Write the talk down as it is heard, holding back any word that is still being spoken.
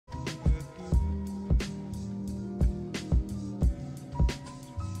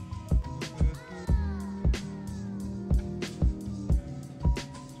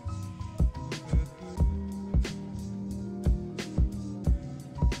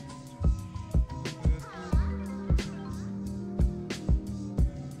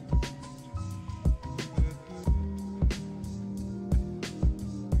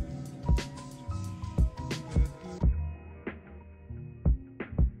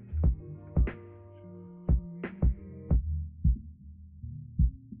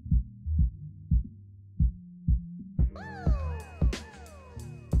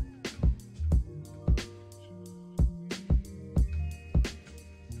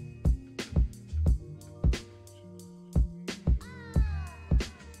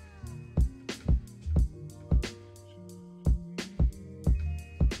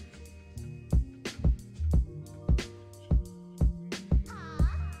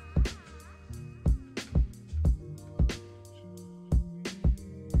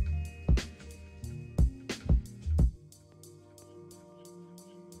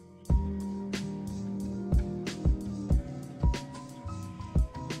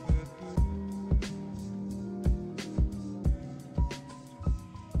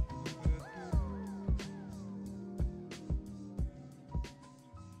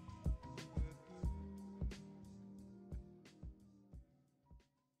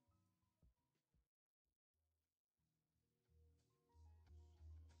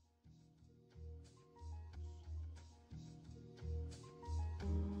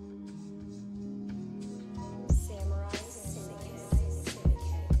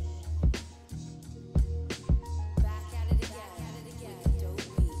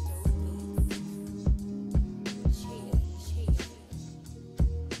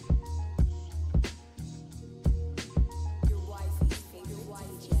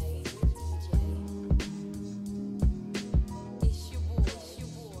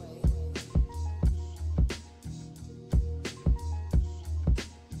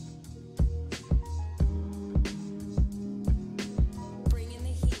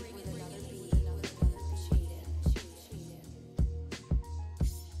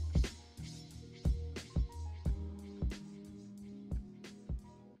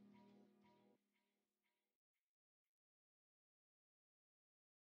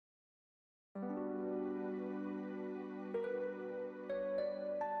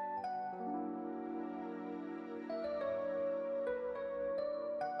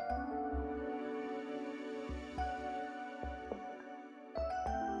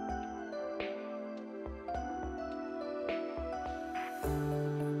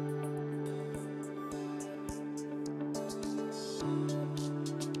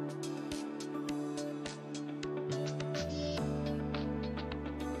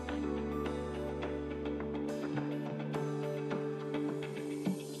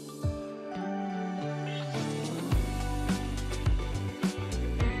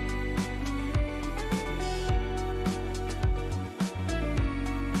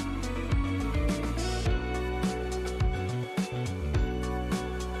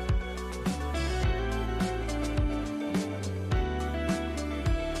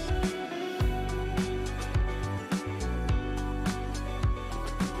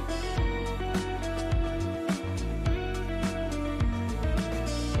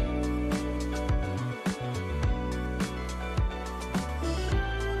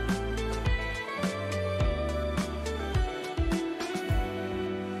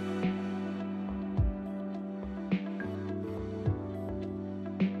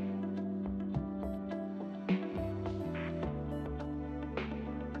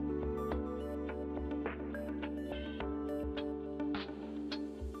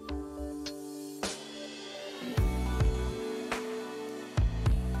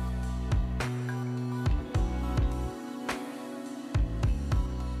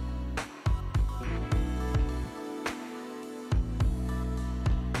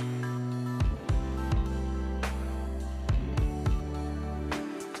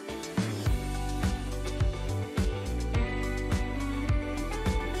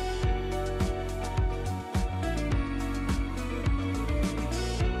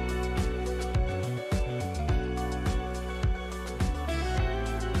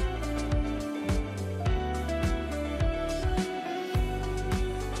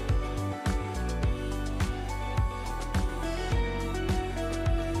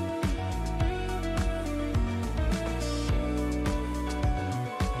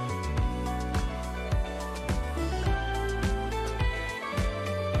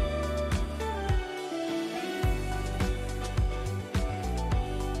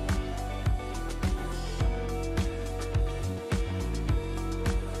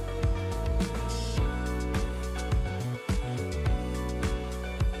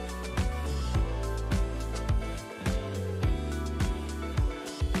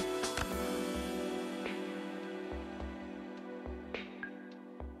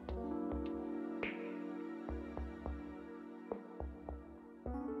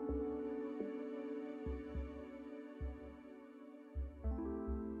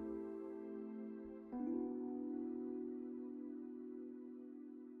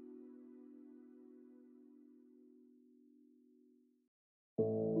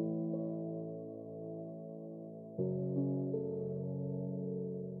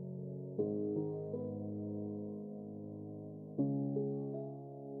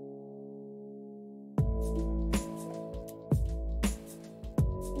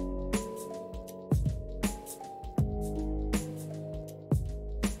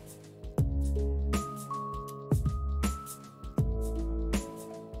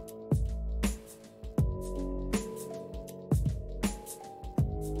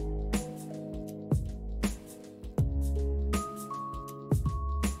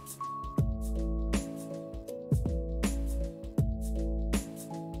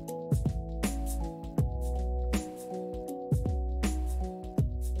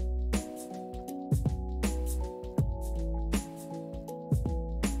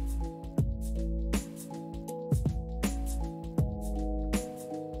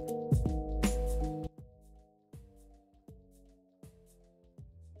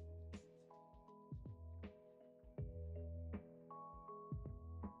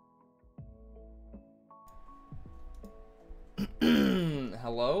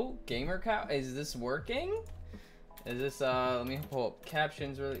Hello, gamer cow. Is this working? Is this let me pull up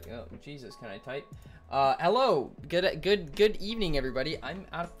captions really. Oh Jesus, can I type? Hello, good evening, everybody. I'm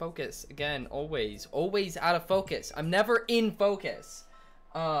out of focus again. Always out of focus. I'm never in focus.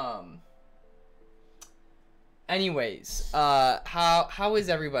 Anyways, how is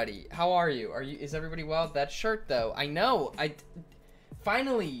everybody? How are you? Is everybody well? That shirt though, I know.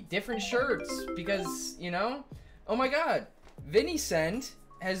 Finally different shirts because you know. Oh my God, Vinny Send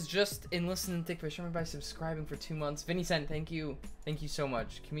has just enlisted in Thick Fisherman by subscribing for 2 months. Vinny Send, thank you so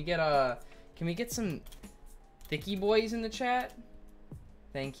much. Can we get some thicky boys in the chat?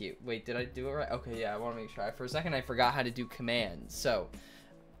 Thank you. Wait, did I do it right? Okay, yeah, I want to make sure. For a second, I forgot how to do commands. So,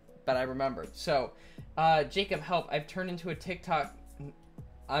 but I remembered. So, Jacob, help! I've turned into a TikTok.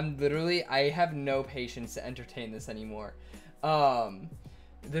 I have no patience to entertain this anymore.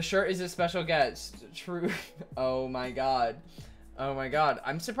 The shirt is a special guest. True. Oh my God. Oh my God.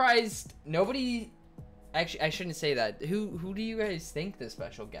 I'm surprised nobody. Actually, I shouldn't say that. Who do you guys think the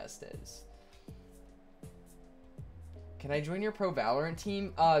special guest is? Can I join your pro Valorant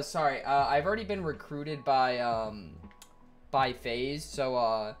team? Sorry. I've already been recruited by FaZe,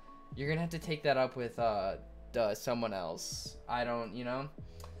 so you're gonna have to take that up with someone else. I don't, you know.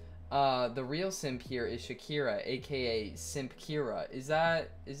 The real simp here is Shakira, aka Simp Kira. Is that?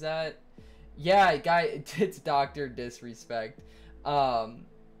 Yeah, guy, it's Dr. Disrespect.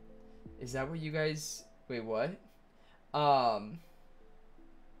 Is that what you guys? Wait, what?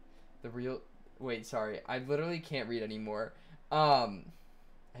 The real. Wait, sorry. I literally can't read anymore. I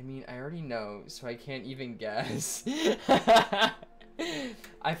mean, I already know, so I can't even guess.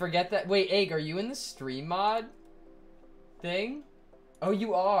 I forget that. Wait, Egg, are you in the stream mod thing? Oh,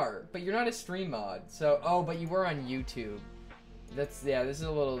 you are, but you're not a stream mod. So, oh, but you were on YouTube. Yeah, it's a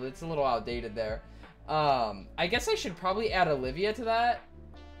little outdated there. I guess I should probably add Olivia to that.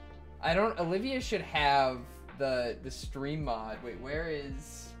 Olivia should have the stream mod. Wait, where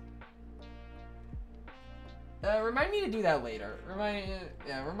is... remind me to do that later. Remind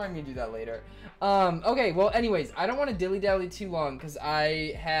me to do that later. Okay, well, anyways, I don't want to dilly-dally too long, because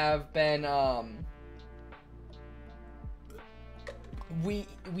I have been,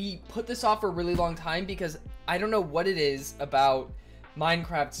 we put this off for a really long time, because I don't know what it is about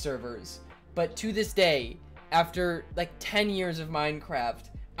Minecraft servers, but to this day, after, like, 10 years of Minecraft,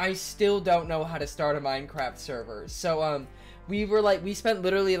 I still don't know how to start a Minecraft server. So, we spent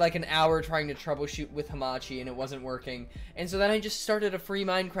literally like an hour trying to troubleshoot with Hamachi and it wasn't working. And so then I just started a free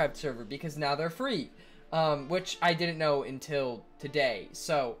Minecraft server because now they're free. Which I didn't know until today.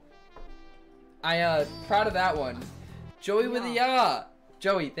 So, proud of that one. Joey with a ya!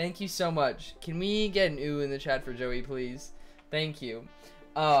 Joey, thank you so much. Can we get an ooh in the chat for Joey, please? Thank you.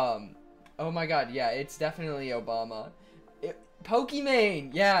 Oh my God, yeah, it's definitely Obama.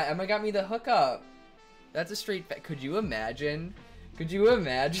 Pokimane! Yeah, Emma got me the hookup. That's a straight fact. Could you imagine? Could you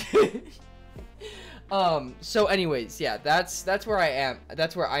imagine? So anyways, yeah, that's where I am.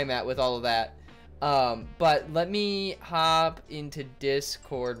 That's where I'm at with all of that. But let me hop into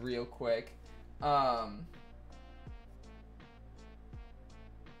Discord real quick.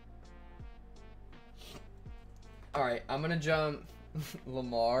 Alright, I'm gonna jump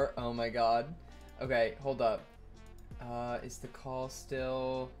Lamar. Oh my God. Okay, hold up. Is the call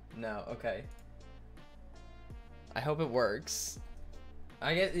still? No, okay. I hope it works.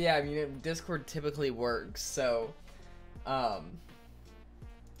 I guess, yeah, I mean, Discord typically works, so,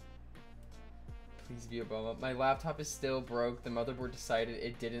 please be Obama. My laptop is still broke. The motherboard decided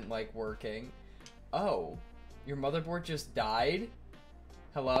it didn't like working. Oh, your motherboard just died?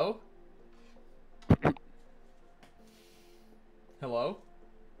 Hello? Hello?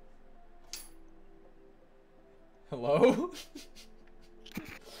 Hello?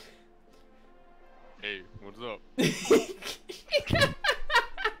 Hey, what's up?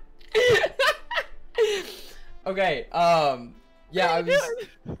 Okay, yeah, I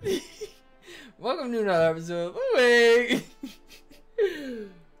was... Welcome to another episode. Wait.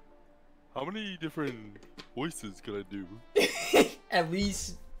 How many different voices can I do? At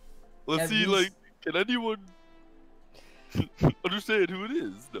least... Let's see, like, can anyone understand who it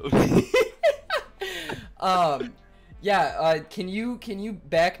is? No. Yeah, can you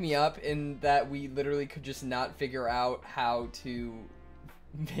back me up in that we literally could just not figure out how to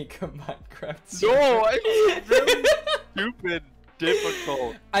make a Minecraft server? No, it's really stupid,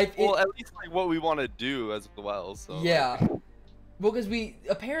 difficult. Well, at least like what we want to do as well. So yeah, well, because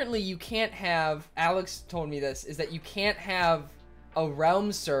apparently you can't have. Alex told me this is that you can't have a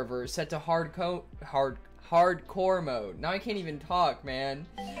realm server set to hardcore mode. Now I can't even talk, man.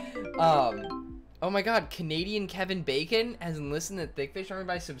 Oh my god, Canadian Kevin Bacon has enlisted in the Thickfish Army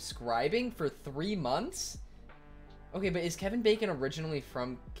by subscribing for 3 months? Okay, but is Kevin Bacon originally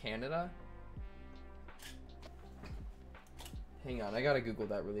from Canada? Hang on, I gotta Google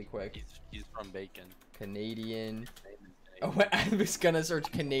that really quick. He's from Bacon. Canadian. Oh, I was gonna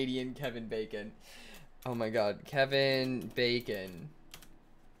search Canadian Kevin Bacon. Oh my god, Kevin Bacon.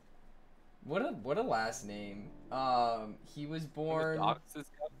 What a last name. He was born.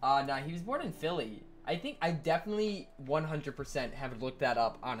 Nah, he was born in Philly. I think I definitely 100% have looked that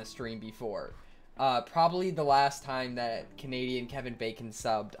up on a stream before. Probably the last time that Canadian Kevin Bacon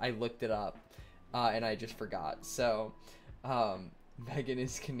subbed, I looked it up, and I just forgot. So, Megan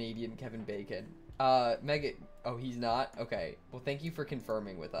is Canadian Kevin Bacon. Megan, oh, he's not? Okay. Well, thank you for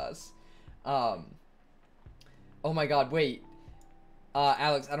confirming with us. Oh my god, wait.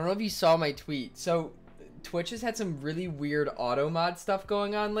 Alex, I don't know if you saw my tweet. So, Twitch has had some really weird auto mod stuff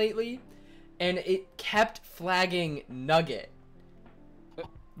going on lately, and it kept flagging Nugget.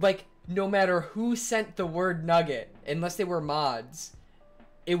 Like, no matter who sent the word Nugget, unless they were mods,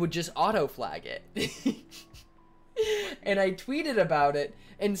 it would just auto flag it. And I tweeted about it,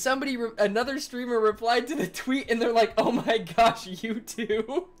 and another streamer replied to the tweet, and they're like, "Oh my gosh, you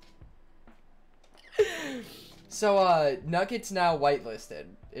too." So, Nugget's now whitelisted.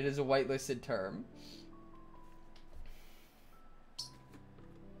 It is a whitelisted term.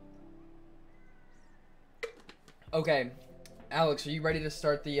 Okay, Alex, are you ready to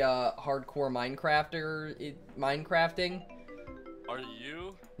start the hardcore Minecrafting? Are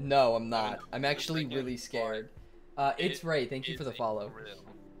you? No, I'm not. I'm actually really scared. It's Ray. Thank you for the follow.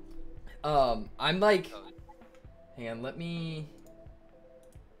 I'm like, hang on, let me.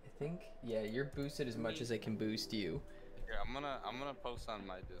 I think, yeah, you're boosted as much as I can boost you. Here, I'm gonna post on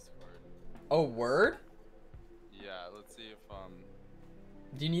my Discord. Oh, word? Yeah, let's see if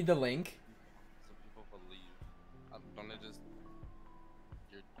Do you need the link? some people believe. Don't they just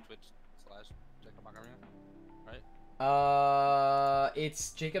your Twitch/JacobsOcarina, right?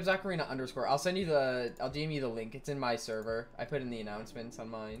 It's JacobsOcarina _. I'll send you I'll DM you the link. It's in my server. I put in the announcements on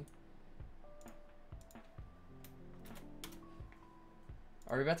mine.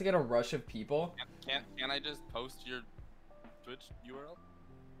 Are we about to get a rush of people? Can I just post your Twitch URL?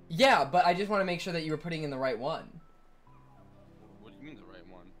 Yeah, but I just want to make sure that you were putting in the right one. What do you mean the right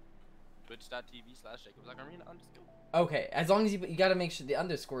one? Twitch.tv/JacobsOcarina_. Okay, as long as you gotta make sure the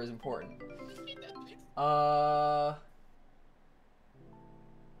underscore is important.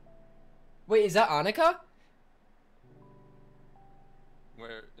 Wait, is that Annika?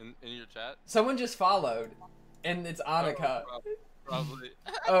 Where in your chat? Someone just followed, and it's Annika. Oh, probably.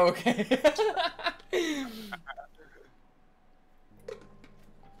 Oh, okay.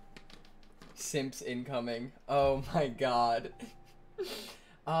 Simps incoming. Oh my god.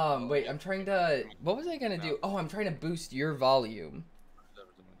 Wait, I'm trying to. What was I gonna do? Oh, I'm trying to boost your volume.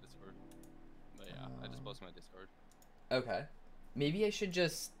 But yeah, I just posted my Discord. Okay. Maybe I should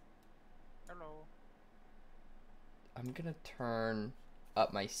just. Hello. I'm gonna turn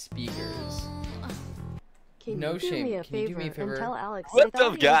up my speakers. Can No you do shame. me a Can you do me a favor favor? and tell Alex I What's thought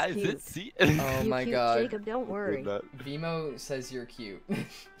up, he was guys? cute. It's C. Oh You my cute, god. Jacob, don't worry. Vimo says you're cute.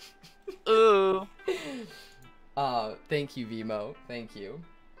 Ooh. Thank you, Vimo. Thank you.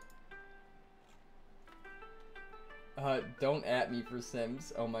 Don't at me for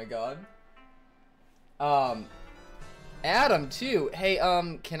Sims. Oh my god. Adam too. Hey,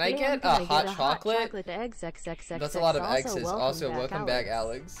 can I get a hot chocolate? Eggs, XXX. That's a lot of X's. Also, welcome back,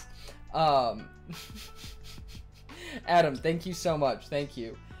 Alex. Adam, thank you so much. Thank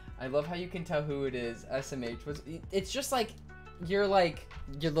you. I love how you can tell who it is. SMH was. It's just like you're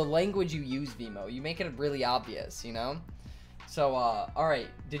the language you use, Vimo. You make it really obvious, you know. So, all right.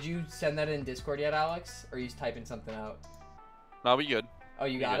 Did you send that in Discord yet, Alex? Or are you typing something out? No, we good. Oh,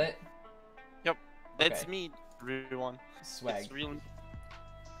 you got it. Yep. That's Okay. me, everyone. Swag. It's real.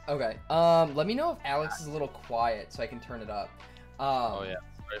 Okay. Let me know if Alex is a little quiet so I can turn it up. Oh yeah.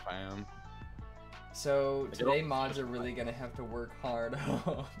 Sorry if I am. So today mods are really gonna have to work hard.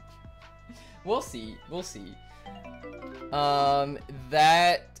 We'll see. We'll see.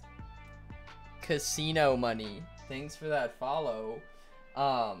 That casino money. Thanks for that follow.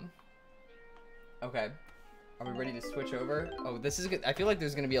 Okay. Are we ready to switch over? Oh, this is good. I feel like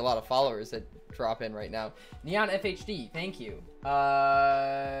there's gonna be a lot of followers that drop in right now. Neon FHD, thank you.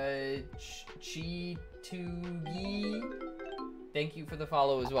 Chitugi, thank you for the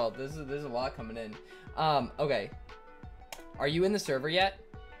follow as well. There's a lot coming in. Okay. Are you in the server yet?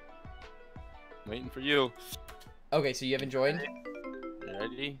 Waiting for you. Okay, so you haven't joined?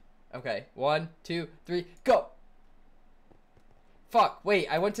 Ready? Okay. 1, 2, 3, go! Fuck, wait,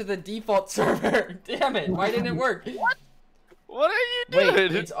 I went to the default server. Damn it, why didn't it work? What? What are you doing?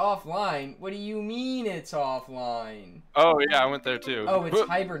 Wait, it's offline. What do you mean it's offline? Oh, yeah, I went there too. Oh, it's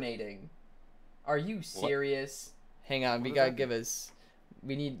hibernating. Are you serious? What? Hang on, we gotta give us...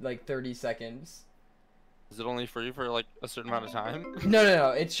 We need like 30 seconds. Is it only free for like a certain amount of time?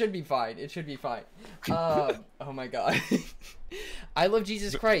 No, it should be fine. It should be fine. Oh my god. I love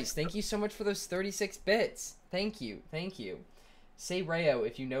Jesus Christ. Thank you so much for those 36 bits. Thank you. Say Rayo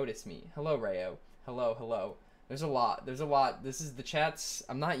if you notice me. Hello, Rayo. Hello. There's a lot. This is the chats.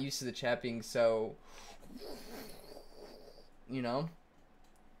 I'm not used to the chat being so... You know?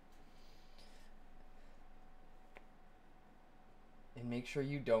 And make sure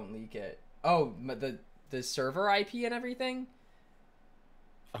you don't leak it. Oh, the server IP and everything?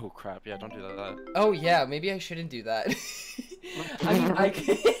 Oh crap, yeah, don't do that. Oh yeah, maybe I shouldn't do that. I mean, I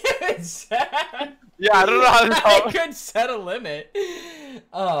could set... Yeah, I don't know how to I could set a limit.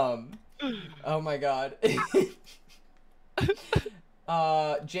 Oh my god.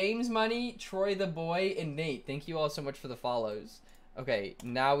 James Money, Troy the Boy, and Nate, thank you all so much for the follows. Okay,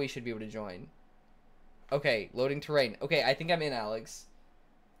 now we should be able to join. Okay, loading terrain. Okay, I think I'm in, Alex.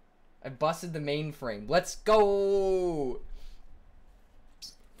 I busted the mainframe. Let's go!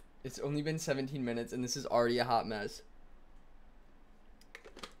 It's only been 17 minutes, and this is already a hot mess.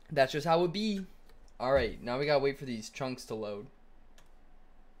 That's just how it be. Alright, now we gotta wait for these chunks to load.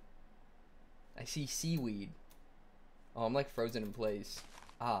 I see seaweed. Oh, I'm like frozen in place.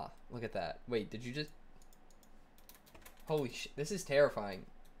 Ah, look at that. Wait, did you just... Holy shit, this is terrifying.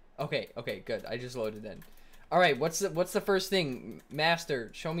 Okay, good. I just loaded in. All right, what's the first thing? Master,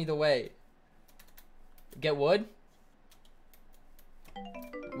 show me the way. Get wood?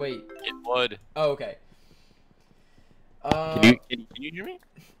 Wait. Get wood. Oh, okay. Can you hear me?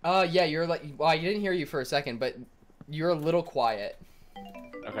 Yeah, you're like... Well, I didn't hear you for a second, but you're a little quiet.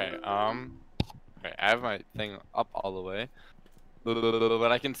 Okay, okay, I have my thing up all the way.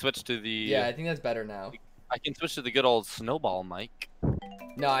 But I can switch to the... Yeah, I think that's better now. I can switch to the good old snowball mic.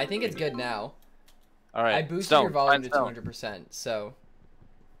 No, I think it's good now. All right. I boosted your volume to 200%, so.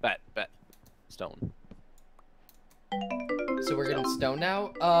 Bet. Stone. So we're getting stone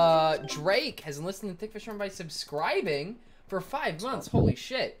now. Drake has enlisted in Thick Fish Run by subscribing for 5 months. Holy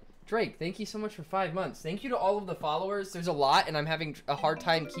shit. Drake, thank you so much for 5 months. Thank you to all of the followers. There's a lot, and I'm having a hard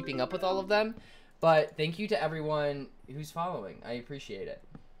time keeping up with all of them. But thank you to everyone who's following. I appreciate it.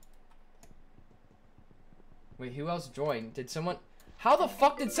 Wait, who else joined? Did someone... How the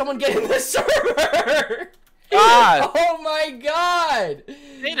fuck did someone get in the server? God! Oh my god!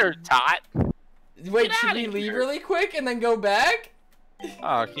 Later, Tot. Wait, should we leave really quick and then go back?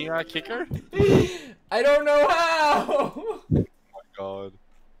 Oh, can you kick her? I don't know how! Oh my god.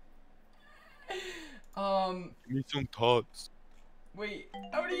 Give me some tots. Wait,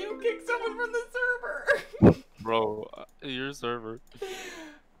 how do you kick someone from the server? Bro, your server.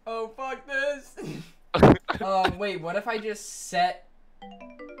 Oh, fuck this. Wait, what if I just set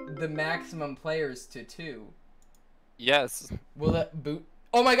the maximum players to 2? Yes. Will that boot?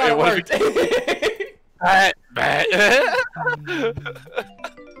 Oh my god, it worked!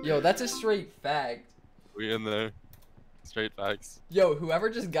 Yo, that's a straight fact. We in there. Straight facts. Yo, whoever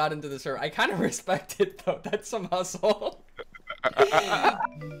just got into the server, I kind of respect it though. That's some hustle. That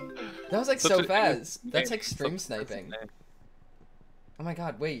was like so fast. That's like stream sniping. Oh my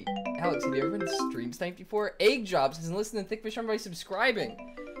god, wait. Alex, have you ever been stream sniped before? Egg Jobs has listened to Thick Fish Run by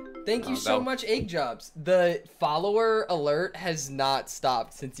subscribing. Thank you so much, Egg Jobs. The follower alert has not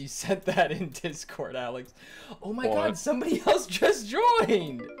stopped since you sent that in Discord, Alex. Oh my god, somebody else just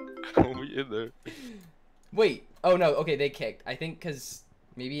joined. We in there. Wait. Oh no, okay, they kicked. I think because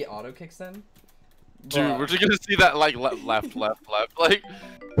maybe it auto kicks them. Dude, we're just gonna see that like left. Like,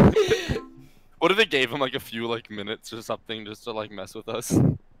 what if they gave him like a few like minutes or something just to like mess with us?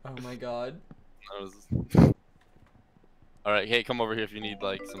 Oh my god. All right, hey, come over here if you need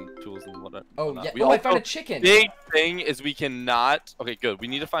like some tools and whatever. Oh yeah. Oh, I found a chicken. Big thing is we cannot. Okay, good. We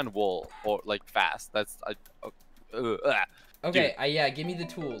need to find wool or like fast. That's. Okay. Yeah. Give me the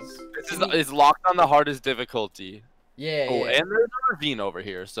tools. This is locked on the hardest difficulty. Yeah. Oh, and there's a ravine over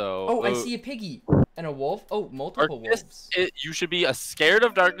here. So. Oh, I see a piggy and a wolf. Oh, multiple wolves. You should be scared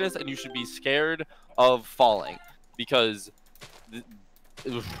of darkness and you should be scared of falling because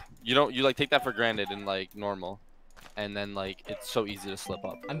you like take that for granted in like normal. And then, like, it's so easy to slip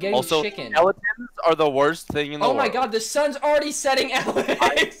up. I'm getting chicken. Skeletons are the worst thing in the world. Oh my god, the sun's already setting, Alex!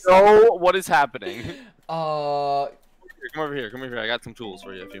 I know what is happening. Come over here. I got some tools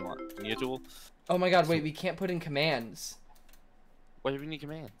for you if you want. You need a tool? Oh my god, wait, we can't put in commands. Why do we need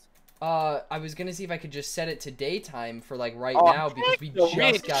commands? I was gonna see if I could just set it to daytime for like right Oh, now because we no, we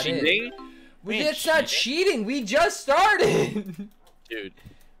ain't just got cheating. in. We ain't That's not cheating. We just started. Dude,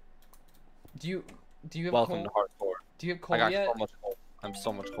 Do you have welcome coal? to hardcore. Do you have coal I got yet? so much coal. I'm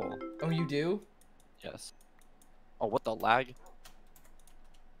so much coal. Oh, you do? Yes. Oh, what the lag?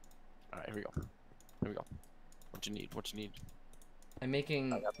 All right, here we go. Here we go. What you need? What you need? I'm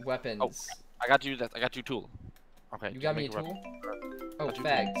making I got- weapons. I got you. I got you tool. Okay. You just got me a make tool? Oh, Got you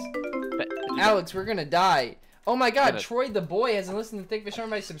fags. Alex, we're gonna die. Oh my God, Good. Troy the boy hasn't listened to Thick Fish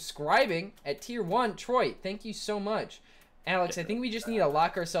by subscribing at tier 1. Troy, thank you so much. Alex, I think we just need to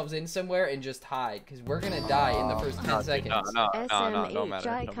lock ourselves in somewhere and just hide, because we're gonna die in the first 10 No, seconds. no SMH, matter.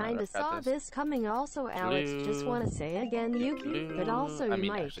 I No kinda matter. saw Got this coming also, Alex. Just wanna say again, Yuki, but also I you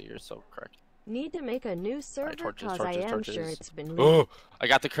mean, might actually, you're so correct. need to make a new server torches, cause I am torches. sure it's been Oh, I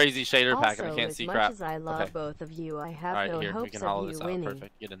got the crazy shader pack and I Also, can't as see much crap. as I love Okay. both of you, I have All right, no here we hopes can hollow of this you out. winning.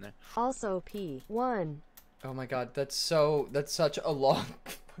 Perfect. Get in there. Also, P1. Oh my God, that's such a long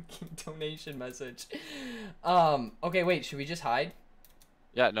fucking donation message. Okay, wait, should we just hide?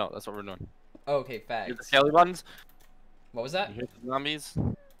 Yeah, no, that's what we're doing. Oh, okay, Hear the fags. skelly buttons? What was You that? hear the zombies?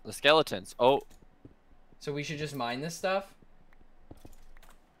 The skeletons. Oh, So we should just mine this stuff?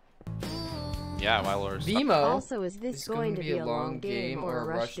 yeah, while we're stuck. Vimo. Also, is this It's going to be a long game or a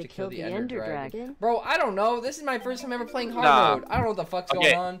rush to kill the Ender Dragon? Bro, I don't know. This is my first time ever playing hard Nah. mode. I don't know what the fuck's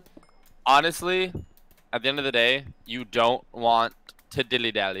Okay. going on. Honestly, at the end of the day, you don't want to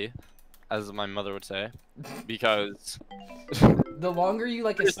dilly-dally, as my mother would say, because The longer you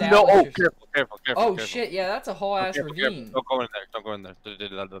like there's establish no. Oh, yourself- careful. Oh careful. shit, yeah, that's a whole ass Careful. ravine. Don't go in there. Don't go in there.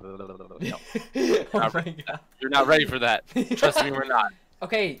 No. Oh Not my God. You're not ready for that. Trust me, we're not.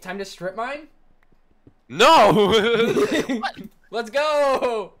 Okay, time to strip mine? No! Let's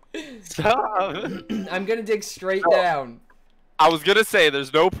go! Stop! I'm gonna dig straight No. down. I was gonna say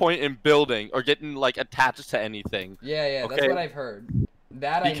there's no point in building or getting like attached to anything Yeah, that's Okay. what I've heard.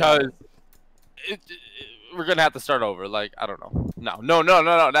 That because I know. we're gonna have to start over. Like I don't know.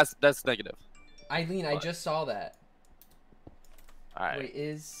 No. That's negative. Eileen, I What? just saw that. All right. Wait,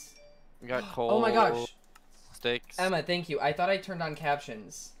 is... We got coal. Oh my gosh. Sticks. Emma, thank you. I thought I turned on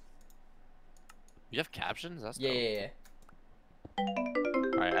captions. You have captions? That's Yeah, dope. yeah, yeah.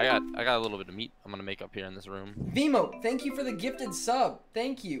 All right. I got a little bit of meat. I'm gonna make up here in this room. Vimo, thank you for the gifted sub.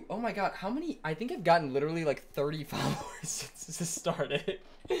 Thank you. Oh my God, how many? I think I've gotten literally like 30 followers since this started.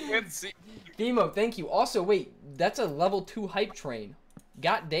 Can't see. Vimo, thank you. Also, wait, that's a level 2 hype train.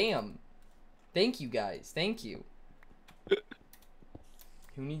 God damn. Thank you guys. Thank you.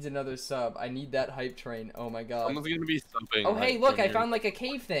 Who needs another sub? I need that hype train. Oh my God. Someone's gonna be something. Oh hey, look, I found like a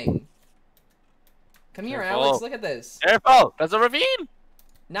cave thing. Come here, Careful. Alex. Look at this. Careful! That's a ravine.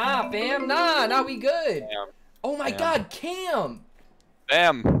 Nah, fam. Nah, we good. Damn. Oh my Damn. God, Cam.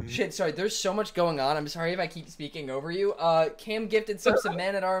 Bam. Shit, sorry, there's so much going on. I'm sorry if I keep speaking over you. Cam gifted subs to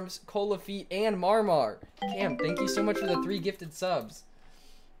Man at Arms, Cola Feet, and Marmar. Cam, thank you so much for the 3 gifted subs.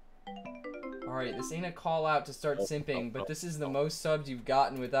 Alright, this ain't a call out to start simping, but this is the most subs you've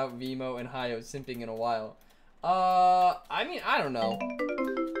gotten without Vimo and Hayo simping in a while. I mean, I don't know.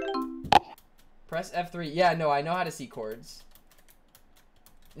 Press F3. Yeah, no, I know how to see chords.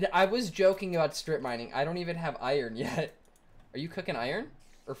 I was joking about strip mining. I don't even have iron yet. Are you cooking iron?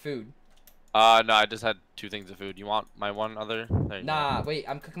 Or food? No, I just had 2 things of food. You want my one other? There you Nah, wait,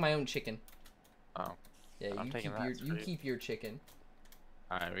 I'm cooking my own chicken. Oh. Yeah, I'm you taking keep that, your it's you free. keep your chicken.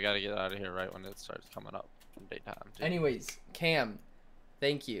 go. Alright, we gotta get out of here right when it starts coming up from daytime. Dude. Anyways, Cam,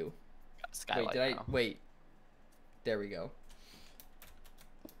 thank you. Got Wait, skylight did I now. wait? There we go.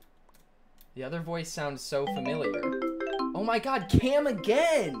 The other voice sounds so familiar. Oh my God, Cam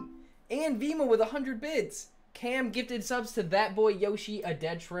again! And Vima with 100 bits. Cam gifted subs to That Boy Yoshi, A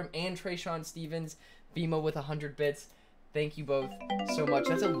Dead Shrimp, and Trayshawn Stevens. Vima with 100 bits. Thank you both so much.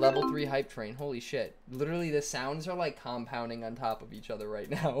 That's a level 3 hype train. Holy shit. Literally, the sounds are like compounding on top of each other right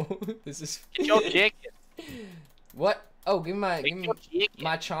now. This is... Get your chicken. What? Oh, give me Get your chicken.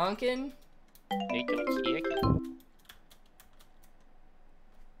 my chonkin. Get your chicken.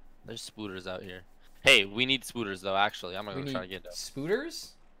 There's spooters out here. Hey, we need spooters though. Actually, I'm We gonna need try to get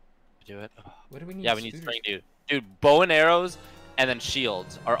spooters? do it. What do we need? Yeah, we need spooters? string, dude. Bow and arrows, and then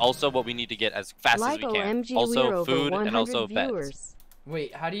shields are also what we need to get as fast as we LIGO can. MG, we're Also over food 100 and also beds. viewers.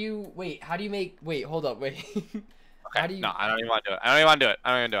 Wait, how do you make hold up, wait. Okay. How do you No, I don't even want to do it. I don't even want to do it. I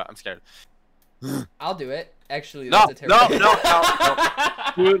don't even do it. I'm scared. I'll do it. Actually, No, that's a no, terrible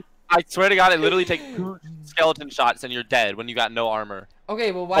no. Dude, I swear to God, it literally takes 2 skeleton shots and you're dead when you got no armor.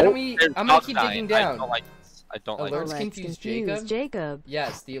 Okay, well why don't we There's I'm gonna dogs keep dying. digging down. I don't like this. I don't like Alerts this. Let's confuse confuse Jacob? Jacob.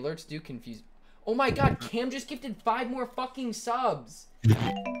 Yes, the alerts do confuse. Oh my god, Cam just gifted 5 more fucking subs.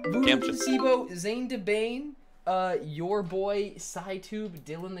 Voodoo Cam Placebo, Zane DeBane, your boy, SciTube,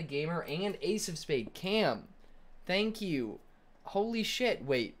 Dylan the Gamer, and Ace of Spade. Cam, thank you. Holy shit,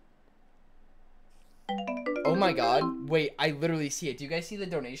 wait. Oh my god, wait, I literally see it. Do you guys see the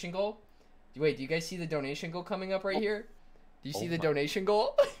donation goal? Wait, do you guys see the donation goal coming up right here? Do you see the donation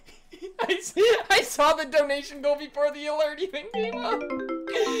goal? I saw the donation goal before the alert even came up.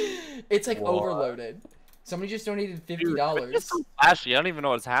 It's like overloaded. Somebody just donated $50. Dude, it's so flashy. I don't even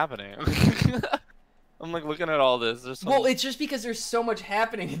know what's happening. I'm like looking at all this. Well, it's just because there's so much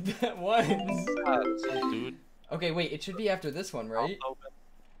happening at once. Dude. Okay, wait. It should be after this one, right?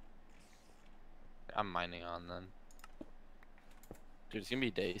 I'm mining on then. Dude, it's gonna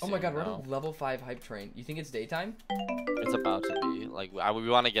be day Oh soon, my god, we're on a level 5 hype train. You think it's daytime? It's about to be. Like, we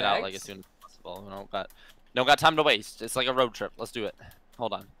want to get out like as soon as possible. We don't got time to waste. It's like a road trip. Let's do it.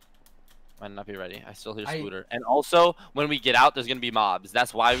 Hold on. Might not be ready. I still hear Scooter. And also, when we get out, there's gonna be mobs.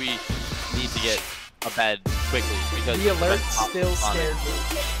 That's why we need to get a bed quickly because the alert still scared me.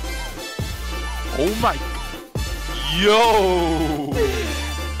 Oh my! Yo!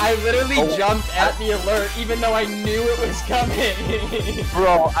 I literally jumped at the alert even though I knew it was coming.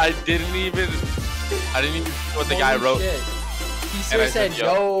 Bro, I didn't even see what the guy wrote. Shit. He still said,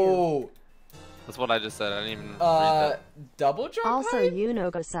 yo. That's what I just said. I didn't even read that. Double jump Also, hype? you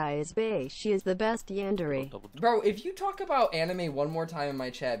know Gosai is bae. She is the best yandere. Bro, if you talk about anime one more time in my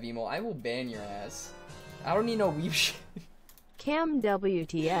chat, Vimo, I will ban your ass. I don't need no weep shit. Cam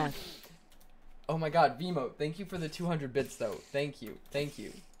WTF. Oh my god, Vimo, thank you for the 200 bits though. Thank you. Thank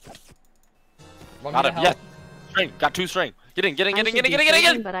you. Got him, yes. String, got 2 string. Get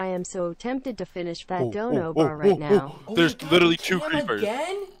in. But I am so tempted to finish that dono bar right now. There's literally 2 Cam creepers.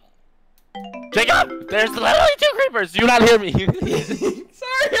 Again? Jacob, there's literally 2 creepers. Do you not hear me? Sorry,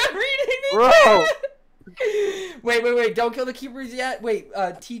 I'm reading it. Bro. Wait, don't kill the keepers yet. Wait,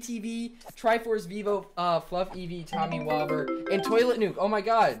 TTV, Triforce Vivo, Fluff EV, Tommy Wobber, and Toilet Nuke. Oh my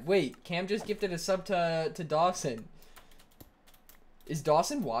god, wait, Cam just gifted a sub to Dawson. Is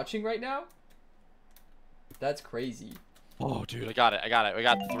Dawson watching right now? That's crazy. Oh, dude, I got it. We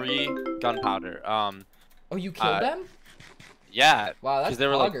got 3 gunpowder. Oh, you killed them? Yeah. Wow, that's they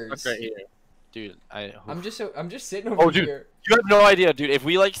were like poggers. right here. Dude, I'm just sitting over dude, here. you have no idea, dude. If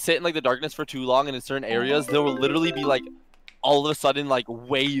we like sit in like the darkness for too long in certain areas, there will literally be like all of a sudden like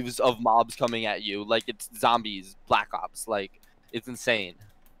waves of mobs coming at you. Like it's zombies, Black Ops. Like it's insane.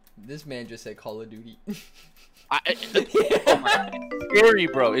 This man just said Call of Duty. Oh my God. It's scary,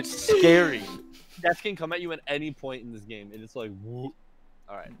 bro. It's scary. Death can come at you at any point in this game, and it's like, whoop.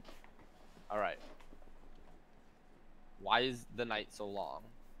 All right. Why is the night so long?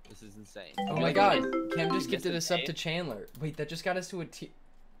 This is insane. Oh my god, Cam just gifted a sub to Chandler. Wait, that just got us to a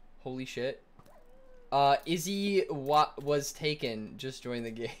holy shit. Izzy was taken. Just join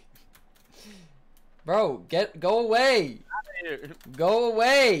the game. Bro, go away. Go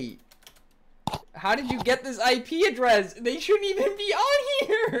away. How did you get this IP address? They shouldn't even be on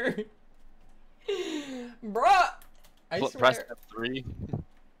here. Bruh. I swear. Press F3.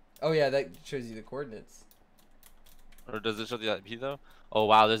 Oh yeah, that shows you the coordinates. Or does it show the IP though? Oh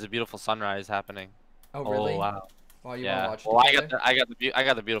wow, there's a beautiful sunrise happening. Oh really? Oh wow. Well, you Yeah. wanna watch it Well, together? I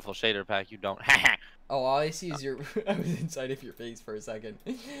got the beautiful shader pack. You don't. Oh, all I see is your. I was inside of your face for a second.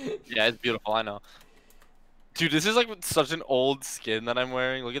 Yeah, it's beautiful. I know. Dude, this is like such an old skin that I'm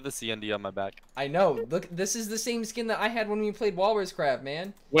wearing. Look at the CND on my back. I know. Look, this is the same skin that I had when we played Walrus Craft,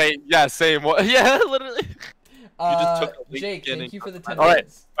 man. Wait, yeah, same. What? Yeah, literally. Jake, thank you for the 10 All right,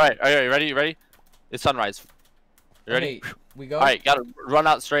 minutes. all right, ready? Ready? It's sunrise. You ready? Okay, we go. All right, gotta run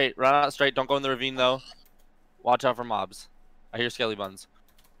out straight. Run out straight. Don't go in the ravine though. Watch out for mobs. I hear skelly buns.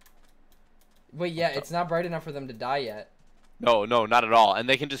 Wait, yeah, it's not bright enough for them to die yet. No, not at all. And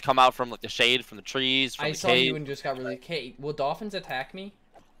they can just come out from like the shade, from the trees, from I the saw cave. you and just got really. Okay, will dolphins attack me?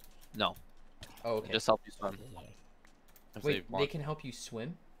 No. Oh, okay. They just help you swim. Wait, they can help you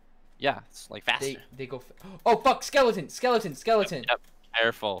swim? Yeah, it's like faster. They go. Oh fuck! Skeleton! Yep.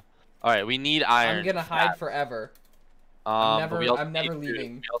 Careful. All right, we need iron. I'm gonna hide forever. I'm never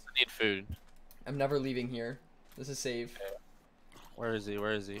leaving. We also need food. I'm never leaving here. This is safe. Okay. Where is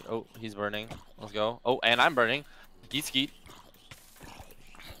he? Oh, he's burning. Let's go. Oh, and I'm burning. Skeet.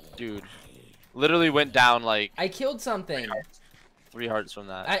 Dude, literally went down like. I killed something. 3 hearts from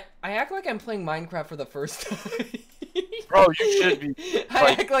that. I act like I'm playing Minecraft for the first time. Bro, you should be.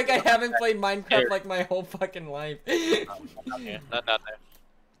 I act like I haven't played Minecraft like my whole fucking life. Not there.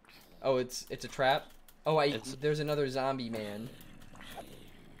 Oh, it's a trap. Oh, there's another zombie man.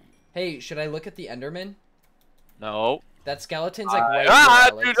 Hey, should I look at the Enderman? No. That skeleton's like right Ah,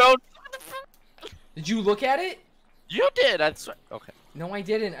 here, dude, don't. Did you look at it? You did. That's okay. No, I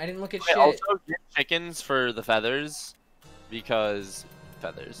didn't. I didn't look at I shit. also get chickens for the feathers because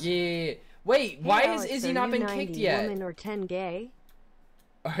feathers. Yeah. Wait, Hey, why Alex, has Izzy are not you been 90 kicked yet? woman or 10 gay?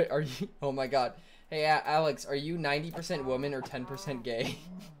 Are you? Oh my god. Hey, Alex, are you 90% woman or 10% gay?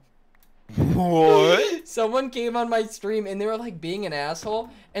 What? Someone came on my stream and they were like being an asshole,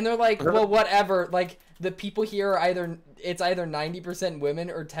 and they're like, well, whatever. Like the people here are either 90% women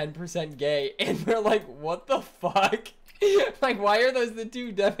or 10% gay, and we're like, what the fuck? Like, why are those the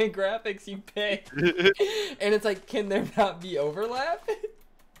two demographics you picked? And it's like, can there not be overlap?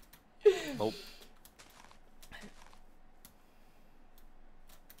 Nope.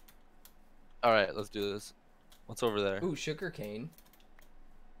 All right, let's do this. What's over there? Ooh, sugarcane.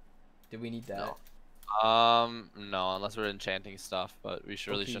 Do we need that? No. No, unless we're enchanting stuff, but we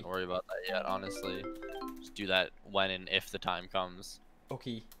really Okay. shouldn't worry about that yet, honestly. Just do that when and if the time comes.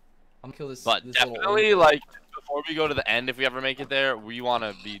 Okay. I'm gonna kill this. But this little definitely, orc. like, before we go to the end, if we ever make it there, we want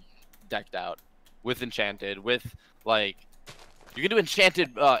to be decked out with enchanted, with, like, you can do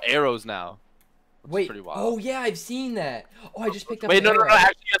enchanted arrows now. Which is Wait. pretty wild. Oh yeah, I've seen that. Oh, I just picked up. Wait, an no, no, no, arrow.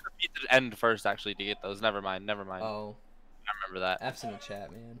 actually, you have to beat the end first, actually, to get those. Never mind, never mind. Oh, I remember that. F's in the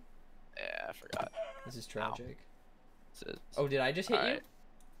chat, man. Yeah, I forgot. This is tragic. This is... Oh, did I just hit you? Alright.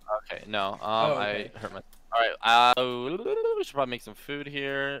 Okay, no, Oh, okay. I hurt my... Alright, we should probably make some food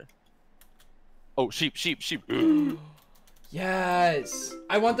here. Oh, sheep, sheep, sheep. Yes!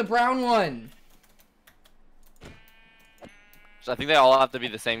 I want the brown one! So I think they all have to be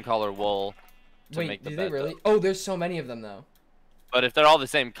the same color wool to Wait, make the do bed, they really? though. Oh, there's so many of them, though. But if they're all the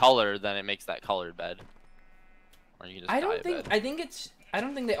same color, then it makes that colored bed. Or you can just I dye don't a think, bed. I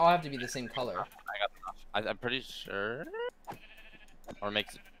don't think they all have to be the same color. I got enough. I'm pretty sure. Or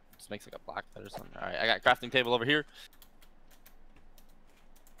just makes like a black bed or something. Alright, I got crafting table over here.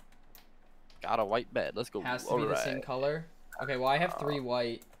 Got a white bed. Let's go. Has to be the same color? Okay, well, I have 3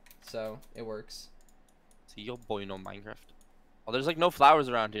 white, so it works. See, yo boy, no Minecraft. Oh, there's like no flowers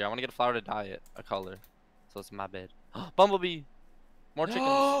around here. I want to get a flower to dye it a color. So it's my bed. Bumblebee! More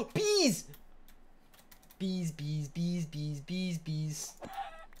chickens. Bees! Bees, bees, bees, bees, bees, bees.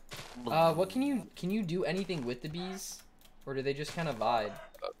 What can you do anything with the bees? Or do they just kind of vibe?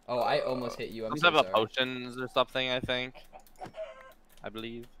 Oh, I almost hit you. I'm Some so type of sorry. potions or something, I think. I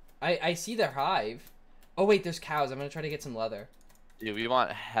believe. I see their hive. Oh wait, there's cows. I'm gonna try to get some leather. Dude, we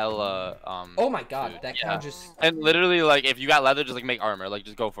want hella Oh my god, food. that Yeah. cow just. And literally, like, if you got leather, just like make armor. Like,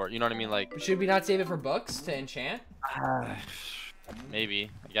 just go for it. You know what I mean? Like, Should we not save it for books to enchant? maybe.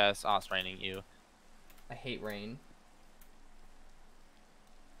 I guess. Oh, it's raining. You. I hate rain.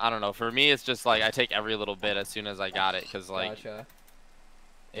 I don't know. For me, it's just like I take every little bit as soon as I got it, cause like Gotcha.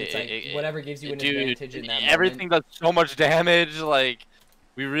 It's like whatever gives you an dude, advantage in that everything moment. does so much damage. Like,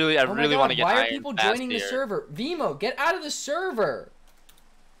 I Oh my really God, want to get why are iron people fast joining the here. server? Vimo, get out of the server!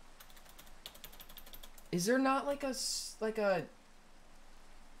 Is there not like a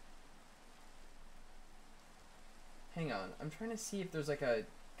Hang on, I'm trying to see if there's like a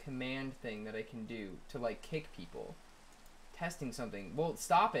command thing that I can do to like kick people. Testing something. Well,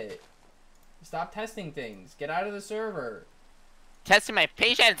 stop it. Stop testing things. Get out of the server. Testing my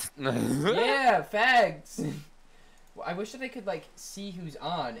patience. Yeah, fags. Well, I wish that I could like see who's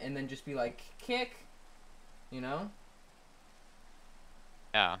on and then just be like kick. You know?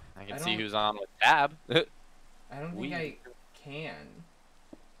 Yeah, I can I see don't- who's on with tab. I don't think We- I can.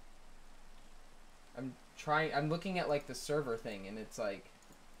 I'm looking at like the server thing and it's like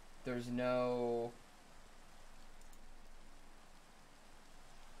there's no.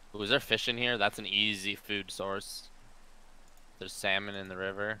 Ooh, is there fish in here? That's an easy food source. There's salmon in the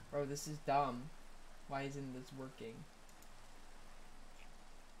river. Bro, this is dumb. Why isn't this working?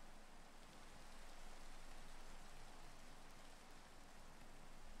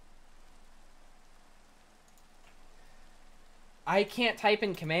 I can't type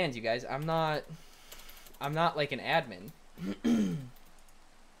in commands, you guys. I'm not like an admin.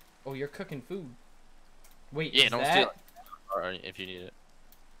 Oh, you're cooking food. Wait, Yeah, is don't that... steal it. Or if you need it.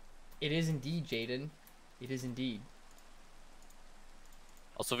 It is indeed, Jaden. It is indeed.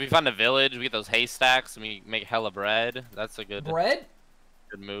 Also, if we find a village, we get those haystacks and we make hella bread. That's a good Bread?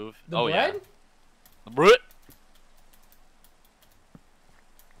 move. The oh bread? yeah. The bread.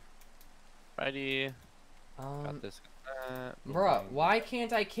 Righty. Got this. Bruh, why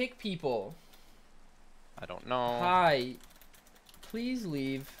can't I kick people? I don't know. Hi. Please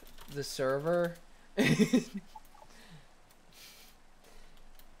leave the server.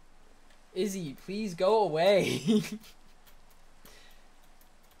 Izzy, please go away.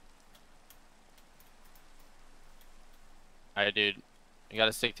 Alright, dude. You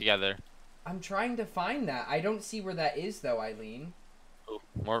gotta stick together. I'm trying to find that. I don't see where that is though, Eileen. Ooh,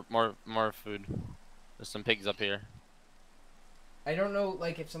 more food. There's some pigs up here. I don't know,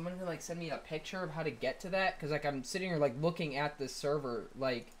 like, if someone can, like, send me a picture of how to get to that, because, like, I'm sitting here, like, looking at the server,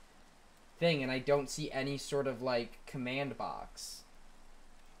 like, thing, and I don't see any sort of, like, command box.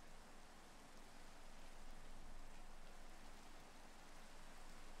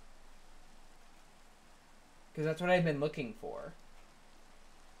 Because that's what I've been looking for.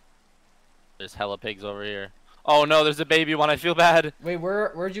 There's hella pigs over here. Oh no, there's a baby one. I feel bad. Wait,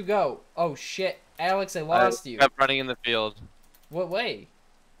 where'd you go? Oh, shit. Alex, I lost you. I kept running in the field. What way?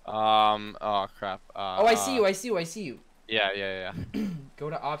 Oh crap. Oh, I see you. Yeah. Go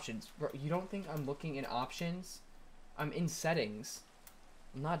to options. Bro, you don't think I'm looking in options? I'm in settings.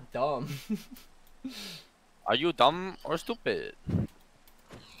 I'm not dumb. Are you dumb or stupid?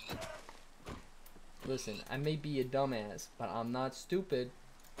 Listen, I may be a dumbass, but I'm not stupid.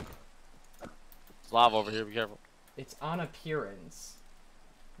 There's lava over here. Be careful. It's on appearance.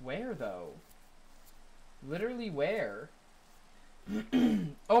 Where, though? Literally where?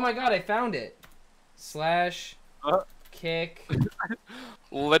 Oh my god, I found it. Slash kick.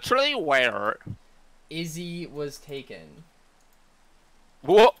 Literally where? Izzy was taken.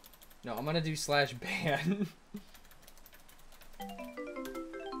 Whoa. No, I'm gonna do slash ban.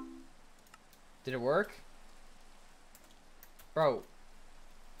 Did it work? Bro,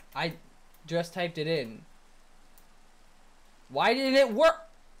 I just typed it in. Why didn't it work?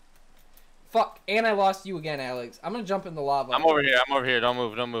 Fuck, and I lost you again, Alex. I'm gonna jump in the lava. I'm over here. Don't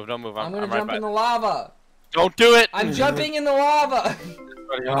move. I'm gonna I'm jump right in the lava. Don't do it. I'm jumping in the lava.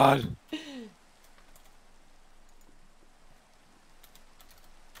 Oh my god.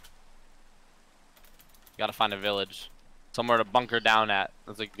 Gotta find a village. Somewhere to bunker down at.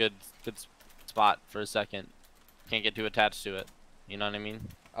 That's a good spot for a second. Can't get too attached to it. You know what I mean?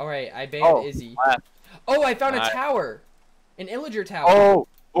 Alright, I banned Izzy. Left. Oh, I found a tower. An illager tower.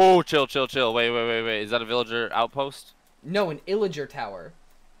 Oh, chill. Wait. Is that a villager outpost? No, an illager tower.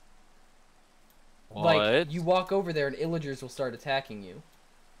 What? Like, you walk over there and illagers will start attacking you.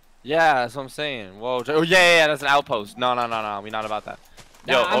 Yeah, that's what I'm saying. Whoa. Oh, yeah, that's an outpost. No. We're not about that.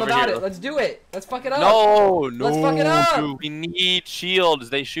 Nah, Yo, I'm over about here. it. Let's do it. Let's fuck it up. No. Let's fuck it up. Dude, we need shields.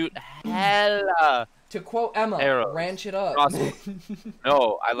 They shoot hella. To quote Emma, Arrows. ranch it up.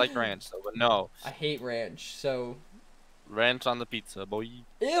 No, I like ranch though, but no. I hate ranch, so... Ranch on the pizza, boy.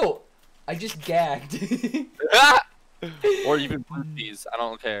 Ew! I just gagged. Or even these. I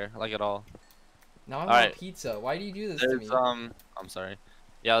don't care, like at all. Now I want Alright. pizza. Why do you do this to me? I'm sorry.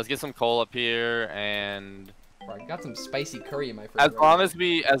 Yeah, let's get some coal up here and Bro, I got some spicy curry in my fridge. as long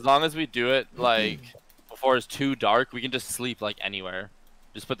as we do it like before it's too dark, we can just sleep like anywhere.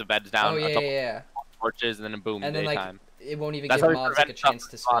 Just put the beds down. Oh yeah. Torches and then boom, And then daytime. like it won't even That's give how we mobs like a prevent stuff chance to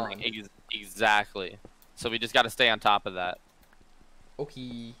from spawn. spawning. Exactly. So we just got to stay on top of that.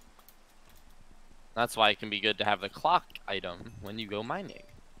 Okay. That's why it can be good to have the clock item when you go mining,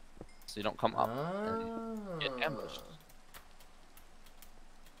 so you don't come up and get ambushed.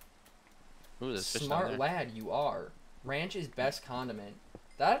 Ooh, there's fish down Smart there. lad you are. Ranch is best condiment.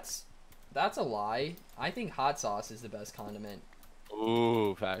 That's a lie. I think hot sauce is the best condiment.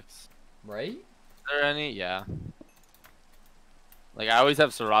 Ooh, facts. Right? Is there any? Yeah. Like I always have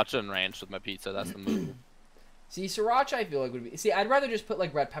sriracha and ranch with my pizza. That's the move. See, sriracha I feel like would be... See, I'd rather just put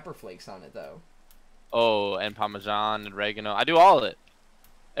like red pepper flakes on it though. Oh, and parmesan and oregano. I do all of it.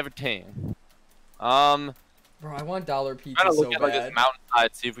 Everything. Bro, I want dollar pizza Trying to so look at bad. like this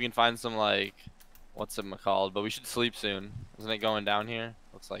mountainside, see if we can find some like, what's it called? But we should sleep soon. Isn't it going down here?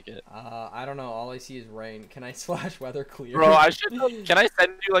 Looks like it. I don't know. All I see is rain. Can I slash weather clear? Bro, I should. Can I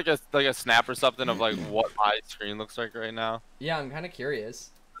send you like a snap or something of like what my screen looks like right now? Yeah, I'm kind of curious.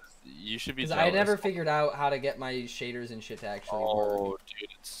 You should be. Because I never figured out how to get my shaders and shit to actually work. Oh, dude,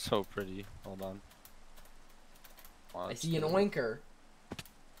 it's so pretty. Hold on. I see an oinker.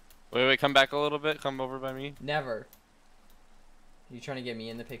 Wait, come back a little bit. Come over by me. Never. You trying to get me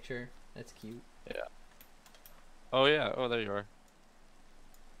in the picture? That's cute. Yeah. Oh yeah. Oh, there you are.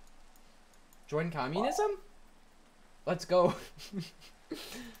 Join communism? Let's go.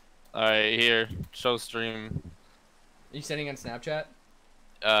 All right, here. Show stream. Are you sending on Snapchat?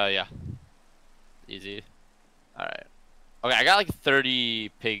 Yeah. Easy. All right. Okay, I got like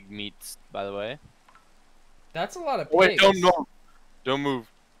 30 pig meats, by the way. That's a lot of pigs. Wait, don't move.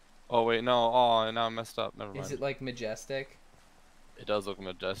 Oh wait, no. Oh, now I messed up. Never mind. Is it like majestic? It does look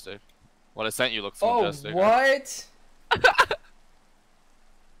majestic. What I sent you looks Oh, majestic. what?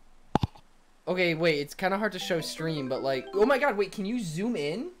 Okay, wait. It's kind of hard to show stream, but like, oh my god, wait. Can you zoom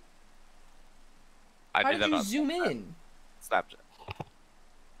in? How did you zoom in? Snapchat.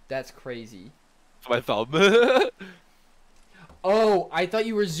 That's crazy. My thumb. Oh, I thought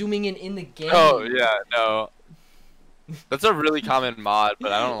you were zooming in the game. Oh yeah, no. That's a really common mod,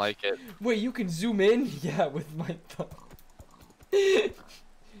 but I don't like it. Wait, you can zoom in? Yeah, with my thumb.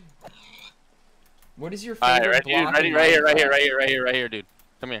 What is your favorite Alright, block ready, in right here, Minecraft? right here, dude.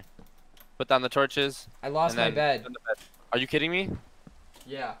 Come here. Put down the torches. I lost and my then bed. put the bed. Are you kidding me?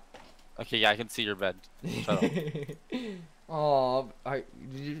 Yeah. Okay, yeah, I can see your bed. Shut up. Oh,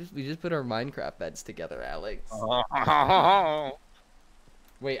 we just put our Minecraft beds together, Alex.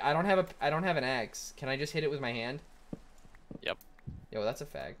 Wait, I don't have an axe. Can I just hit it with my hand? Yep. Yo, that's a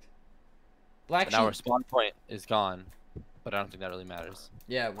fact. Black But now our sheep. spawn point is gone, but I don't think that really matters.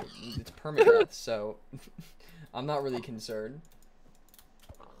 Yeah, it's permadeath, so I'm not really concerned.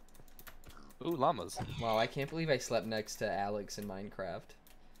 Ooh, llamas. Wow, I can't believe I slept next to Alex in Minecraft.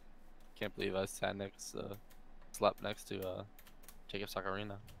 Can't believe I slept next to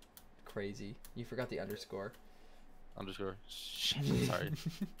JacobsOcarina. Crazy. You forgot the underscore. Underscore. Shit, sorry.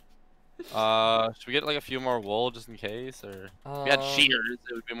 Should we get like a few more wool just in case, or if we had shears,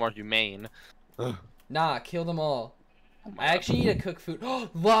 it would be more humane. Nah, kill them all. Oh my I God. actually need to cook food.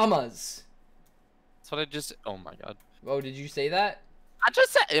 Llamas! That's what I just. Oh my God. Oh, did you say that? I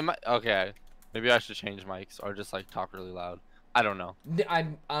just said. Okay. Maybe I should change mics or just like talk really loud. I don't know.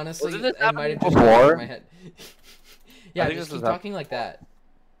 I'm honestly, Wasn't this I might have just happening gone over before? my head. Yeah, think just this keep was talking like that.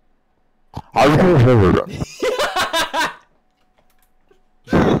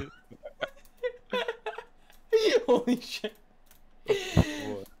 Holy shit.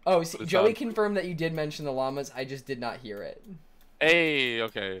 Oh, see, What is Joey that? confirmed that you did mention the llamas. I just did not hear it. Hey,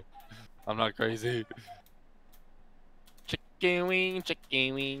 okay. I'm not crazy. Chicken wing,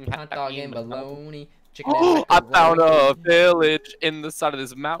 Hot dog and bologna. Chicken Oh, and I found a macaroni. village in the side of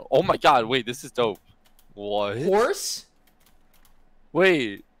this mountain. Oh my God, wait, this is dope. What? Horse?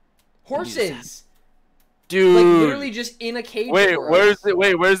 Wait, Horses. dude. Like literally just in a cage. Wait, for where's us. it?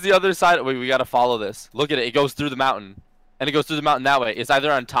 Wait, where's the other side? Wait, we gotta follow this. Look at it. It goes through the mountain, and it goes through the mountain that way. It's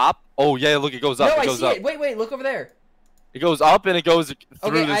either on top. Oh yeah, look, it goes up. No, It I goes see up. it. Wait, look over there. It goes up and it goes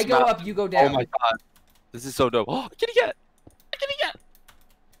through Okay, this I go mountain. up, you go Oh down. my God, this is so dope. Oh, kitty cat. Kitty cat.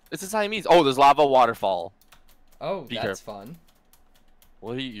 It's a Siamese. Oh, there's lava waterfall. Oh, Be that's fun.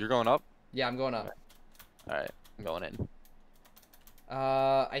 What are you? You're going up? Yeah, I'm going up. All right, I'm going in.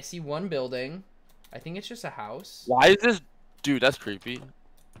 I see one building. I think it's just a house. Why is this, dude? That's creepy.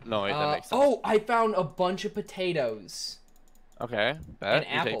 No, wait, that makes sense. Oh, I found a bunch of potatoes Okay, bet.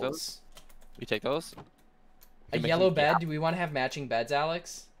 and We take those. apples. We take those. A You make yellow some- bed. Do we want to have matching beds,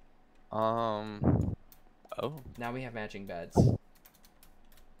 Alex? Oh, Now we have matching beds.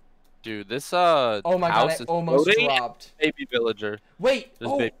 dude, this Oh my god, house I is almost floating. dropped. Baby villager. Wait,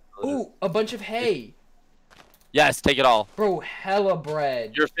 There's baby villager. ooh, a bunch of hay. Yes, take it all. Bro, hella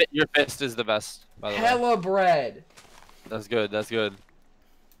bread. Your fist is the best. By the way, Hella bread. that's good. That's good.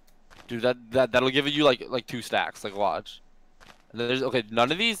 Dude, that'll give you like 2 stacks. Like watch. And then there's okay. None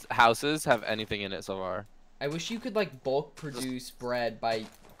of these houses have anything in it so far. I wish you could like bulk produce bread by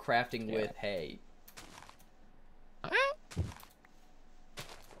crafting Yeah. with hay.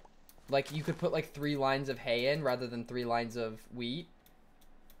 Like you could put like 3 lines of hay in rather than 3 lines of wheat.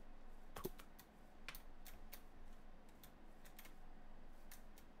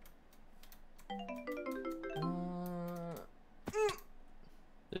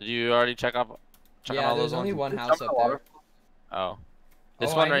 Did you already check up? Check on Yeah, all there's those only ones? one Did house some up of the there. water- Oh,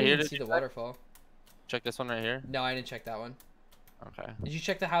 this Oh, one I right didn't here. even Did see you the check? waterfall. Check this one right here. No, I didn't check that one. Okay. Did you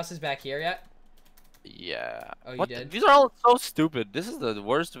check the houses back here yet? Yeah. Oh, you What did? These are all so stupid. This is the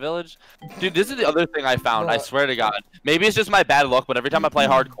worst village. Dude, this is the other thing I found. I Bruh. swear to God. Maybe it's just my bad luck, but every time I play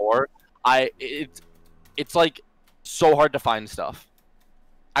hardcore, it's like so hard to find stuff.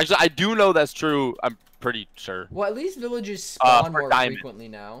 Actually, I do know that's true. I'm pretty sure. Well, at least villages spawn for more diamond. frequently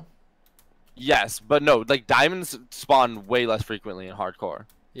now. Yes, but no, like diamonds spawn way less frequently in hardcore.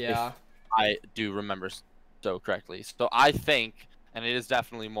 Yeah. I do remember so correctly. So I think, and it is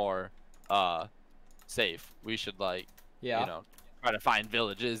definitely more safe. We should like Yeah. you know, try to find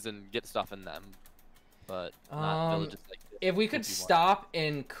villages and get stuff in them, but not villages like this. If we could Would be more- stop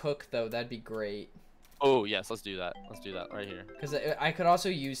and cook though, that'd be great. Oh yes, let's do that. Let's do that right here. Cause I could also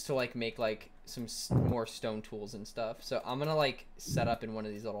use to like make like some more stone tools and stuff. So I'm gonna like set up in one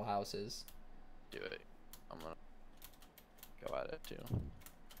of these little houses. Do it. I'm gonna go at it too.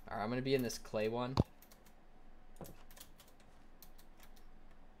 All right, I'm gonna be in this clay one.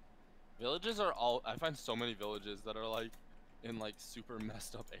 Villages are all. I find so many villages that are like in like super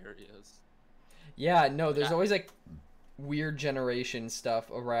messed up areas. Yeah, no, there's Yeah. always like weird generation stuff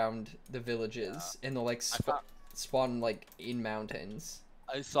around the villages, and they'll like I found, spawn like in mountains.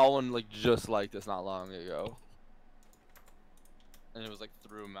 I saw one like just like this not long ago. And it was like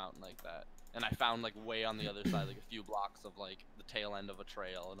through a mountain like that. And I found like way on the other side, like a few blocks of like the tail end of a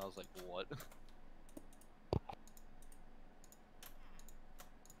trail, and I was like, what?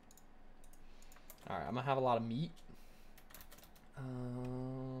 Alright, I'm gonna have a lot of meat.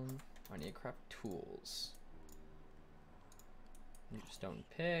 I need to craft tools. Stone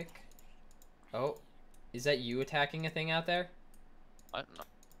pick. Oh, is that you attacking a thing out there? What? No.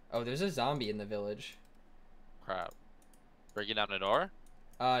 Oh, there's a zombie in the village. Crap. Breaking down a door?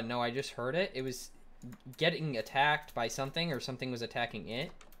 No, I just heard it. It was getting attacked by something, or something was attacking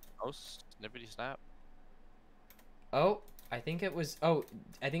it. Oh, snippety snap. Oh, I think it was. Oh,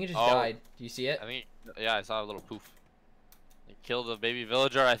 I think it just died. Do you see it? I think, yeah, I saw a little poof. It killed a baby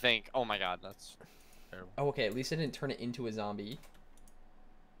villager, I think. Oh my god, that's terrible. Oh, okay. At least I didn't turn it into a zombie.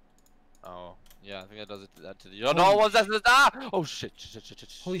 Oh, yeah, I think that does it that to the. Oh no, what's that? Ah! Oh shit!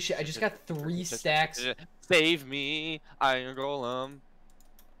 Holy shit! I just got 3 stacks. Save me, Iron Golem.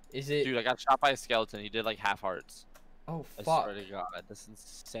 Is it? Dude, I got shot by a skeleton. He did like half hearts. Oh I fuck! swear to God, that's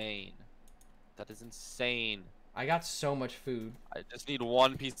insane. That is insane. I got so much food. I just need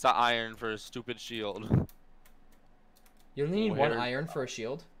 1 piece of iron for a stupid shield. You only need 1 iron for a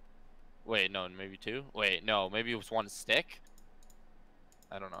shield? Wait, no, maybe 2. Wait, no, maybe it was 1 stick.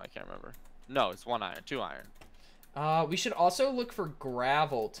 I don't know. I can't remember. No, it's 1 iron, 2 iron. We should also look for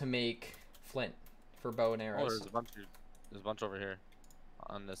gravel to make flint for bow and Oh, arrows. there's a bunch over here,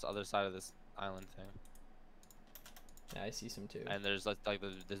 on this other side of this island thing. Yeah, I see some too. And there's like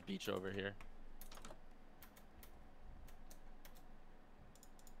this beach over here.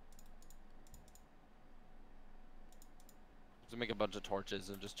 To make a bunch of torches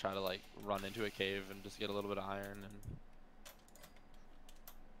and just try to like run into a cave and just get a little bit of iron. And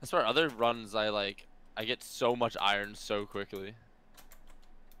I swear, other runs I get so much iron so quickly.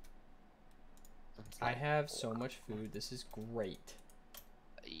 I have so much food. This is great.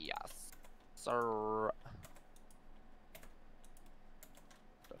 Yes, sir.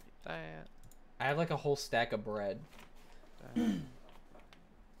 Don't eat that. I have like a whole stack of bread.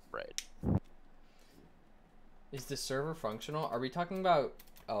 Bread. Is the server functional? Are we talking about...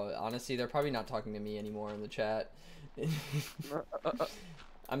 Oh, honestly, they're probably not talking to me anymore in the chat.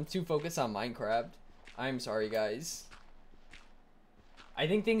 I'm too focused on Minecraft. I'm sorry, guys. I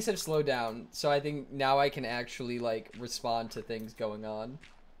think things have slowed down, so I think now I can actually, like, respond to things going on.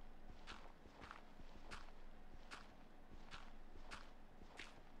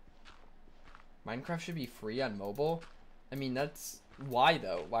 Minecraft should be free on mobile? I mean, that's... Why,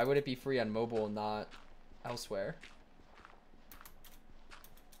 though? Why would it be free on mobile and not elsewhere?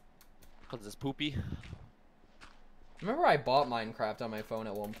 Cause it's poopy. Remember I bought Minecraft on my phone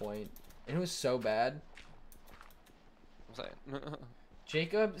at one point, and it was so bad. I'm saying.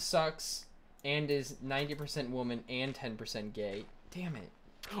 Jacob sucks and is 90% woman and 10% gay. Damn it.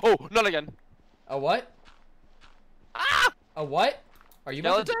 Oh, not again. A what? Ah! A what? Are you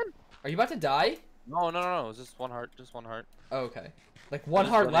about to, are you about to die? No, no, no, no. It's just 1 heart. Just 1 heart. Oh, okay. Like 1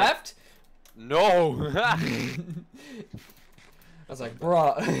 heart left? No. I was like,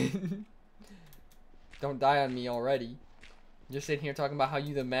 bruh. Don't die on me already. You're sitting here talking about how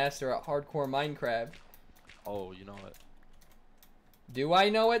you the master at hardcore Minecraft. Oh, you know it. Do I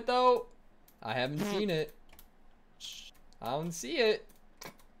know it though? I haven't seen it. I don't see it.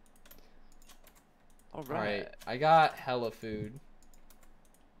 Alright, I got hella food.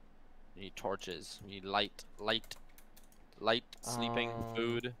 We need torches. We need light, sleeping,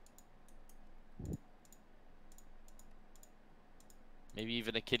 food. Maybe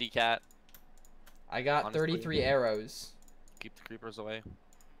even a kitty cat. I got Honestly, 33 arrows. Keep the creepers away.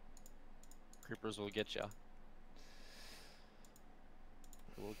 Creepers will get ya.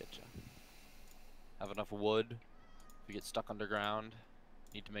 We'll get ya. Have enough wood. If you get stuck underground,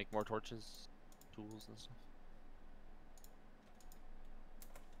 need to make more torches, tools, and stuff.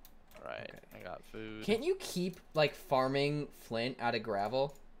 Alright, okay. I got food. Can't you keep, like, farming flint out of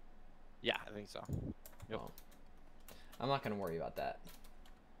gravel? Yeah, I think so. Yep. Oh. I'm not gonna worry about that.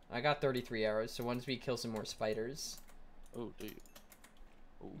 I got 33 arrows, so once we kill some more spiders... Oh, dude.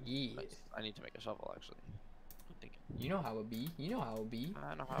 Ooh, yeah. nice. I need to make a shovel, actually. I'm thinking. You know how it be. You know how it be.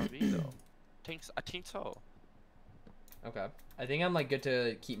 I know how it be, though. I think so. Okay. I think I'm, like, good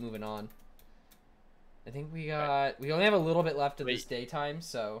to keep moving on. I think we got... We only have a little bit left of this daytime,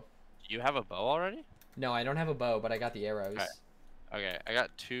 so... Do you have a bow already? No, I don't have a bow, but I got the arrows. Okay, I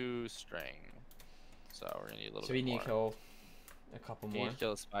got 2 string. So we're gonna need a little bit more. So we need to kill a couple more. Need to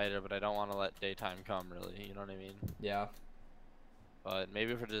kill a spider, but I don't want to let daytime come, really. You know what I mean? Yeah. But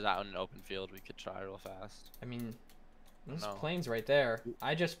maybe if we're just out in an open field, we could try real fast. I mean, This No. plane's right there.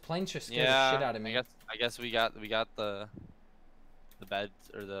 I just planes just scared Yeah, the shit out of me. I guess we got the bed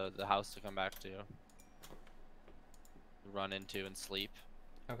or the house to come back to. Run into and sleep.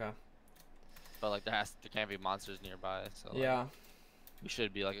 Okay. But like there can't be monsters nearby, so like, Yeah. we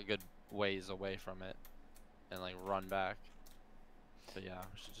should be like a good ways away from it and like run back. But yeah,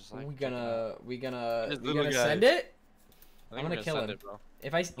 we should just like we check it out. This little gonna guy. send it? I think I'm we're gonna kill send him. it, bro.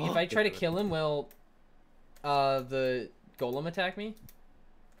 If I try to kill him, will the golem attack me?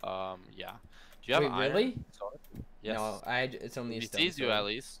 Yeah. Do you have Wait, iron? really? Sword? Yes. No, it's only a He stone sees you sword. at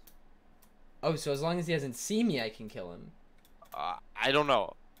least. Oh, so as long as he doesn't see me, I can kill him. I don't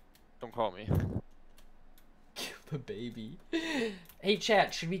know. Don't call me. Kill the baby. Hey,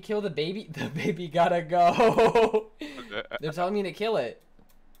 chat, should we kill the baby? The baby gotta go. They're telling me to kill it.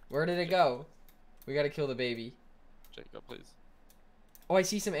 Where did it go? We gotta kill the baby. Jacob, please. Oh, I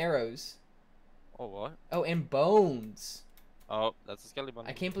see some arrows. Oh, what? Oh, and bones. Oh, that's a skelly bun.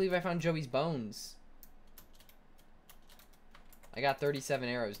 I can't believe I found Joey's bones. I got 37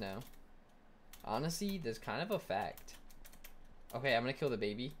 arrows now. Honestly, there's kind of a fact. Okay, I'm gonna kill the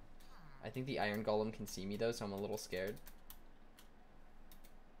baby. I think the iron golem can see me though, so I'm a little scared.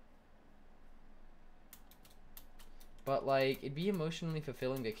 But like, it'd be emotionally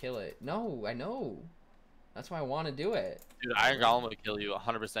fulfilling to kill it. No, I know. That's why I want to do it. Dude, Iron Golem would kill you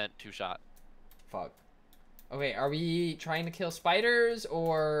 100% two-shot. Fuck. Okay, are we trying to kill spiders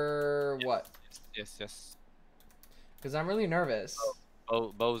or what? Yes. Because I'm really nervous.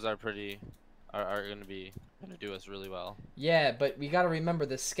 Bows are gonna do us really well. Yeah, but we gotta remember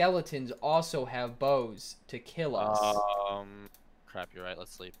the skeletons also have bows to kill us. Crap, you're right.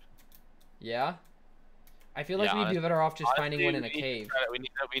 Let's sleep. Yeah? I feel like Yeah, we'd be better off just honestly, finding one in a we need to cave.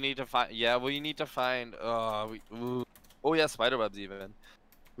 we need to find. Yeah, we need to find. Oh yeah, spider webs even.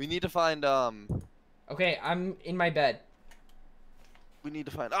 We need to find. Okay, I'm in my bed. We need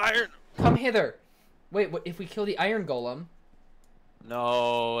to find iron. Come hither. Wait, what if we kill the iron golem?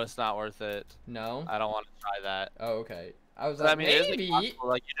 No, it's not worth it. No? I don't want to try that. Oh, okay. I was But, like, I mean, it is, like, maybe. possible.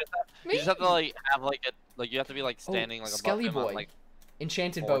 Like you just have to like have like a you have to be like Oh, standing like above Skelly him on, boy. like.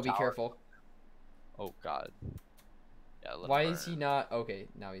 Enchanted Or bow, be tower. careful. Oh God. Yeah. let him Why is burn. he not? Okay,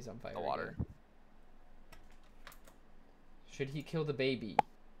 now he's on fire. The water. again. Should he kill the baby?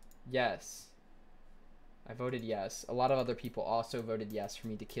 Yes. I voted yes. A lot of other people also voted yes for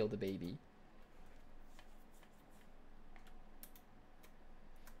me to kill the baby.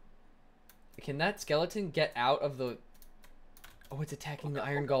 Can that skeleton get out of the... Oh, it's attacking the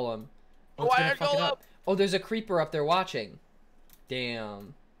iron golem. Oh, it's gonna Iron fuck it golem! up. Oh, there's a creeper up there watching.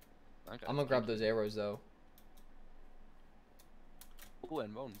 Damn. Okay. I'm gonna grab those arrows, though. Ooh,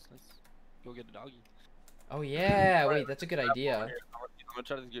 and bones. Let's go get a doggy. Oh, yeah. Alright, Wait, that's a good idea. I'm gonna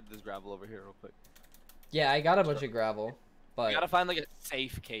try to get this gravel over here real quick. Yeah, I got a bunch of gravel. We But gotta find like a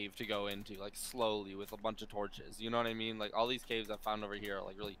safe cave to go into, like slowly with a bunch of torches. You know what I mean? Like all these caves I found over here are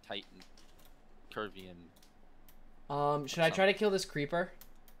like really tight and curvy and. should I try to kill this creeper?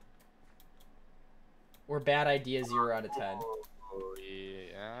 Or bad idea 0 out of 10? Oh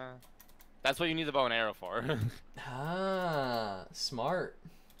yeah. That's what you need the bow and arrow for. Ah, smart.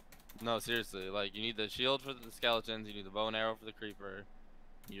 No, seriously. Like you need the shield for the skeletons. You need the bow and arrow for the creeper.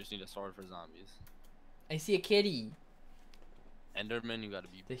 You just need a sword for zombies. I see a kitty. Enderman, you gotta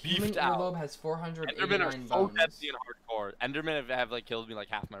be The human beefed out. earlobe has Endermen 489 are so bones. deadly and hardcore. Endermen have like killed me like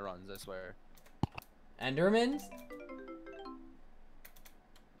half my runs, I swear. Endermans?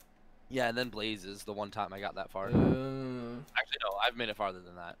 Yeah, and then blazes the one time I got that far. Actually, no, I've made it farther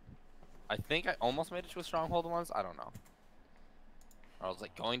than that. I think I almost made it to a stronghold once. I don't know. Or I was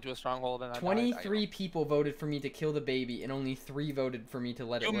like going to a stronghold and I died. 23 people voted for me to kill the baby, and only 3 voted for me to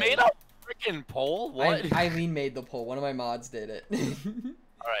let it You live. made a freaking poll? What? Eileen made the poll. One of my mods did it.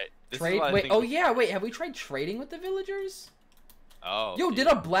 Alright. Trade? Wait, oh yeah, wait, have we tried trading with the villagers? Oh. Yo, did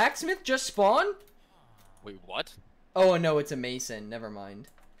a blacksmith just spawn? Wait, what? Oh, no, it's a mason. Never mind.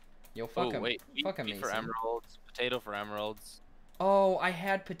 Yo, fuck Oh, him. wait. Fuck a Wheat mason. for emeralds. Potato for emeralds. Oh, I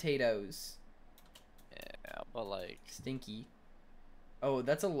had potatoes. Yeah, but like... Stinky. Oh,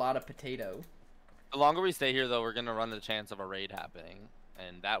 that's a lot of potato. The longer we stay here, though, we're gonna run the chance of a raid happening.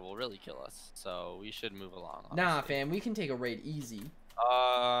 And that will really kill us. So we should move along, honestly. Nah, fam, we can take a raid easy.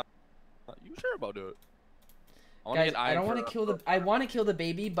 You sure about it? Guys, I don't want to kill the... I want to kill the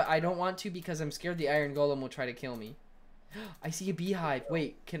baby, but I don't want to because I'm scared the iron golem will try to kill me. I see a beehive.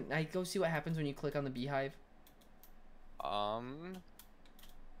 Wait, can I go see what happens when you click on the beehive? I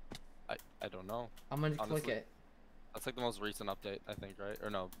don't know. I'm gonna Honestly. click it. That's like the most recent update, I think, right? Or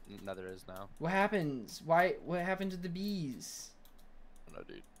no, Nether is now. What happens? Why? What happened to the bees? No,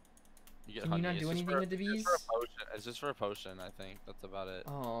 dude. You get Can honey. you not do anything with the bees? It's just for a potion, I think. That's about it.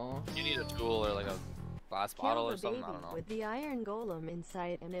 Oh. You need a tool or like a glass bottle or something. I don't know. With the iron golem in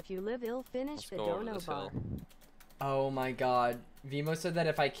sight, and if you live ill, finish Let's the go over dono this bar. hill. Oh my god. Vimo said that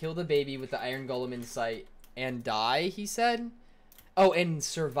if I kill the baby with the iron golem in sight and die, he said. Oh, and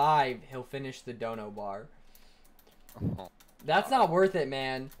survive, he'll finish the dono bar. Oh. That's not worth it,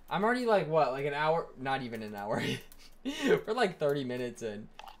 man. I'm already like, what, like an hour? Not even an hour. We're like 30 minutes in.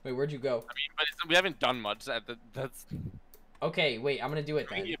 Wait, where'd you go? I mean, but we haven't done much. That's. Okay, wait, I'm gonna do it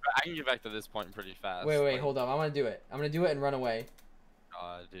then. I can get back to this point pretty fast. Wait, like, hold on. I'm gonna do it. I'm gonna do it and run away.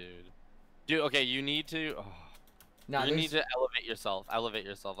 Dude, okay, you need to. Oh, Nah, you need to elevate yourself. Elevate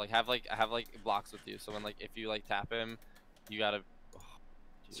yourself. Like have blocks with you. So when like if you like tap him, you gotta. Oh,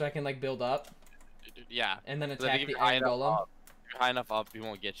 so I can like build up. Yeah. And then So attack the iron golem. If you're high enough up, he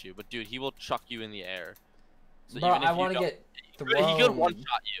won't get you. But dude, he will chuck you in the air. So Bro, even if I want to get thrown. He could one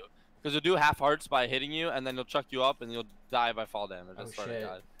shot you. Because he'll do half hearts by hitting you, and then he'll chuck you up, and you'll die by fall damage. Oh, I swear to shit.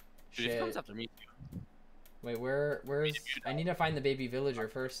 God. Dude, if he comes after me, Wait, where's? I need to find the baby villager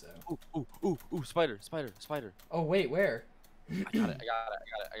first, though. Ooh, spider. Oh wait, where? I got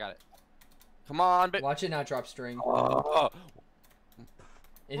it. Come on, baby. Watch it not drop string. Oh,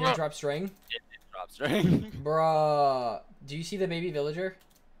 It didn't drop string. it drops string. Bruh. Do you see the baby villager?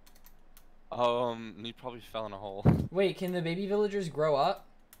 He probably fell in a hole. Wait, can the baby villagers grow up?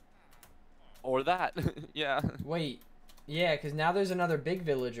 Or that. Yeah. Wait. Yeah, because now there's another big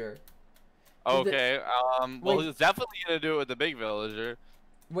villager. Okay. Well, Wait. he's definitely gonna do it with the big villager.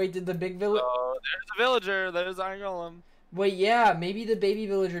 Wait, did the big villager? Oh, there's a villager. There's Iron Golem. Wait, yeah, maybe the baby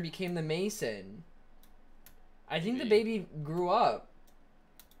villager became the mason. I think the baby grew up.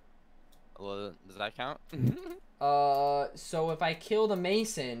 Well, does that count? So if I kill the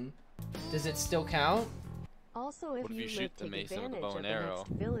mason, does it still count? Also, if What if you you live, shoot the take mason with a advantage bow of and the arrow? next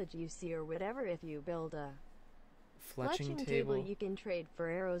village you see or whatever. If you build a Fletching fletching table. you can trade for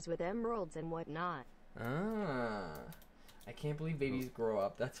arrows with emeralds and whatnot. Ah. I can't believe babies grow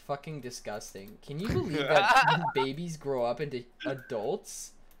up. That's fucking disgusting. Can you believe that babies grow up into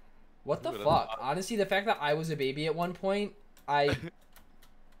adults? What the fuck? Honestly, the fact that I was a baby at one point, I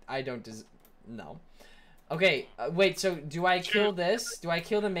don't no. Okay, wait, so do I kill this? Do I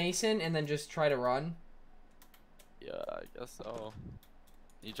kill the mason and then just try to run? Yeah, I guess so.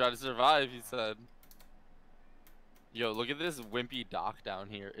 You try to survive, he said. Yo, look at this wimpy dock down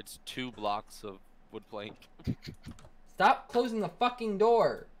here. It's 2 blocks of wood plank. Stop closing the fucking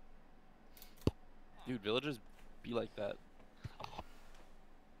door. Dude, villagers be like that.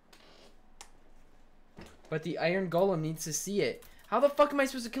 But the iron golem needs to see it. How the fuck am I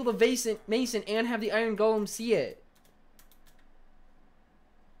supposed to kill the mason and have the iron golem see it?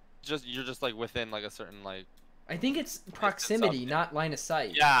 You're just like within like a certain like. I think it's proximity, not line of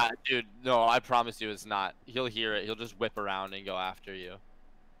sight. Yeah, dude. No, I promise you, it's not. He'll hear it. He'll just whip around and go after you.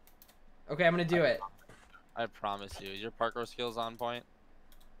 Okay, I'm gonna do it. I promise you. Is your parkour skills on point?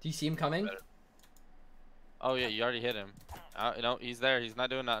 Do you see him coming? Oh yeah, you already hit him. No, he's there. He's not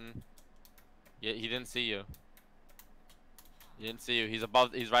doing nothing. Yeah, he didn't see you. He didn't see you. He's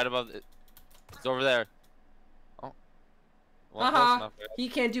above. He's right above. He's over there. Oh. Well, close enough, right? He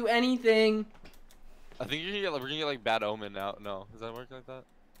can't do anything. I think we're gonna get like bad omen now. No, does that work like that?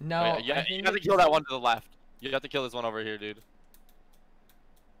 No. Wait, you have to kill that one to the left. You have to kill this one over here, dude.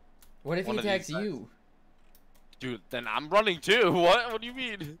 What if he attacks you? Dude, then I'm running too. What? What do you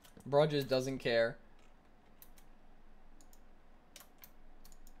mean? Bro just doesn't care.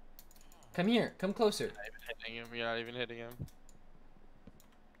 Come here. Come closer. You're not even hitting him. You're not even hitting him.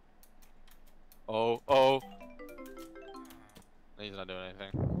 Oh. He's not doing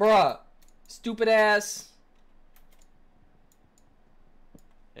anything. Bruh. Stupid ass.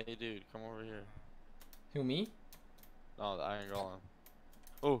 Hey, dude, come over here. Who, me? No, the Iron Golem.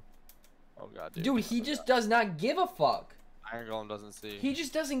 Oh. Oh, God, dude. Dude, he just does not give a fuck. Iron Golem doesn't see. He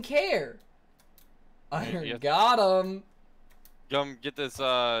just doesn't care. you I got him. Come get this,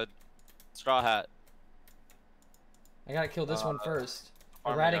 straw hat. I gotta kill this one first.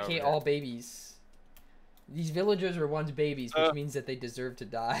 farm Eradicate over all babies. These villagers were once babies, which means that they deserve to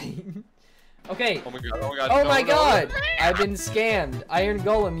die. Okay. Oh my god, oh my god. Oh no, my no. god! I've been scammed. Iron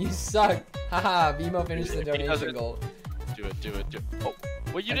Golem, you suck. Haha, Vimo finished the He donation doesn't. goal. Do it. Oh,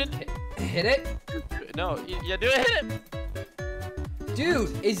 wait, you didn't? Hit it? No, yeah, do it, hit it!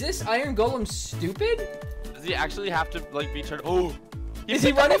 Dude, is this Iron Golem stupid? Does he actually have to, like, be turned? Oh! Is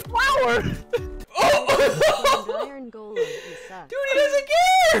he running? Flower! Oh! Iron golem, you suck. Dude, he doesn't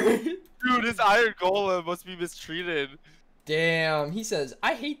care! Dude, this Iron Golem must be mistreated. Damn, he says,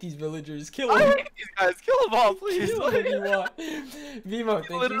 I hate these villagers. Kill I them. hate these guys. Kill them all, please. Kill them if you want. Vimo,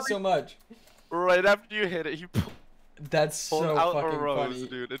 thank you so much. Right after you hit it, he pulled That's so out fucking a rose, funny.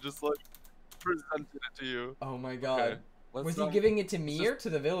 dude. It just like presented it to you. Oh my god. Okay, Was he giving it to me or to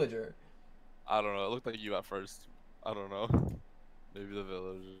the villager? I don't know. It looked like you at first. I don't know. Maybe the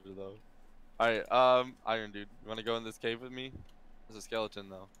villager though. All right, Iron dude, you want to go in this cave with me? There's a skeleton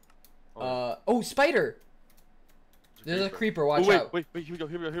though. Oh, spider. There's a creeper. Watch out. Wait. Here we go.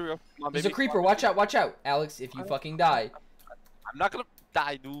 Come on, There's baby. a creeper. Watch out. Watch out, Alex. If you fucking die. I'm not gonna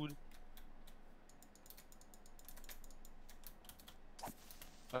die, dude.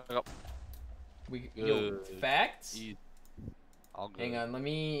 Yo, facts. All good. Hang on.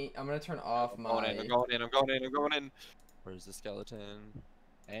 I'm gonna turn off my. I'm going in. Where's the skeleton?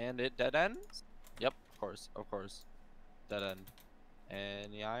 And it dead ends? Yep, of course. Dead end.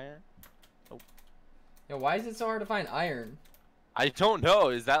 Any iron? Nope. Yo, why is it so hard to find iron? I don't know.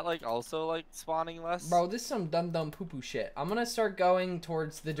 Is that like also like spawning less? Bro, this is some dumb poo poo shit. I'm gonna start going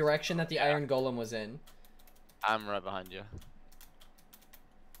towards the direction that the iron golem was in. I'm right behind you.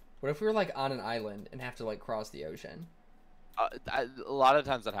 What if we were like on an island and have to like cross the ocean? A lot of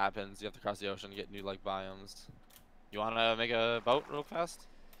times that happens. You have to cross the ocean to get new like biomes. You wanna make a boat real fast?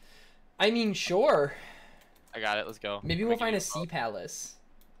 I mean, sure. I got it. Let's go. Maybe we'll find a sea palace.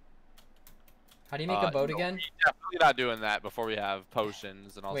 How do you make a boat again? We're definitely not doing that before we have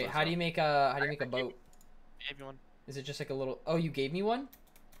potions and all. Wait, how do you make a boat? I gave you one. Is it just like a little? Oh, you gave me one?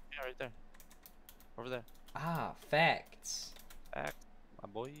 Yeah, right there. Over there. Ah, facts. Back, my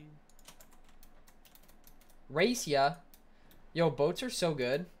boy. Race ya. Yo, boats are so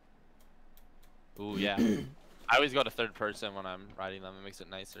good. Ooh, yeah. I always go to third person when I'm riding them. It makes it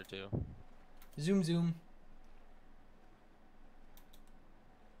nicer too. Zoom.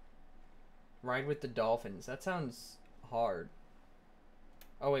 Ride with the dolphins. That sounds hard.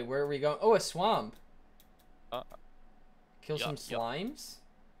 Oh wait, where are we going? Oh, a swamp. Kill some slimes?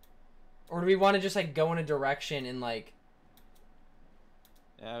 Or do we want to just like go in a direction and like...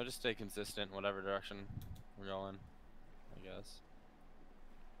 Yeah, we'll just stay consistent in whatever direction we're going, I guess.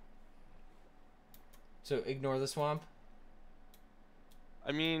 So ignore the swamp?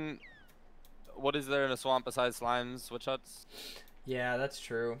 I mean, what is there in a swamp besides slimes, witch huts? Yeah, that's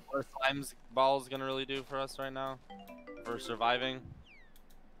true. What are slimes balls gonna really do for us right now? For surviving?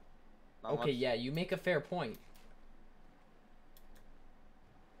 Not Okay, much. yeah, you make a fair point.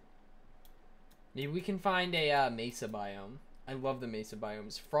 Maybe we can find a mesa biome. I love the mesa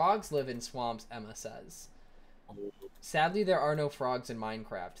biomes. Frogs live in swamps, Emma says. Sadly, there are no frogs in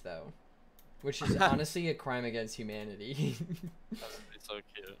Minecraft, though. Which is honestly a crime against humanity. That's so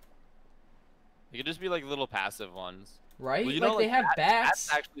cute. It could just be like little passive ones. Right? Well, you like know, they have bats.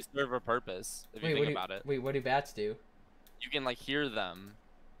 Bats actually serve a purpose, if you think about it. Wait, what do bats do? You can like hear them,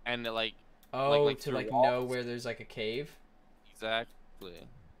 and it, like... Oh, like to through like walls. know where there's like a cave? Exactly.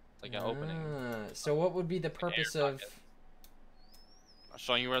 Like an opening. So what would be the purpose of...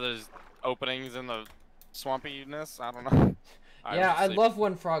 Showing you where there's openings in the swampiness? I don't know. Yeah, I love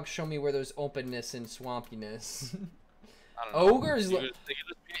when frogs show me where there's openness and swampiness. I don't know. Ogres...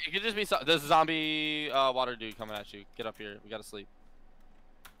 It could just be there's a zombie water dude coming at you. Get up here. We gotta sleep.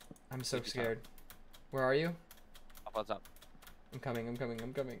 I'm so scared. Where are you? Up on top. I'm coming.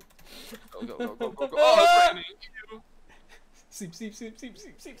 Go. Oh, it's raining.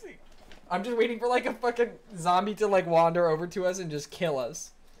 Sleep. I'm just waiting for like a fucking zombie to like wander over to us and just kill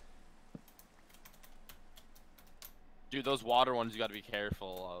us. Dude, those water ones you gotta be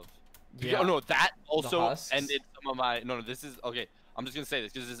careful of. Yeah. Oh no, that also husks? ended some of my. No, this is okay. I'm just gonna say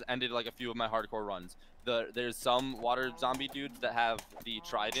this because this ended like a few of my hardcore runs. There's some water zombie dudes that have the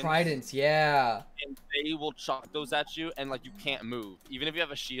tridents. Tridents, yeah. And they will chuck those at you, and like you can't move. Even if you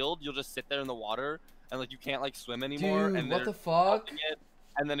have a shield, you'll just sit there in the water, and like you can't like swim anymore. Dude, and what the fuck?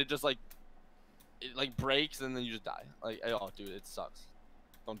 And then it just like, breaks, and then you just die. Like, oh, dude, it sucks.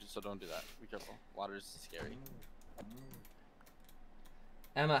 Don't do that. Be careful. Water's scary.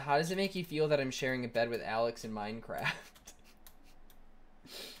 Emma, how does it make you feel that I'm sharing a bed with Alex in Minecraft?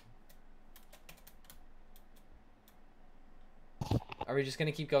 Are we just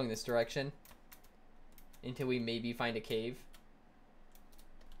gonna keep going this direction? Until we maybe find a cave?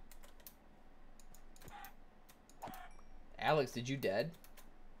 Alex, did you dead?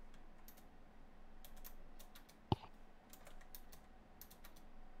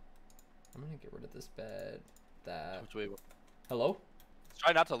 I'm gonna get rid of this bed. That. Which way? Hello?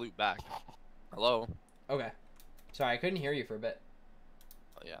 Try not to loop back. Hello? Okay. Sorry, I couldn't hear you for a bit.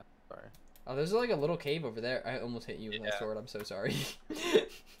 Oh, yeah. Sorry. Oh, there's like a little cave over there. I almost hit you with my sword. I'm so sorry.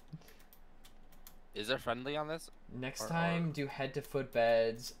 Is there friendly on this? Next Or- time, do head to foot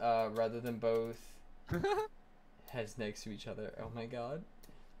beds rather than both heads next to each other. Oh my god.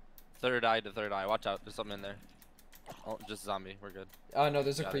 Third eye to third eye. Watch out. There's something in there. Oh, just zombie. We're good. Oh no,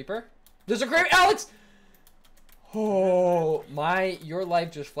 there's a Got it. creeper. There's a creeper, Alex. Oh your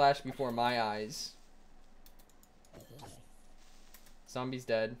life just flashed before my eyes. Zombie's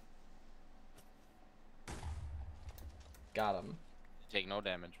dead. Got him. Take no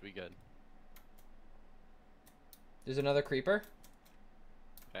damage. We good. There's another creeper.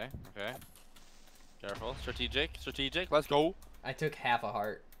 Okay. Okay. Careful. Strategic. Strategic. Let's go. I took half a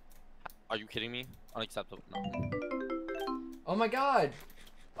heart. Are you kidding me? Unacceptable. No. Oh my god.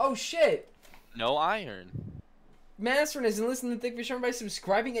 Oh shit. No iron. Masterin has enlisted in the Thick Fish Army by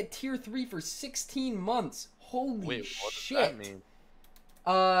subscribing at tier 3 for 16 months. Holy Wait, what shit. does that mean?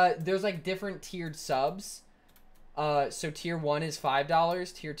 There's like different tiered subs. So tier 1 is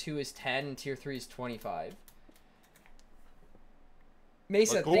 $5, tier 2 is 10, and tier 3 is 25.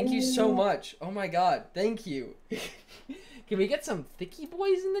 Mesa, Let's thank you so go. much. Oh my god, thank you. Can we get some thicky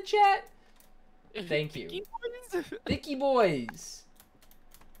boys in the chat? Thank you. Thicky boys.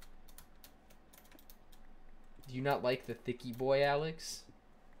 Do you not like the thicky boy, Alex?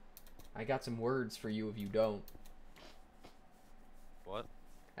 I got some words for you if you don't. What?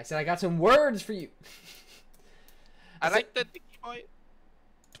 I said I got some words for you. I like the dicky boy.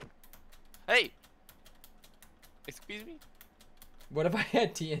 Hey. Excuse me. What if I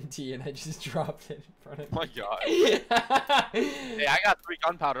had TNT and I just dropped it in front of Oh my god. me? Hey, I got 3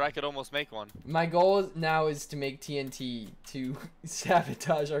 gunpowder. I could almost make one. My goal now is to make TNT to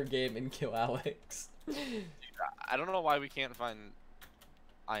sabotage our game and kill Alex. I don't know why we can't find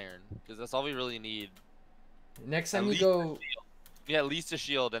iron, because that's all we really need. Next At time we least go, Yeah, at least a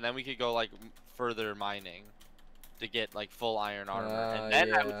shield, and then we could go like further mining to get like full iron armor. And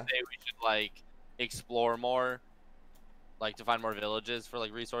then I would yeah. say we should like explore more, like to find more villages for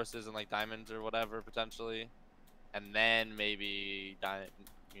like resources and like diamonds or whatever potentially, and then maybe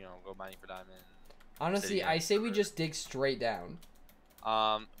go mining for diamonds. honestly, City I say we Armor. just dig straight down.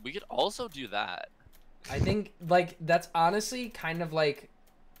 We could also do that. I think like that's honestly kind of like,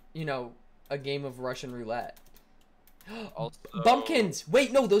 you know, a game of Russian roulette. Also, Bumpkins!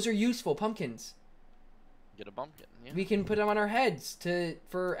 Wait, no, those are useful pumpkins. Get a bumpkin. Yeah. We can put them on our heads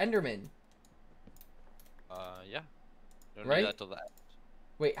for Enderman. Yeah. Don't Right? do that till the end.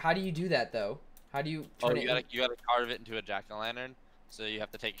 Wait, how do you do that though? How do you Oh, turn it? you gotta carve it into a jack-o'-lantern. So you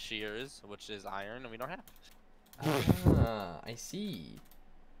have to take shears, which is iron, and we don't have. Ah, I see.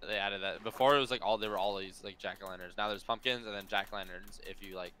 They added that. Before it was like they were all these like jack-o'-lanterns. Now there's pumpkins and then jack-o'-lanterns if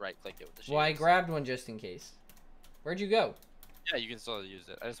you like right-click it with the shears. Well, I grabbed one just in case. Where'd you go? Yeah, you can still use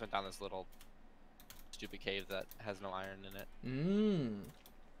it. I just went down this little stupid cave that has no iron in it. Mmm.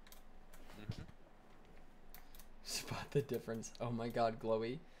 Mhm. Spot the difference. Oh my god,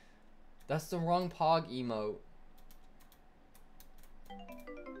 glowy. That's the wrong pog emote.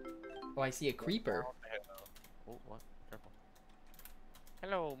 Oh, I see a creeper. Oh, what? Careful.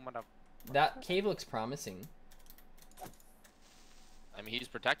 Hello, mother. That cave looks promising. I mean, he's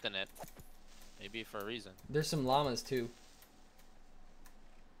protecting it. Maybe for a reason. There's some llamas too.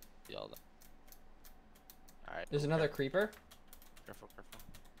 See all that. Alright. There's another creeper. Careful, careful.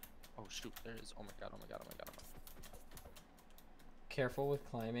 Oh, shoot. There is. Oh my god, oh my god, oh my god, oh my god. Careful with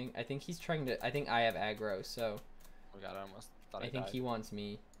climbing. I think he's trying to. I think I have aggro, so Oh my god, I almost thought I think died. he wants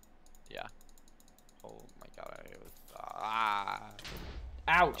me. Yeah. Oh my god, I was. Ah.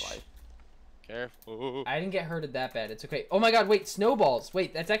 Ouch! life. Careful. I didn't get hurted that bad. It's okay. Oh my god, wait, snowballs.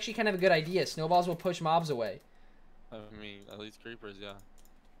 Wait, that's actually kind of a good idea. Snowballs will push mobs away. I mean, at least creepers, yeah.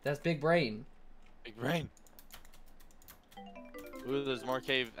 That's big brain. Big brain. Ooh, there's more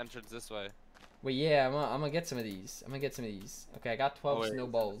cave entrance this way. Wait, yeah, I'm gonna get some of these. I'm gonna get some of these. Okay, I got 12 Oh, wait,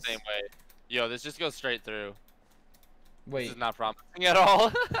 snowballs. Same way. Yo, this just goes straight through. This Wait. is not promising at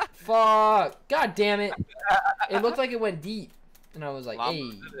all. Fuck! God damn it! It looked like it went deep, and I was like, Llamas "Hey,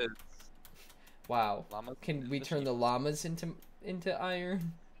 it is. wow! Llamas Can is we the turn the sheep. llamas into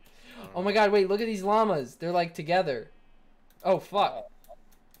iron?" I don't Oh my know. god! Wait, look at these llamas. They're like together. Oh fuck!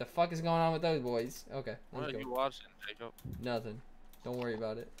 The fuck is going on with those boys? Okay, What let's are go. you watching, Jacob? Nothing. Don't worry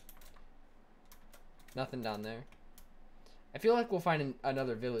about it. Nothing down there. I feel like we'll find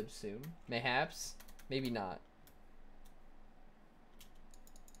another village soon. Mayhaps. Maybe not.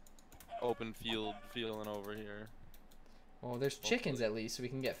 Open field feeling over here. Well, there's chickens at least, so we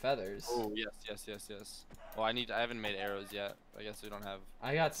can get feathers. Oh yes, yes, yes, yes. Well, I haven't made arrows yet. I guess we don't have.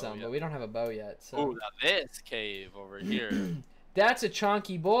 I got some, yeah. but we don't have a bow yet. So. Oh, now this cave over here. That's a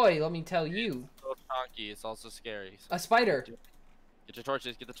chonky boy, let me tell you. So chonky. It's also scary. So A spider. Get your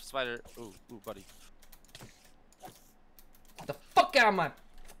torches. Get the spider. Ooh, buddy. Get the fuck out of my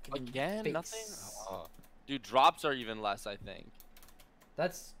fucking Again, face. nothing. Oh. Dude, drops are even less, I think.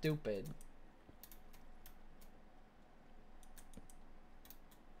 That's stupid.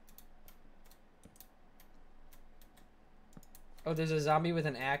 Oh, there's a zombie with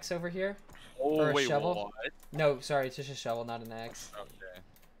an axe over here. Oh, Or a wait, shovel? what? No, sorry, it's just a shovel, not an axe.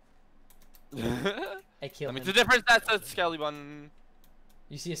 Okay. I killed That makes him. a difference. That's a skelly one.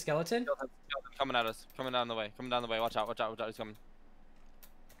 You see a skeleton? Skeleton coming at us. Coming down the way. Coming down the way. Watch out. Watch out. Watch out. He's coming.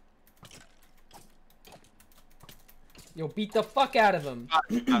 Yo, beat the fuck out of him. Got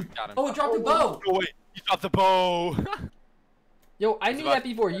him. Oh, it dropped the bow. Oh, wait. You dropped the bow. Yo, I It's knew about- that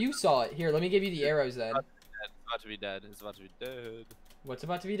before you saw it. Here, let me give you the arrows then. It's about to be dead. It's about to be dead. What's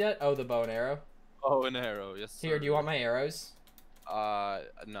about to be dead? Oh, the bow and arrow. Oh, an arrow. Yes, sir. Here, do you want my arrows? No,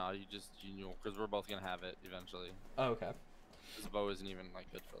 you know, because we're both gonna have it eventually. Oh, okay. This bow isn't even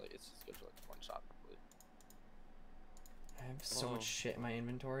like good for like, it's just good for like one shot. Really. I have so Oh. much shit in my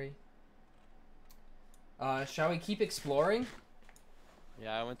inventory. Shall we keep exploring?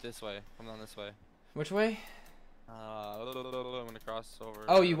 Yeah, I went this way. Come down this way. Which way? I'm gonna cross over.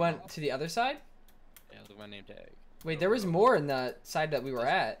 Oh, you went to the other side? Yeah, look at my name tag. Wait, there was more in the side that we were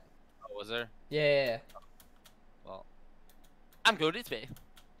at. Oh, was there? Yeah. Well, I'm going this way.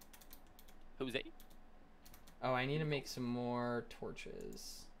 Who's it? Oh, I need to make some more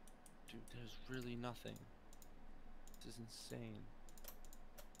torches. Dude, there's really nothing. This is insane.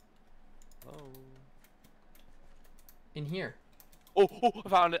 Oh. In here. Oh, I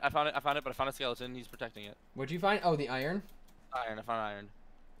found it. But I found a skeleton. He's protecting it. What'd you find? Oh, the iron. Iron. I found iron.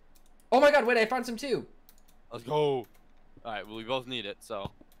 Oh my god, wait, I found some too. Let's go. Alright, well, we both need it,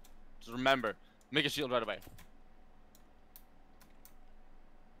 so just remember, make a shield right away.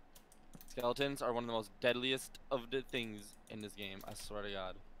 Skeletons are one of the most deadliest of the things in this game. I swear to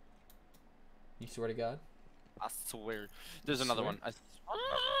God. You swear to God? I swear. There's another Swear? one.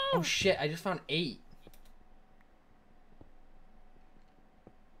 Oh shit, I just found 8.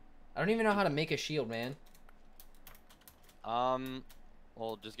 I don't even know how to make a shield, man.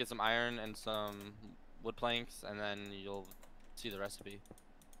 Well, just get some iron and some wood planks, and then you'll see the recipe.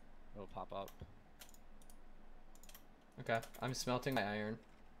 It'll pop up. Okay, I'm smelting my iron.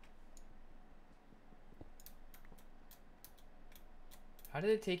 How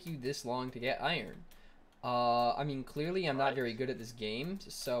did it take you this long to get iron? I mean, clearly I'm not very good at this game,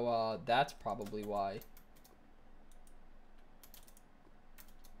 so, that's probably why.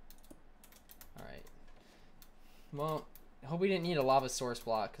 Alright. Well, I hope we didn't need a lava source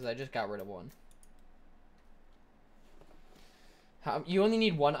block, because I just got rid of one. You only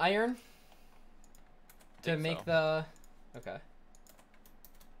need 1 iron? To make so. the... Okay.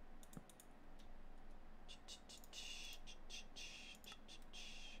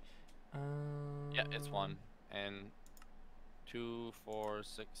 Yeah, it's 1. And 2, 4,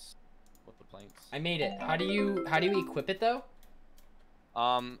 6 wood planks. I made it. How do you equip it though?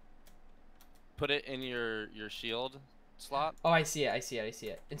 Put it in your shield slot. Oh, I see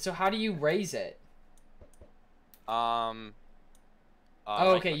it. And so how do you raise it? Oh, Right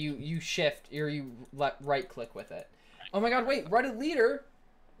okay, click. you shift or you right click with it. Oh my god, wait, Reddit leader.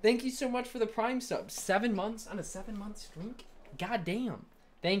 Thank you so much for the Prime sub. 7 months on a 7-month streak? God damn.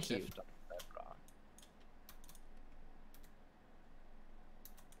 Thank you. Shift up bedrock.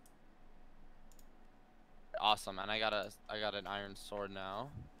 Awesome, and I got an iron sword now.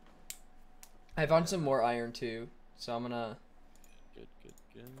 I found some more iron too, so I'm gonna.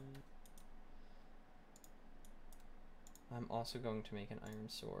 Good. I'm also going to make an iron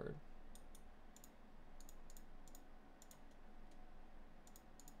sword.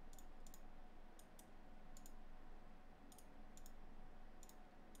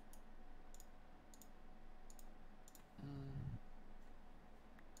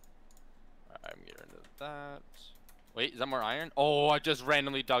 I'm getting rid of that. Wait, is that more iron? Oh, I just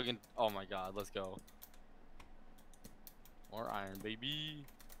randomly dug in. Oh my god, let's go. More iron, baby.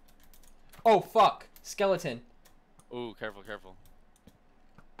 Oh fuck, skeleton. Oh, careful.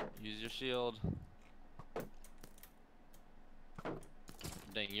 Use your shield.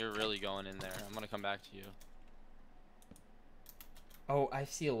 Dang, you're really going in there. I'm gonna come back to you. Oh, I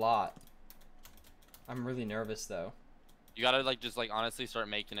see a lot. I'm really nervous though. You gotta like just like honestly start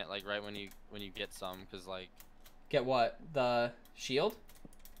making it like right when you get some, cause like. Get what? The shield?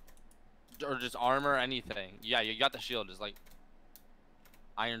 Or just armor, anything. Yeah, you got the shield. Just like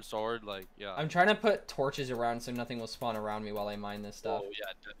iron sword, like yeah. I'm trying to put torches around so nothing will spawn around me while I mine this stuff. Oh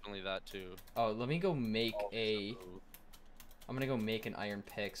yeah, definitely that too. Oh, let me go make Oh, a... so- I'm gonna go make an iron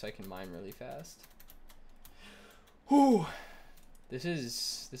pick so I can mine really fast. Whew. This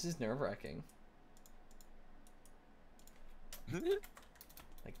is nerve-wracking.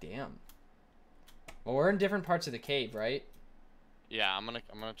 Like, damn. Well, we're in different parts of the cave, right? Yeah, I'm gonna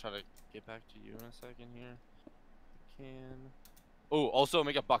try to get back to you in a second here. Can. Oh, also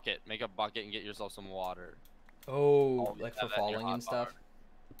make a bucket. Make a bucket and get yourself some water. Oh, like for falling and stuff.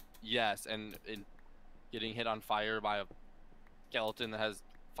 Yes, and getting hit on fire by a skeleton that has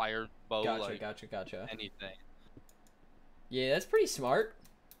fire bow. Gotcha. Anything. Yeah, that's pretty smart.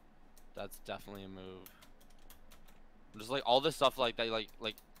 That's definitely a move. Just like all this stuff like that, like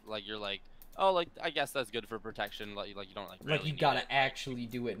you're like, oh, like I guess that's good for protection. Like you don't like. Really Like you gotta actually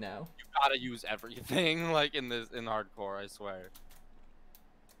do it now. You gotta use everything like in hardcore. I swear.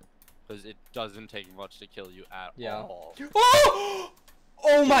 Because it doesn't take much to kill you at all. Oh!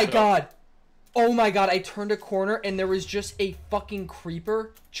 Oh my god! Oh my god! I turned a corner and there was just a fucking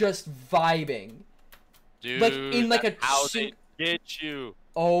creeper just vibing. Dude, like in like a. How they get you?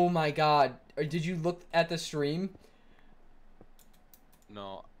 Oh my god! Did you look at the stream?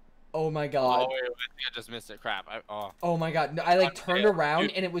 No. Oh my god. Oh wait, I think I just missed it. Crap. Oh my god! No, I like turned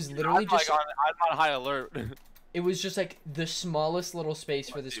around and it was literally just. I'm on high alert. It was just like the smallest little space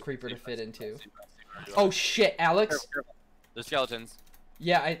for this creeper to fit into. Oh shit, Alex! There's skeletons.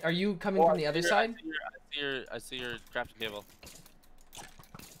 Yeah, are you coming from the other side? I see your crafting table.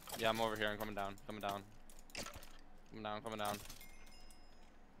 Yeah, I'm over here. I'm coming down. Coming down.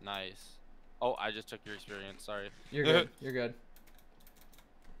 Nice. Oh, I just took your experience. Sorry. You're good. You're good.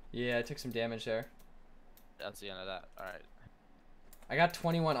 Yeah, I took some damage there. That's the end of that. All right. I got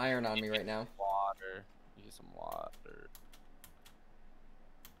 21 iron on me right now. Water. You get some water.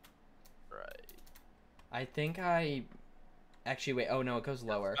 Right. I think I. Actually, wait. Oh no, it goes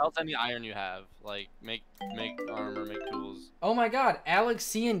lower. Else any iron you have, like make armor, make tools. Oh my God, Alex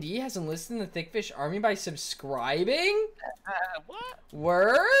C&D has enlisted in the Thickfish Army by subscribing. What?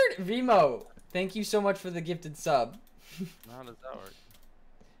 Word, Vimo. Thank you so much for the gifted sub. How does that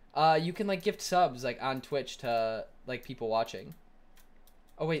work? You can like gift subs like on Twitch to like people watching.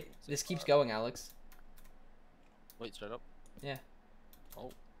 Oh wait, this keeps going, Alex. Wait, straight up. Yeah. Oh.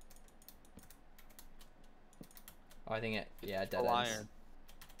 Oh, I think it. Yeah, dead Full ends. iron.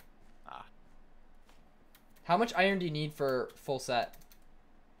 Ah. How much iron do you need for full set?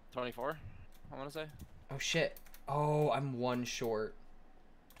 24. I want to say. Oh shit. Oh, I'm one short.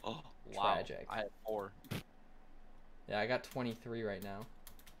 Oh, wow. Tragic. I have 4. Yeah, I got 23 right now.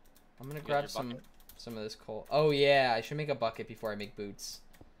 I'm gonna You got grab your some bucket? of this coal. Oh yeah, I should make a bucket before I make boots.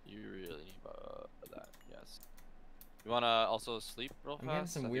 You really need that. Yes. You wanna also sleep real fast? I'm getting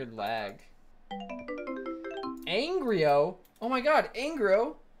some I weird think- lag. Angrio? Oh my god,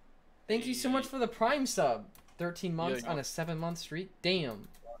 Angrio! Thank you so much for the Prime sub. 13 months on a 7-month streak. Damn. You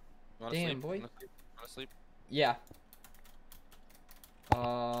wanna Damn, sleep? boy. You wanna sleep? Yeah.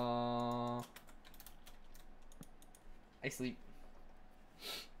 I sleep.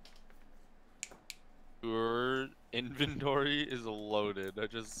 Your inventory is loaded. I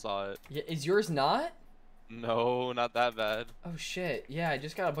just saw it. Yeah, is yours not? No, not that bad. Oh shit. Yeah, I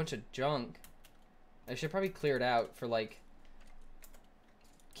just got a bunch of junk. I should probably clear it out for like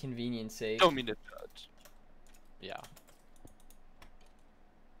convenience sake. Don't mean to judge. Yeah.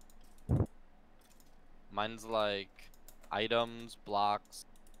 Mine's like items, blocks,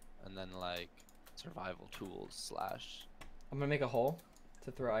 and then like survival tools / I'm gonna make a hole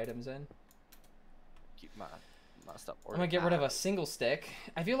to throw items in. keep my stuff I'm gonna get rid of a single stick.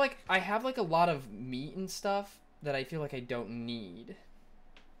 I feel like I have like a lot of meat and stuff that I feel like I don't need.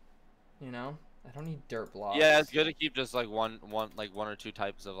 You know? I don't need dirt blocks. Yeah, it's good to keep just like one or two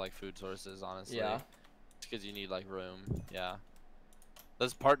types of like food sources, honestly. Yeah. Because you need like room. Yeah.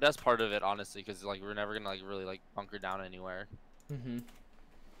 That's part of it, honestly, because like we're never gonna like really like bunker down anywhere. Mhm.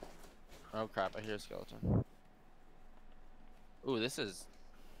 Oh crap! I hear a skeleton. Ooh, this is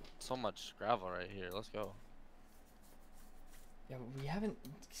so much gravel right here. Let's go. Yeah, we haven't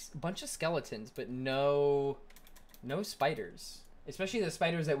a bunch of skeletons, but no spiders. Especially the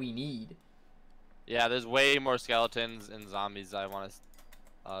spiders that we need. Yeah, there's way more skeletons and zombies I want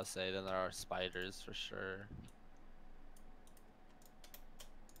to say than there are spiders for sure.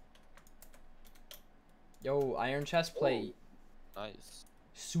 Yo, iron chest plate. Ooh, nice.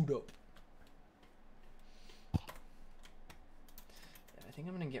 Suit up. Yeah, I think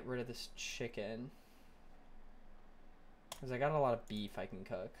I'm gonna get rid of this chicken. Because I got a lot of beef I can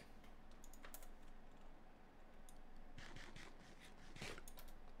cook.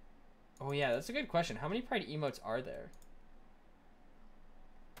 Oh yeah, that's a good question. How many Pride emotes are there?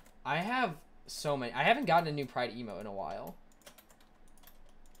 I have so many. I haven't gotten a new Pride emote in a while.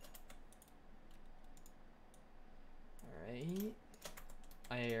 Alright.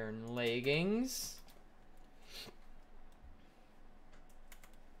 leggings.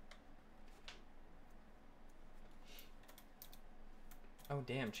 Oh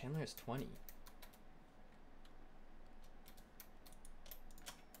damn, Chandler is 20.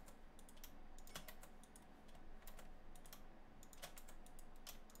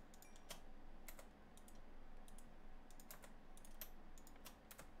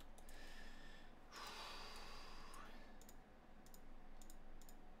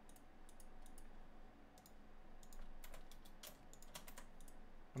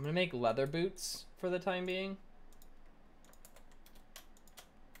 I'm gonna make leather boots for the time being.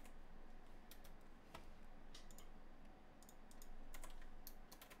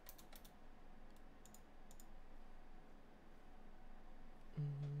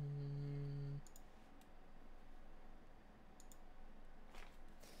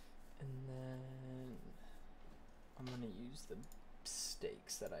 And then I'm gonna use the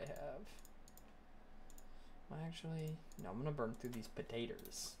steaks that I have. Actually, no, I'm gonna burn through these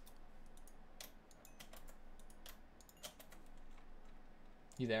potatoes.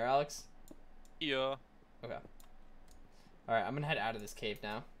 You there, Alex? Yeah. Okay. Alright, I'm gonna head out of this cave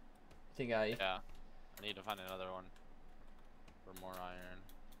now. Yeah. I need to find another one for more iron.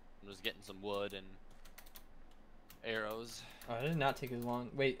 I'm just getting some wood and arrows. Oh, it did not take as long.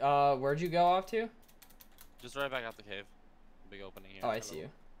 Wait, where'd you go off to? Just right back out the cave. Big opening here. Oh, I see you.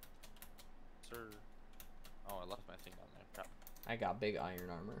 Sir. Oh, I left my thing down there. Crap. I got big iron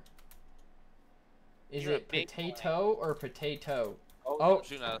armor. Is You're a it big potato or potato? Oh, Oh.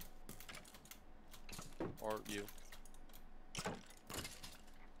 shooting at us. Or you.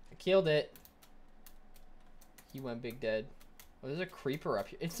 I killed it. He went big dead. Oh, there's a creeper up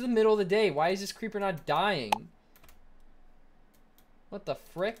here. It's the middle of the day. Why is this creeper not dying? What the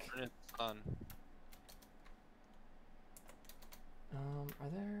frick? Sun. Are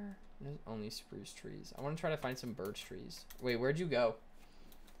there? There's only spruce trees. I want to try to find some birch trees. Wait, where'd you go?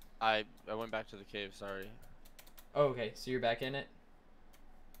 I went back to the cave. Sorry. Oh, okay. So you're back in it.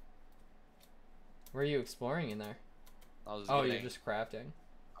 Where are you exploring in there? You're just crafting.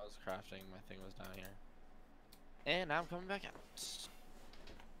 I was crafting. My thing was down here. And now I'm coming back out.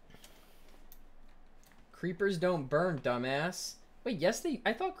 Creepers don't burn, dumbass. Wait, yes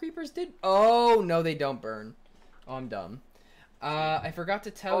I thought creepers did. Oh, no, they don't burn. Oh, I'm dumb. I forgot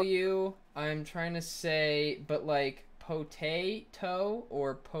to tell you. I'm trying to say, but like potato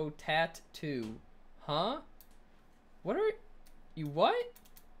or potat-to. Huh? What are you? What?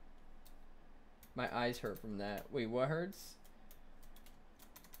 My eyes hurt from that. Wait, what hurts?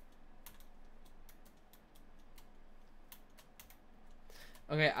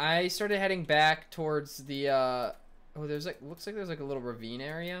 Okay, I started heading back towards the oh, there's like, looks like there's like a little ravine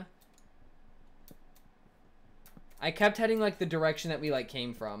area. I kept heading like the direction that we like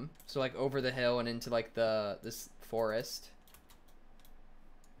came from. So like over the hill and into like this forest.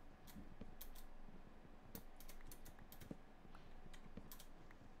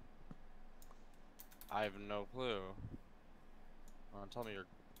 I have no clue. Tell me your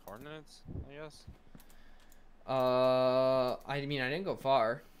coordinates, I guess. I mean, I didn't go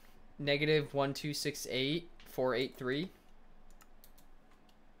far. -1268 483.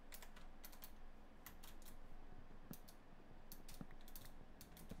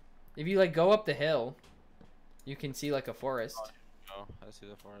 If you like go up the hill, you can see like a forest. Oh, I see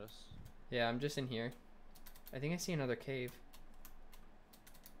the forest. Yeah, I'm just in here. I think I see another cave.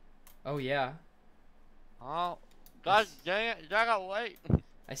 Oh yeah. Oh, god dang it! You gotta wait.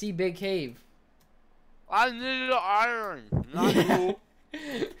 I see big cave. I needed iron, not you.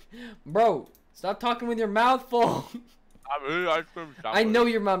 Bro, stop talking with your mouth full. I'm eating ice cream. I know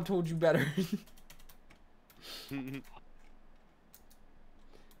your mom told you better.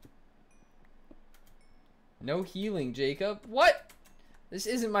 No healing, Jacob. What? This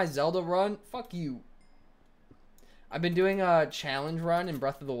isn't my Zelda run. Fuck you. I've been doing a challenge run in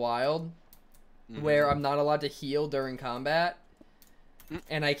Breath of the Wild where I'm not allowed to heal during combat.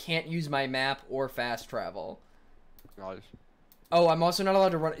 And I can't use my map or fast travel. Nice. Oh, I'm also not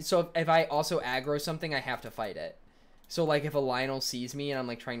allowed to run. So if I also aggro something, I have to fight it. So like if a Lionel sees me and I'm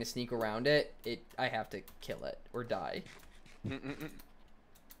like trying to sneak around it, I have to kill it or die.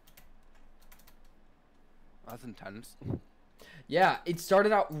 That's intense. Yeah, it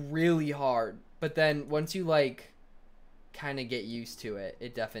started out really hard, but then once you like kind of get used to it,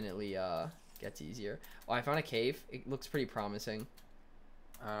 it definitely gets easier. Oh, I found a cave. It looks pretty promising.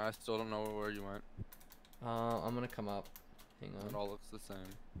 I still don't know where you went. I'm gonna come up. Hang on. It all looks the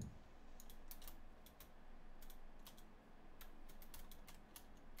same.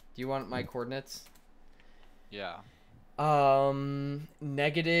 Do you want my coordinates? Yeah.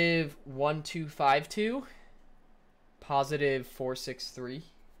 Negative 1252. Positive 463.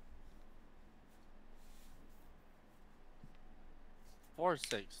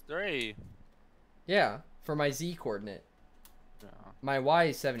 463. Yeah, for my Z coordinate. Yeah. My Y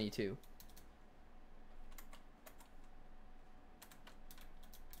is 72.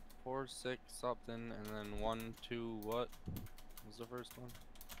 4, 6 something, and then 1, 2. What was the first one?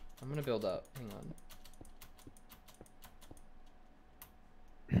 I'm gonna build up. Hang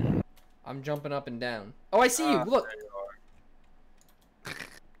on. I'm jumping up and down. Oh, I see you. Look. There you are.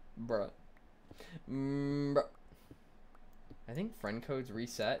 Bruh. Bruh. I think friend code's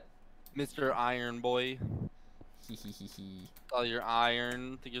reset. Mr. Iron Boy. Hehehehe. Oh, you're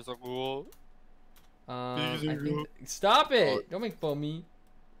iron. Think you're so cool. I think. Stop it! Don't make fun of me.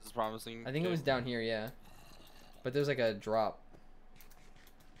 This is promising. I think it was down here, yeah. But there's like a drop.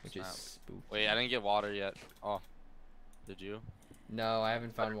 Which Snap. is spooky. Wait, I didn't get water yet. Oh. Did you? No, I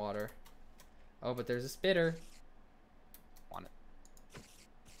haven't found water. Oh, but there's a spitter. Want it.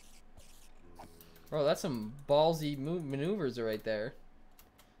 Bro, that's some ballsy maneuvers right there.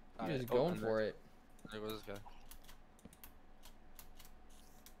 You're Alright, just going open for it. There goes this guy.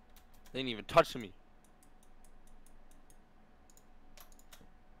 They didn't even touch me.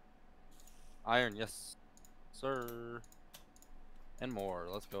 Iron, yes, sir. And more.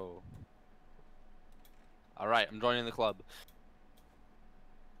 Let's go. All right, I'm joining the club.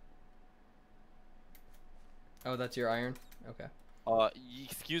 Oh, that's your iron? Okay.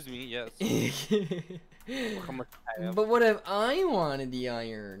 Excuse me, yes. How much I have? But what if I wanted the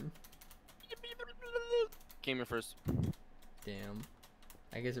iron? Came here first. Damn.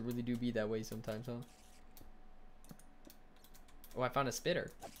 I guess it really do be that way sometimes, huh? Oh, I found a spitter.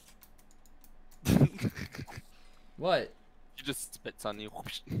 What? He just spits on you.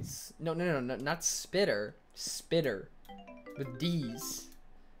 No, not spitter. Spitter. With D's.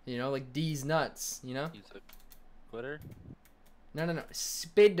 You know, like D's nuts, you know? He's a quitter. No.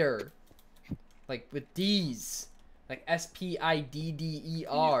 Spitter. Like with D's. Like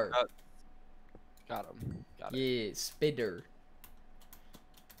S-P-I-D-D-E-R. Got him. Got it. Yeah, spitter.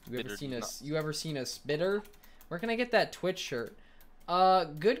 You ever seen a spitter? Where can I get that Twitch shirt?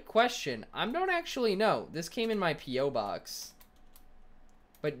 Good question. I don't actually know. This came in my PO box.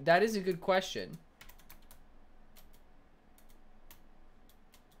 But that is a good question.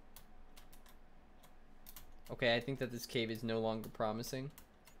 Okay, I think that this cave is no longer promising.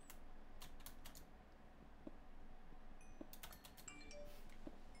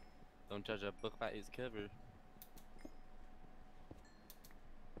 Don't judge a book by its cover.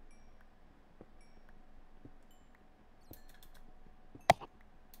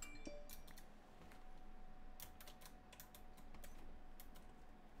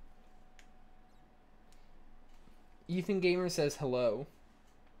 Ethan Gamer says hello.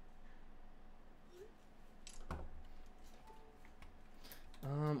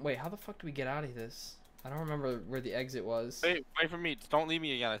 Wait, how the fuck do we get out of this? I don't remember where the exit was. Wait for me. Don't leave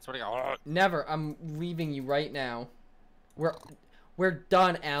me again. I swear to God. Never. I'm leaving you right now. We're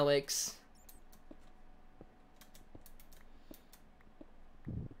done, Alex.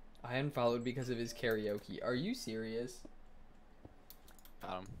 I unfollowed because of his karaoke. Are you serious?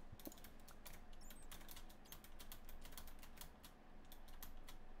 Got him.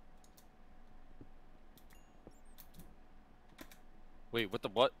 Wait, what the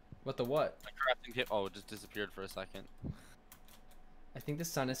what? What the what? My crafting kit. Oh, it just disappeared for a second. I think the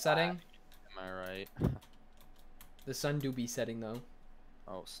sun is setting. Am I right? The sun do be setting though.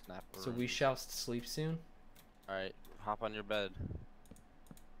 Oh, snap. So we shall sleep soon. Alright, hop on your bed.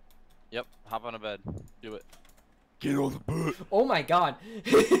 Yep, hop on a bed. Do it. Get on the bed. Oh my god.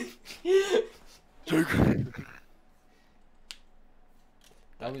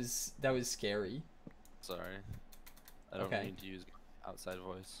 That was scary. Sorry. I don't Okay. mean to use my outside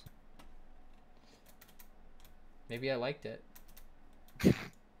voice. Maybe I liked it. What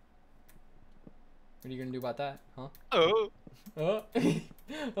are you gonna do about that, huh? Oh. Oh.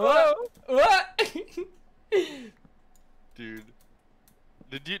 Oh. What? Dude.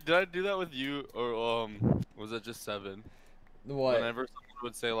 Did I do that with you or was it just 7? What? Whenever someone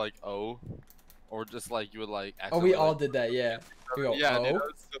would say like oh, or just like you would like Oh, we accidentally, all like, did that, yeah. We go, yeah, oh. dude, that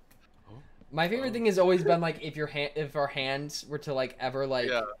was so... My favorite thing has always been like if our hands were to like ever like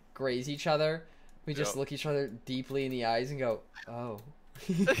Yeah. graze each other, we just Yeah. look each other deeply in the eyes and go, oh.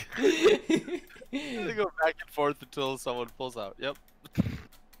 They go back and forth until someone pulls out. Yep.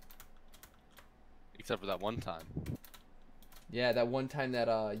 Except for that one time. Yeah, that one time that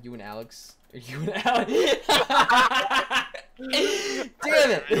you and Alex Damn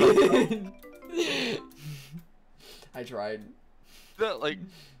it. I I tried. Like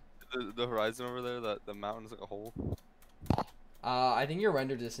the horizon over there, the mountain's like a hole. I think your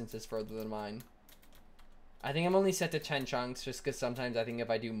render distance is further than mine. I think I'm only set to 10 chunks just because sometimes I think if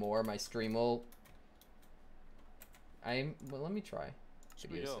I do more, my stream will... Well, let me try.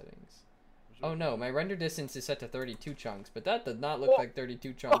 Video settings. Oh no, my render distance is set to 32 chunks, but that does not look like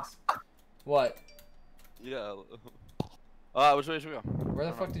 32 chunks. What? Yeah. Which way should we go? Where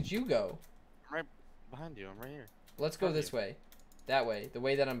the fuck did you go? I'm right behind you. I'm right here. Let's go this way. That way. The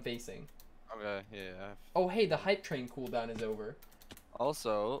way that I'm facing. Okay, yeah. Oh, hey, the hype train cooldown is over.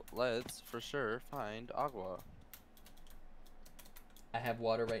 Also, let's for sure find agua. I have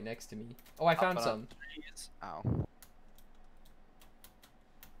water right next to me. Oh, I found some. Ow.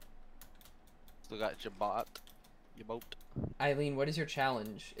 Still got your bot. Your boat. Eileen, what is your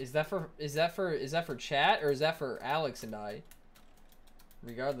challenge? Is that for chat or is that for Alex and I?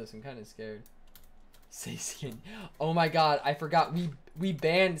 Regardless, I'm kind of scared. Say CND. Oh my god, I forgot we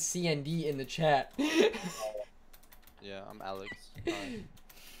banned CND in the chat. Yeah, I'm Alex.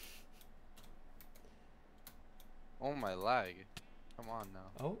 Oh my lag. Come on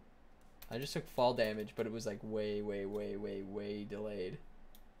now. Oh. I just took fall damage, but it was like way delayed.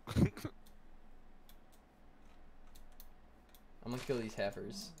 I'm gonna kill these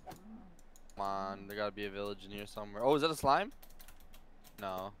heifers. Come on, there gotta be a village in here somewhere. Oh, is that a slime?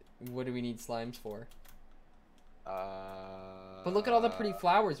 No. What do we need slimes for? But But look at all the pretty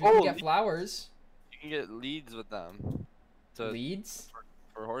flowers. We can get flowers. You can get leads with them. Leads?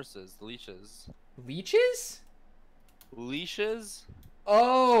 For horses. Leashes. Leeches? Leashes?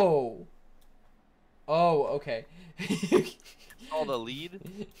 Oh. Oh, okay. It's called a lead?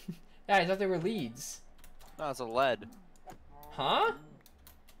 Yeah, I thought they were leads. No, it's a lead. Huh?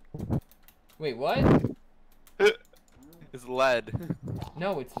 Wait, what? It's lead.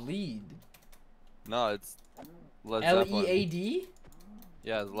 No, it's lead. No, it's lead. L-E-A-D?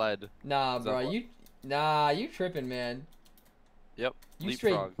 Yeah, it's lead. Nah, bro, you tripping, man. Yep.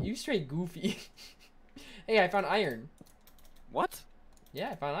 You straight goofy. Hey, I found iron. What? Yeah,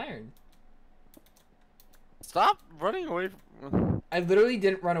 I found iron. Stop running away from... I literally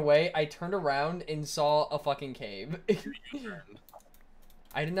didn't run away. I turned around and saw a fucking cave.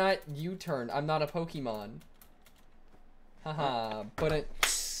 I did not U-turn. I'm not a Pokemon. Haha, but it,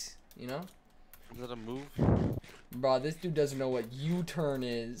 you know? Is that a move? Bro, this dude doesn't know what U-turn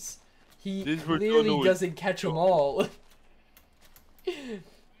is. He This clearly doesn't catch them all. Yeah,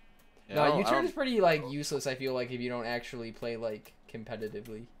 no, U-turn is pretty, like, useless, I feel like, if you don't actually play, like,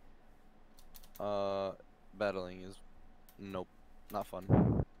 competitively. Battling is... Nope. Not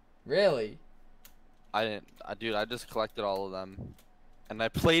fun. Really? Dude, I just collected all of them. And I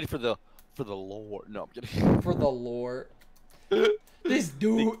played for the lore. No, I'm kidding. For the lore. This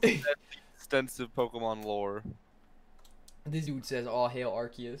dude... The extensive Pokemon lore. This dude says, all hail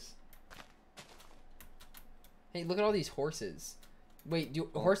Arceus. Hey, look at all these horses. Wait,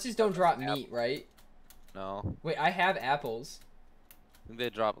 horses don't drop meat, right? No. Wait, I have apples. I think they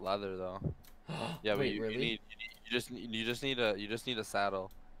drop leather though. Yeah, wait, but really? you just need a saddle.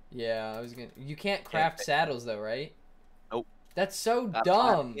 Yeah, you can't craft saddles though, right? Nope. That's so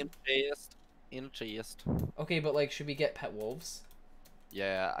dumb. In chest. Okay, but like, should we get pet wolves?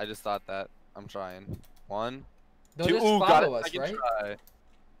 Yeah, I just thought that. I'm trying. One. They'll two. just Ooh, follow us, second right? try.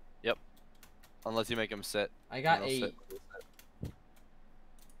 Yep. Unless you make them sit. I got They'll 8. sit.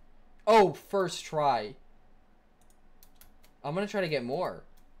 Oh, first try. I'm gonna try to get more.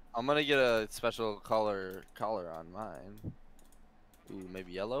 I'm gonna get a special color on mine. Ooh,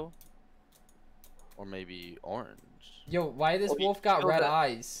 maybe yellow, or maybe orange. Yo, why this wolf got red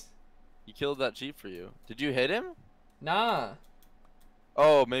eyes? He killed that sheep for you. Did you hit him? Nah.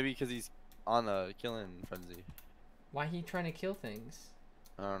 Oh, maybe because he's on a killing frenzy. Why he trying to kill things?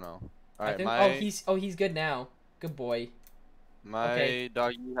 I don't know. All right, he's good now. Good boy. My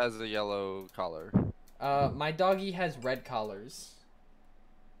doggy has a yellow collar. My doggy has red collars.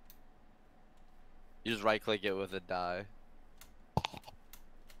 You just right click it with a die.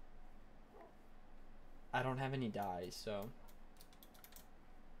 I don't have any dyes, so.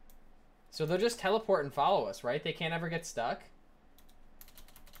 So they'll just teleport and follow us, right? They can't ever get stuck?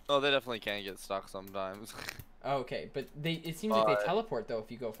 Oh, they definitely can get stuck sometimes. Okay, but it seems like they teleport though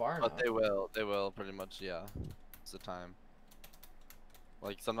if you go far enough. But they will pretty much, yeah. It's the time.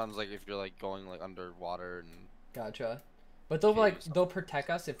 Like sometimes like if you're like going like underwater and Gotcha. But they'll protect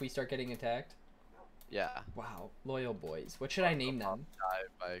us if we start getting attacked? Yeah. Wow, loyal boys. What should I name them? Die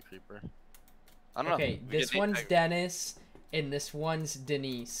by a creeper. I don't know. Okay, this one's Dennis and this one's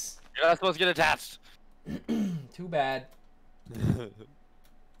Denise. You're not supposed to get attached. Too bad.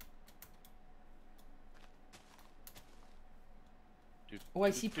 Oh,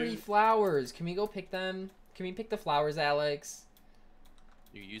 I see pretty flowers. Can we go pick them? Can we pick the flowers, Alex?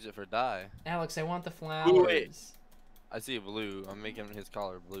 You use it for dye. Alex, I want the flowers. Ooh, wait. I see a blue. I'm making his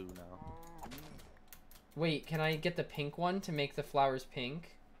color blue now. Wait, can I get the pink one to make the flowers pink?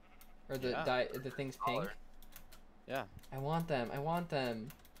 Or the the things pink? Yeah. I want them. I want them.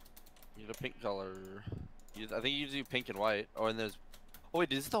 You need a pink color. I think you do pink and white. Oh, and there's... Oh,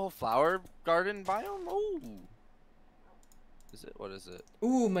 wait, is this the whole flower garden biome? Oh. Is it? What is it?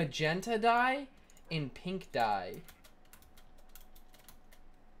 Ooh, magenta dye and pink dye.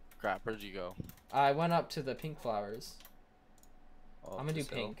 Crap, where'd you go? I went up to the pink flowers. Oh, I'm gonna do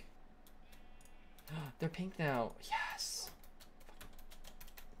pink. They're pink now. Yes.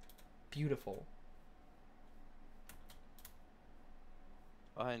 Beautiful.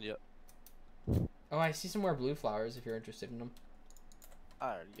 Behind you. Oh, I see some more blue flowers if you're interested in them.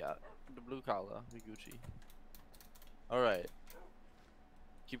 I already got the blue collar. We Gucci. Alright.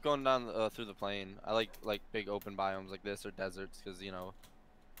 Keep going down through the plain. I like big open biomes like this or deserts because, you know,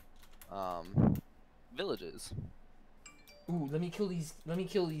 villages. Ooh, let me kill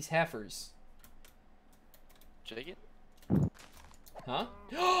these heifers. Chicken? Huh?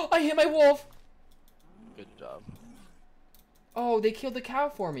 I hit my wolf. Good job. Oh, they killed the cow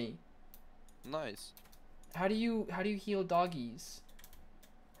for me. Nice. How do you heal doggies?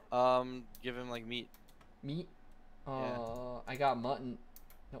 Give him like meat. Meat? Yeah. I got mutton.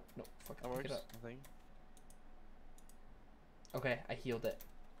 Nope, nope. Fuck, That pick works, it up. I think. Okay, I healed it.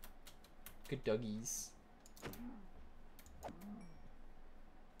 Good doggies.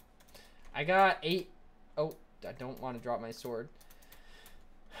 I got 8. Oh, I don't want to drop my sword.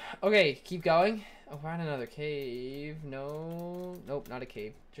 Okay, keep going. Oh, we're in another cave. No. Nope, not a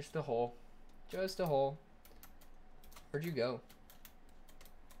cave. Just a hole. Just a hole. Where'd you go?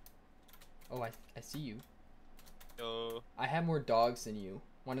 Oh, I see you. I have more dogs than you.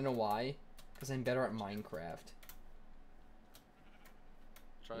 Want to know why? Because I'm better at Minecraft.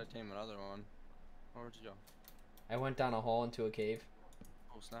 Try to tame another one. Oh, where'd you go? I went down a hole into a cave.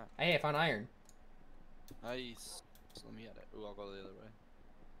 Oh, snap. Hey, I found iron. Nice. So let me get it. Ooh, I'll go the other way.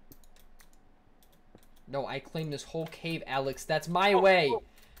 No, I claimed this whole cave, Alex. That's my way. Oh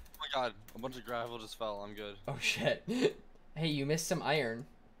my god, a bunch of gravel just fell. I'm good. Oh, shit. Hey, you missed some iron.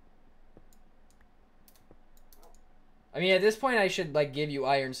 I mean, at this point, I should, like, give you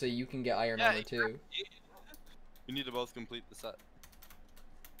iron so you can get iron armor, too. We need to both complete the set.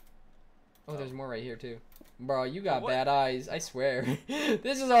 Oh, there's more right here, too. Bro, you got What? bad eyes. I swear.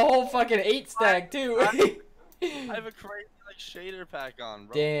 This is a whole fucking 8 stack, too. I have a crazy, like, shader pack on,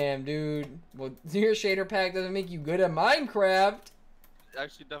 bro. Damn, dude. Well, your shader pack doesn't make you good at Minecraft. It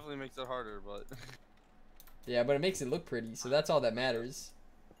actually definitely makes it harder, but... Yeah, but it makes it look pretty, so that's all that matters.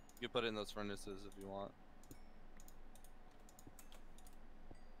 You can put it in those furnaces if you want.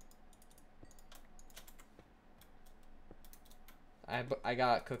 I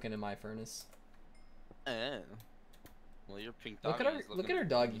got cooking in my furnace. Well, your pink Look at our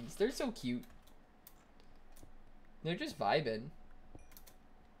doggies. They're so cute. They're just vibing.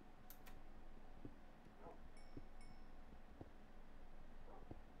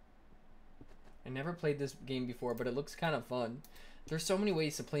 I never played this game before, but it looks kind of fun. There's so many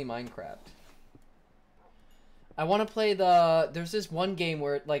ways to play Minecraft. I want to play there's this one game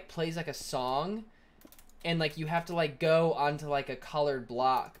where it like plays like a song, and like you have to like go onto like a colored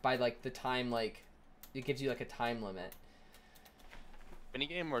block by like the time, like it gives you like a time limit. Mini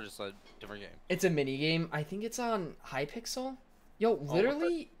game or just a different game? It's a mini game. I think it's on Hypixel. Yo,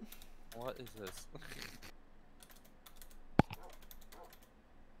 literally. What is this?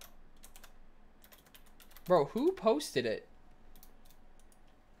 Bro, who posted it?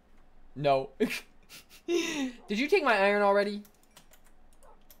 No. Did you take my iron already?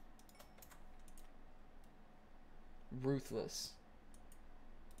 Ruthless.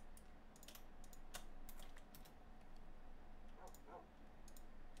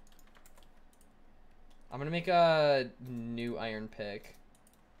 I'm gonna make a new iron pick.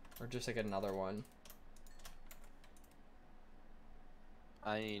 Or just like another one.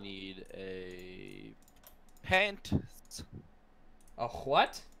 I need a pants. A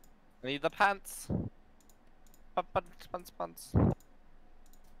what? I need the pants. Pants.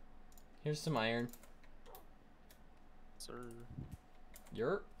 Here's some iron. Sir.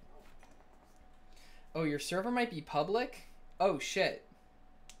 Yerp. Oh, your server might be public? Oh, shit.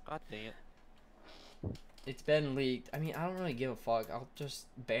 God dang it. It's been leaked. I mean, I don't really give a fuck. I'll just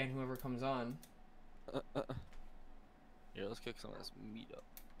ban whoever comes on. Here, let's cook some of this meat up.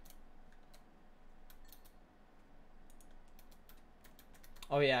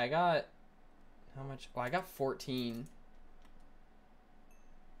 Oh, yeah, I got... How much? Oh, I got 14.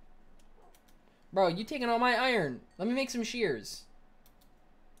 Bro, you taking all my iron. Let me make some shears.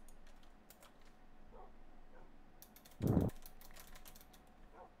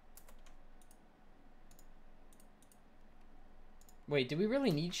 Wait, do we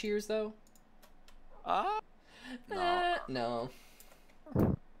really need shears, though? No. No.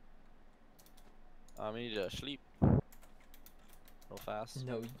 I need to sleep. Real fast.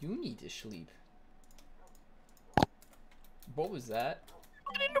 No, you need to sleep. What was that?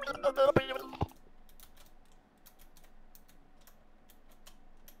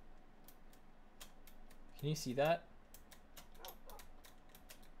 Can you see that?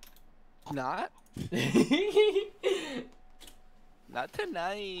 Not? Not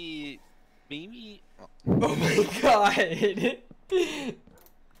tonight. Baby. Oh my god!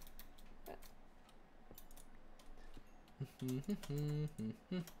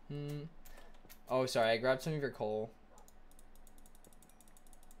 Oh, sorry, I grabbed some of your coal.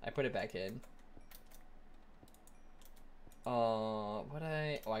 I put it back in. Oh,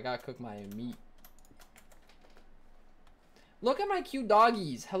 I gotta cook my meat. Look at my cute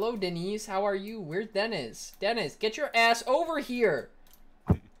doggies. Hello, Denise. How are you? Where's Dennis? Dennis, get your ass over here.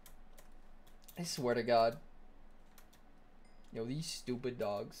 I swear to God. Yo, these stupid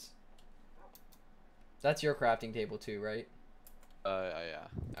dogs. That's your crafting table too, right? Yeah.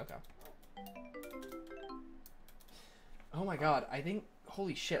 Okay. Oh my God, I think,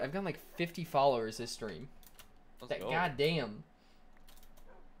 holy shit, I've gotten like 50 followers this stream. Let's go. God damn.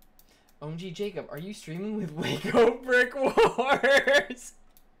 OMG Jacob, are you streaming with Waco Brick Wars?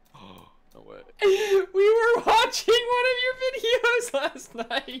 No way. We were watching one of your videos last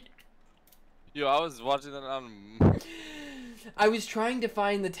night. Yo, I was watching that on. I was trying to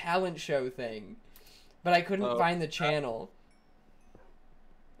find the talent show thing, but I couldn't find the channel.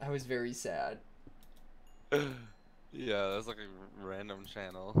 I was very sad. Yeah, that's like a random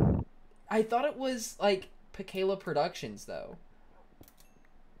channel. I thought it was like Pakela Productions though.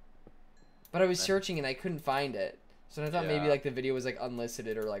 But I was searching and I couldn't find it. So I thought maybe like the video was like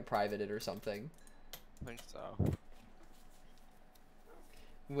unlisted or like privated or something. I think so.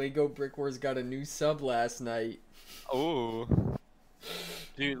 Lego Brick Wars got a new sub last night. Oh.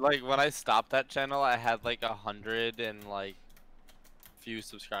 Dude, like when I stopped that channel, I had like 100 and like few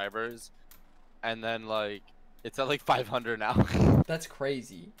subscribers, and then like it's at like 500 now. That's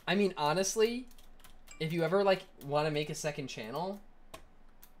crazy. I mean, honestly, if you ever like want to make a second channel,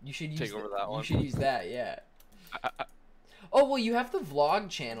 you should use Take over that one. You should use that, yeah. Oh well, you have the vlog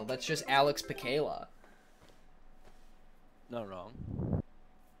channel. That's just Alex Pakela. No wrong.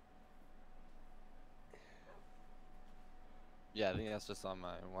 Yeah, I think that's just on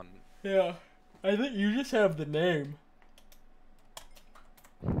my one. Yeah, I think you just have the name.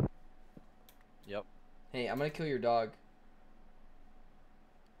 Yep. Hey, I'm gonna kill your dog.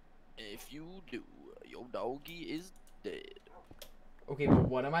 If you do, your doggy is dead. Okay, but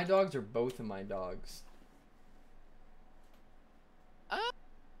one of my dogs or both of my dogs?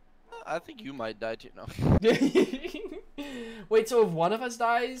 I think you might die too. No. Wait, so if one of us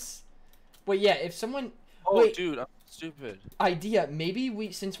dies... Wait, yeah, if someone... Oh, wait, dude, I'm stupid. idea. Maybe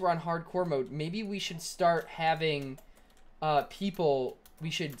we, since we're on hardcore mode, maybe we should start having people... We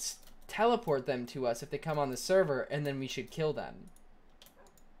should teleport them to us if they come on the server, and then we should kill them.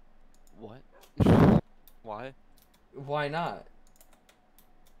 What? Why? Why not?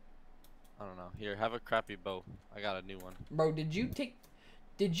 I don't know. Here, have a crappy bow. I got a new one. Bro, did you take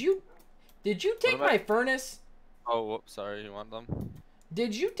my furnace? Oh, whoops, sorry. You want them?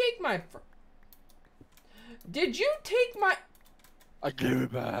 Did you take my Did you take my... I give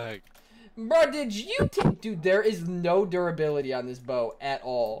it back. Bro, did you take... Dude, there is no durability on this bow at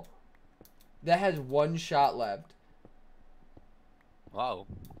all. That has one shot left. Wow.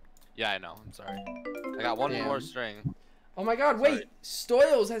 Yeah, I know. I'm sorry. I got one Damn. more string. Oh my god, wait.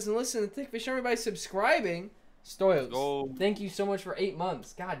 Stoyles hasn't listened to Thick Fish Army by subscribing. Stoyles, Go. thank you so much for 8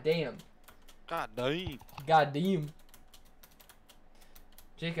 months. God damn. God dang. God damn.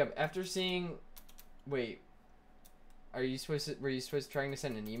 Jacob, after seeing... Wait. Were you supposed to trying to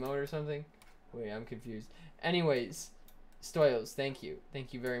send an emote or something? Wait, I'm confused. Anyways, Stoyles, thank you.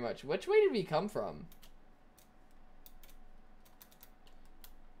 Thank you very much. Which way did we come from?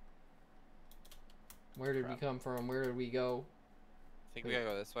 Where did we come from? Where did we go? I think we gotta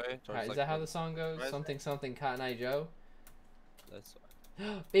go this way. Is that how the song goes? Right. Something, something, Cotton Eye Joe? This way.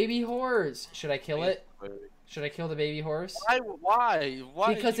 Baby horse! Should I kill it? Should I kill the baby horse? Why?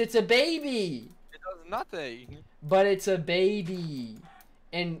 Why? Because it's a baby! It does nothing. But it's a baby.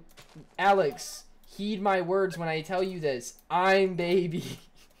 And Alex, heed my words when I tell you this. I'm baby.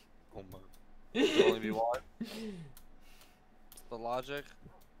 Oh my. There'll only be one. The logic.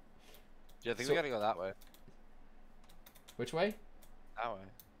 Yeah, I think So- we gotta go that way. Which way? That way,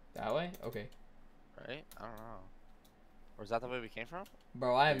 That way? Okay. right? I don't know. Or is that the way we came from?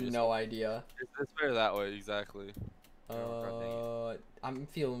 Bro, I have Maybe this no idea. Is this way or that way exactly? I'm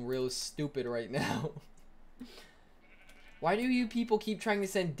feeling real stupid right now. Why do you people keep trying to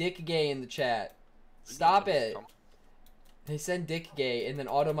send dick gay in the chat? Stop it. They send dick gay and then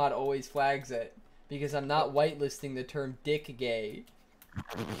Automod always flags it because I'm not whitelisting the term dick gay.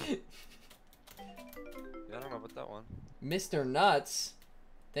 Yeah, I don't know about that one. Mr. Nuts,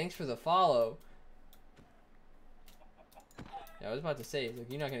 thanks for the follow. Yeah, I was about to say, like,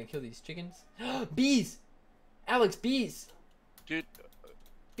 you're not gonna kill these chickens? Bees! Alex, bees! Dude,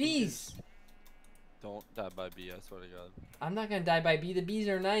 Bees! don't die by B, I swear to God. I'm not gonna die by bee. The bees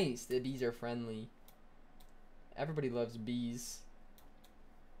are nice. The bees are friendly. Everybody loves bees.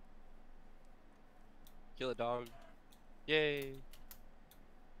 Kill a dog. Yay.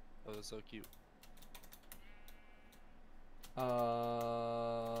 That was so cute.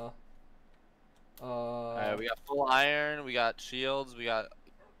 Alright, we got full iron, we got shields, we are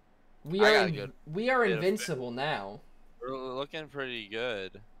invincible now. we're looking pretty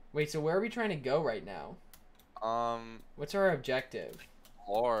good. Wait, so where are we trying to go right now? What's our objective?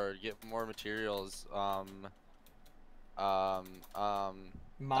 Lord, get more materials.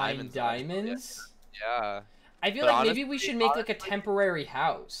 Mine diamonds? Yeah. I feel But like maybe honestly- we should make like a temporary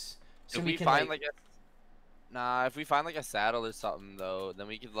house. So If we we can find like, if we find like a saddle or something though, then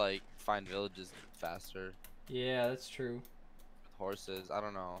we could like find villages faster yeah, that's true. with horses. I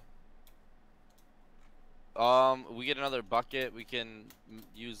don't know. We get another bucket. We can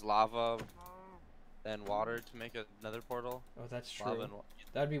use lava and water to make another portal. Oh, that's Lava true. and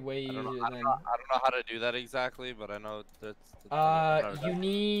That'd be way I easier don't know, than. I don't know how to do that exactly, but I know that's You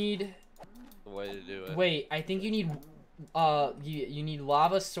need. the way to do it. Wait, I think you need. You need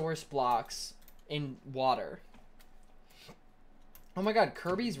lava source blocks in water. Oh my God,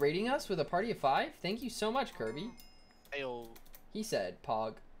 Kirby's rating us with a party of 5. Thank you so much, Kirby. Ayo. He said,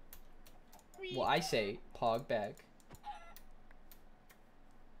 "Pog." Well, I say, "Pog back."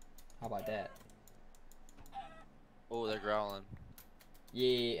 How about that? Oh, they're growling.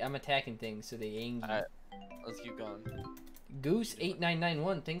 Yeah, I'm attacking things so they angry. Alright, let's keep going.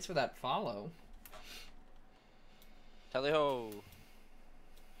 Goose8991, thanks for that follow. Tally ho.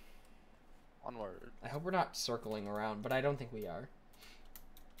 Onward. I hope we're not circling around, but I don't think we are.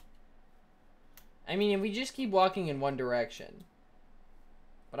 I mean, if we just keep walking in one direction.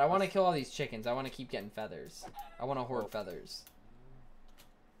 But I want to kill all these chickens. I want to keep getting feathers. I want to hoard feathers.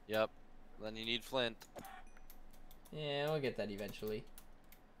 Yep. Then you need flint. Yeah, we'll get that eventually.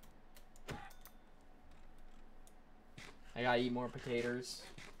 I gotta eat more potatoes.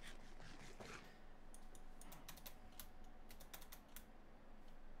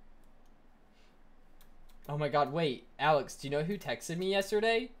 Oh my God, wait. Alex, do you know who texted me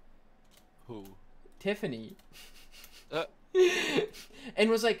yesterday? Who? Tiffany. Uh, And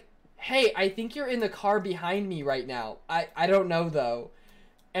was like, hey, I think you're in the car behind me right now. I don't know though.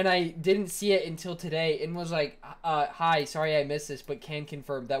 And I didn't see it until today and was like, hi, sorry I missed this, but can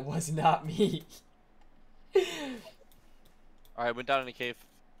confirm that was not me. Alright, went down in a cave.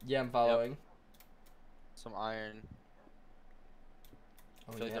 Yeah, I'm following. Some iron.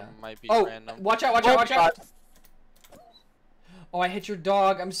 Oh, I feel like yeah. that might be Oh, random. watch out, watch out, watch out. Oh, I hit your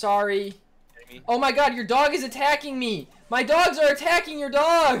dog. I'm sorry. Amy? Oh my God, your dog is attacking me. My dogs are attacking your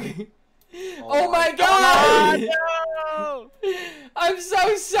dog. Oh my God. No! I'm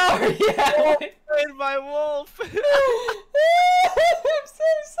so sorry. Oh, Alex. my wolf! I'm so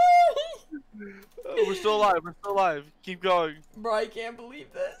sorry. We're still alive, we're still alive. Keep going. Bro, I can't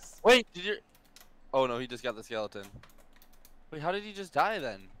believe this. Wait, did you... Oh no, he just got the skeleton. Wait, how did he just die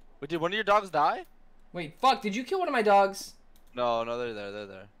then? Wait, did one of your dogs die? Wait, fuck, did you kill one of my dogs? No, they're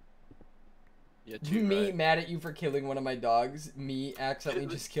there. Yeah, two, Me right? mad at you for killing one of my dogs. Me accidentally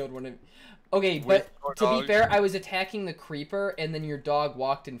just killed one of... Okay, With but your to be dog? fair, I was attacking the creeper, and then your dog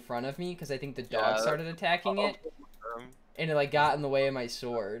walked in front of me, because I think the dog Yeah, started attacking it, Um, and it, like, got in the way of my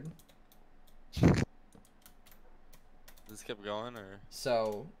sword. This kept going, or?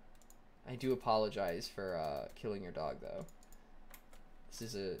 So, I do apologize for, killing your dog, though.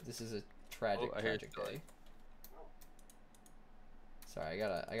 This is a tragic, Oh, I hear tragic you. day. Sorry,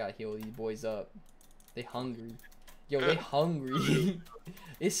 I gotta heal these boys up. They hungry. Yo, they hungry.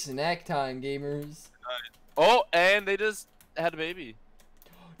 It's snack time, gamers. Oh, and they just had a baby.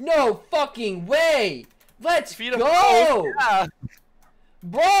 No fucking way! Let's Feed 'em. go! Oh, yeah.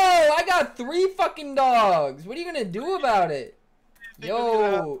 Bro, I got 3 fucking dogs. What are you gonna do about it?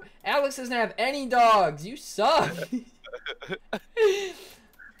 Yo, Alex doesn't have any dogs. You suck.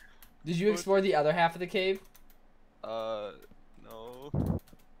 Did you explore the other half of the cave? No.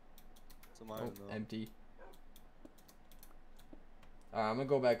 It's mine, Oh, though. empty. Alright, I'm gonna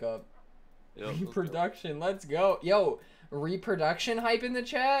go back up. Yep, let's go. Reproduction, let's go. Yo, reproduction hype in the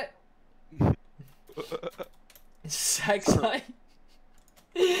chat? Sex hype?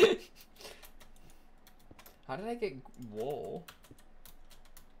 How did I get wool?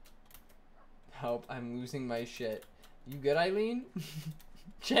 Help, I'm losing my shit. You good, Eileen?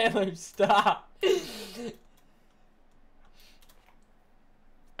 Chandler, stop!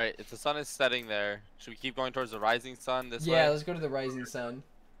 Alright, if the sun is setting there, should we keep going towards the rising sun this way? Yeah, let's go to the rising sun.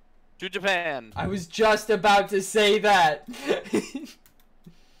 To Japan! I was just about to say that!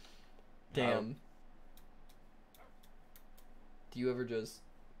 Damn. Do you ever just...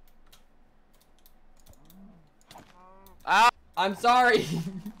 Ah! I'm sorry!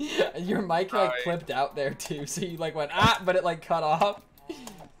 Your mic like clipped out there too, so you like went ah, but it like cut off.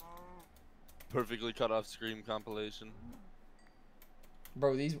 Perfectly cut off scream compilation.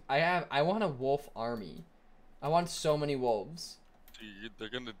 Bro, these I want a wolf army. I want so many wolves. Dude, they're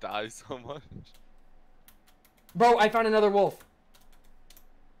gonna die so much. Bro, I found another wolf.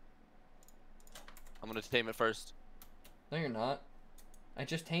 I'm gonna tame it first. No, you're not. I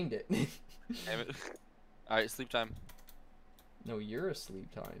just tamed it. Tame it. Alright, sleep time. No, you're asleep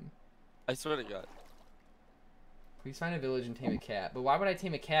time. I swear to God. Please find a village and tame a cat. But why would I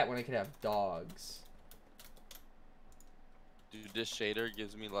tame a cat when I could have dogs? Dude, this shader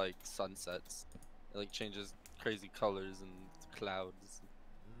gives me like sunsets. It like changes crazy colors and clouds.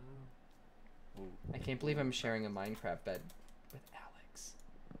 Ooh. I can't believe I'm sharing a Minecraft bed with Alex.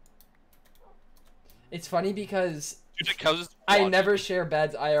 It's funny because Dude, the cows just I walking. never share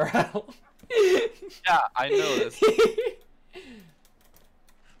beds IRL. Yeah, I know this.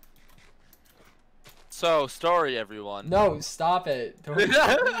 So, story, everyone. No, stop it.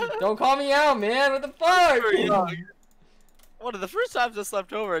 Don't call me out, man. What the fuck? One of the first times I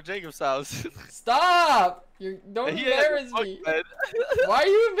slept over at Jacob's house. Stop! Don't He had a embarrass bunk me. bed. Why are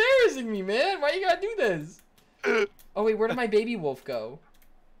you embarrassing me, man? Why you gotta do this? Oh wait, where did my baby wolf go?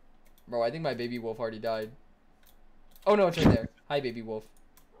 Bro, I think my baby wolf already died. Oh no, it's right there. Hi, baby wolf.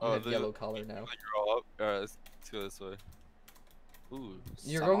 You have yellow collar now. Grow up. Alright, let's go this way. Ooh,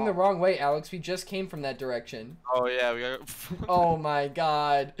 You're going the wrong way, Alex. We just came from that direction. Oh yeah, we got. Oh my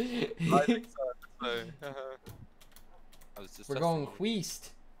god. I think so. I was just We're testing going you.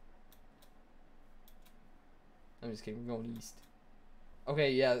 west. I'm just kidding. We're going east.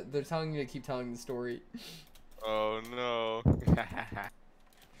 Okay, yeah, they're telling me to keep telling the story. Oh no.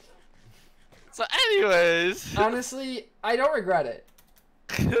 So, anyways. Honestly, I don't regret it.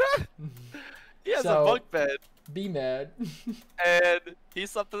 He has So- a bunk bed, Be mad. and he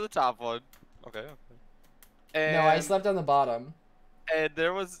slept in the top one. Okay. And, No, I slept on the bottom. And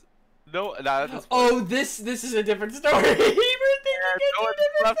there was no. Nah, that's Oh, this is a different story. We're thinking no one it's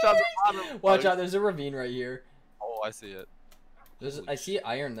a slept different on the story. bottom. Watch out, there's a ravine right here. Oh, I see it. Holy I see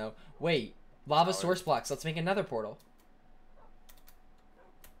iron though. Wait, lava Power. source blocks. Let's make another portal.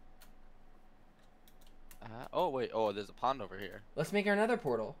 Oh wait. Oh, there's a pond over here. Let's make another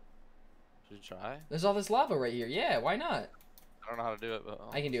portal. Should we try? There's all this lava right here. Yeah, why not? I don't know how to do it, but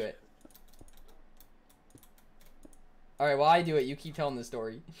I can do it. All right, while I do it, you keep telling the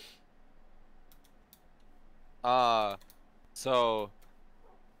story. So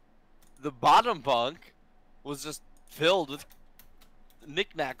the bottom bunk was just filled with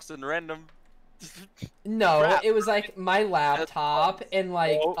knickknacks and random. No, Crap. it was like my laptop and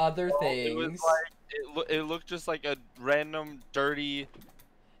like No, other no, things. It was like it looked just like a random dirty.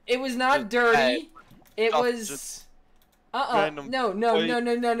 It was not Just dirty. It stuff, was. just No, no, no, toy- no,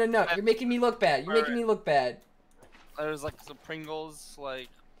 no, no, no. You're making me look bad. You're making me look bad. There was like some Pringles, like.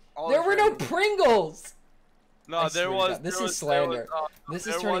 All There this were no random- Pringles. No, I there swear to was. God, this there is was- slander. There was, This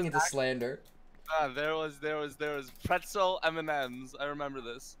there is turning was into slander. there was pretzel M&Ms. I remember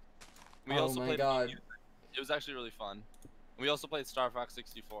this. We Oh also my played god. It was actually really fun. We also played Star Fox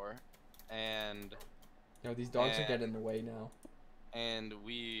 64, and No, these dogs are And- getting in the way now.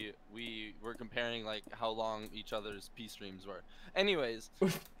 we were comparing like how long each other's P streams were. Anyways,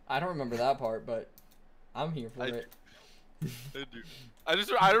 I don't remember that part, but I'm here for it. dude,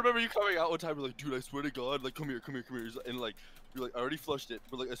 I remember you coming out one time. You're like, dude, I swear to God, like, come here, and like, you're like, I already flushed it,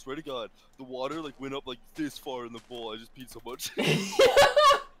 but like, I swear to God, the water like went up like this far in the bowl. I just peed so much.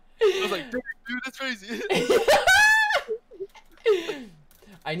 I was like, dude, that's crazy.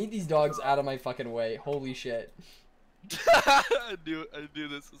 I need these dogs out of my fucking way. Holy shit. I knew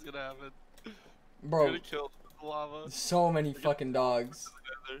this was gonna happen. You're Bro, gonna kill the lava. so many fucking dogs.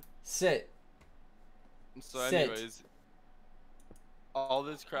 Sit. So, Sit. anyways, all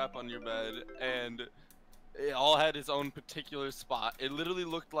this crap on your bed, and it all had its own particular spot. It literally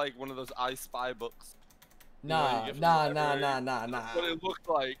looked like one of those I Spy books. Nah, you get from the nah, library. nah. That's what it looked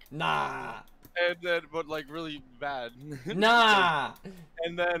like. Nah. And then, but like really bad. Nah.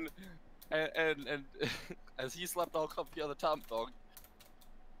 And then, and as he slept all comfy on the top bunk,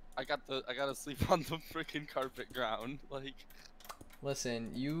 I got to sleep on the freaking carpet ground. Like, Listen,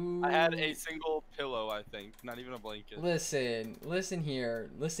 you. I had a single pillow, I think, not even a blanket. Listen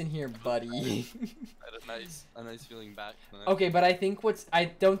here, buddy. I had a nice feeling back. Okay, but I think I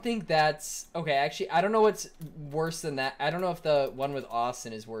don't think that's okay. Actually, I don't know what's worse than that. I don't know if the one with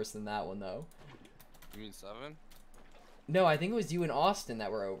Austin is worse than that one though. You mean 7? No, I think it was you and Austin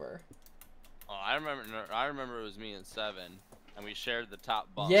that were over. Oh, I remember it was me and 7, and we shared the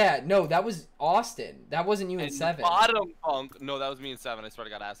top bunk. Yeah, no, that was Austin. That wasn't you and 7. The bottom bunk, no, that was me and 7. I swear to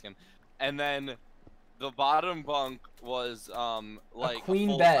God, ask him. And then the bottom bunk was like a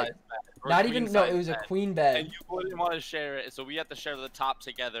queen bed. Not even no, it was bed. a queen bed. And you wouldn't want to share it, so we had to share the top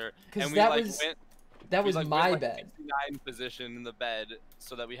together. Because we that was my went, bed. 69 position in the bed,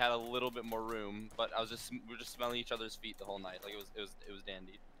 so that we had a little bit more room. But we were just smelling each other's feet the whole night. Like it was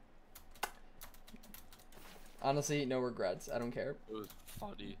dandy. Honestly, no regrets. I don't care. It was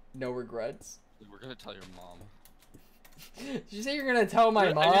funny. No regrets. We're gonna tell your mom. Did you say you're gonna tell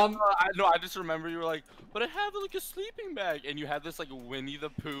my mom? I just remember you were like, but I have like a sleeping bag, and you had this like Winnie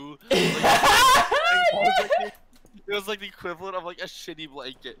the Pooh. It was like the equivalent of like a shitty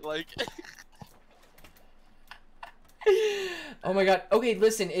blanket, like. Oh my god. Okay,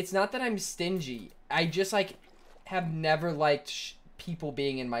 listen, it's not that I'm stingy. I just like have never liked people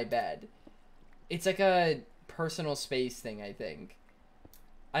being in my bed. It's like a personal space thing, I think.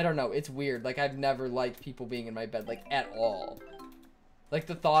 I don't know, it's weird. Like I've never liked people being in my bed like at all. Like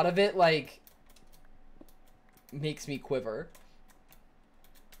the thought of it like makes me quiver.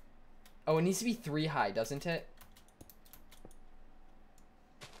 Oh, it needs to be 3 high, doesn't it?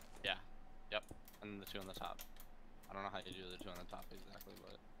 Yeah. Yep. And the 2 on the top. I don't know how you do the 2 on the top exactly,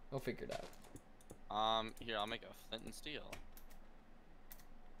 but We'll figure it out. Here, I'll make a flint and steel.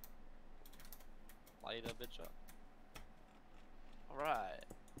 Light a bitch up. Alright.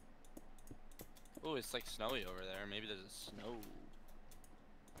 Ooh, it's like snowy over there. Maybe there's a snow.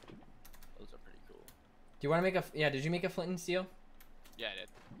 Those are pretty cool. Do you want to make a... Yeah, did you make a flint and steel? Yeah, I did.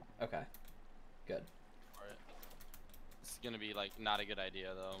 Okay. Good. Alright. It's gonna be like not a good idea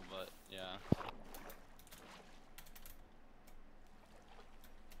though, but yeah.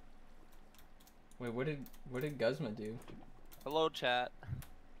 Wait, what did Guzma do? Hello, chat.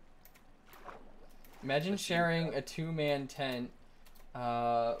 Imagine sharing a 2-man tent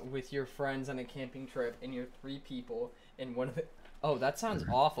with your friends on a camping trip and you're 3 people and one of the... Oh, that sounds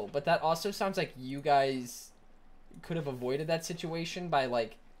awful. But that also sounds like you guys could have avoided that situation by,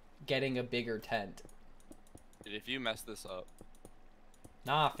 like, getting a bigger tent. Dude, if you mess this up...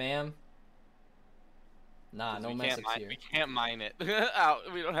 Nah, fam. Nah, no message here. We can't mine it.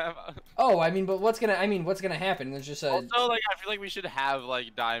 Out. We don't have... Oh, I mean, but what's gonna happen? There's just a... Also, like, I feel like we should have,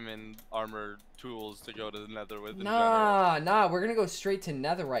 like, diamond armor tools to go to the nether with. Nah, we're gonna go straight to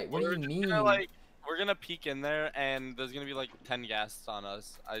netherite. What do you mean? We're gonna peek in there, and there's gonna be, like, 10 ghasts on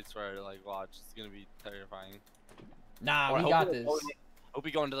us. I swear, like, watch. It's gonna be terrifying. Nah, we got this. Hope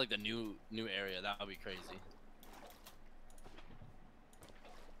we go into, like, the new area. That would be crazy.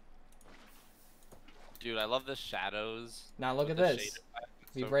 Dude, I love the shadows. Now look at this.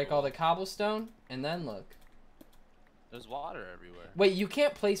 We break all the cobblestone, and then look. There's water everywhere. Wait, you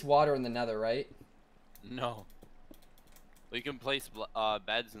can't place water in the nether, right? No. Well, you can place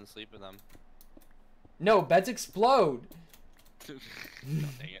beds and sleep in them. No, beds explode. Oh,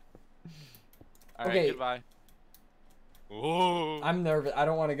 dang it. Alright, Okay. goodbye. Whoa. I'm nervous. I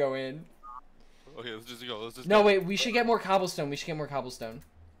don't want to go in. Okay, let's just go. No, wait. We should get more cobblestone. I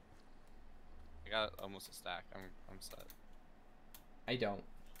got almost a stack. I'm set. I don't.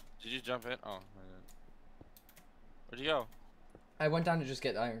 Did you jump in? Oh, I didn't. Where'd you go? I went down to just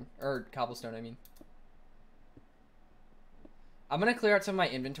get iron. Or cobblestone, I mean. I'm gonna clear out some of my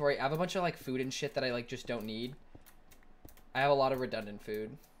inventory. I have a bunch of, like, food and shit that I, like, just don't need. I have a lot of redundant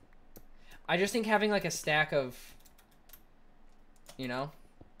food. I just think having, like, a stack of... You know?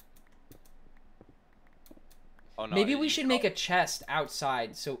 Oh, no, Maybe we should make a chest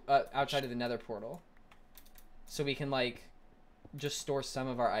outside, so outside of the nether portal. So we can, like, just store some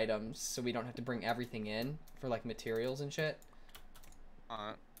of our items so we don't have to bring everything in for, like, materials and shit.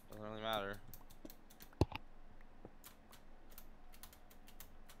 Doesn't really matter.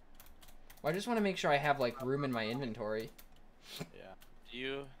 Well, I just want to make sure I have, like, room in my inventory. Yeah. Do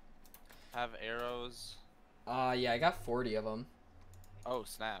you have arrows? Yeah, I got 40 of them. Oh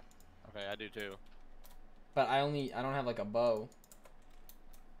snap. Okay, I do too. But I don't have like a bow.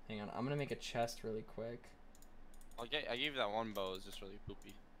 Hang on, I'm gonna make a chest really quick. Okay, I gave you that one bow. It's just really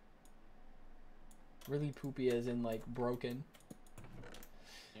poopy. Really poopy as in like broken.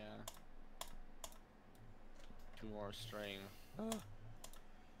 Yeah. 2 more string.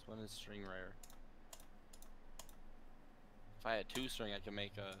 This one is string rare. If I had 2 string, I could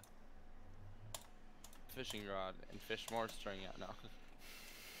make a fishing rod and fish more string out. No.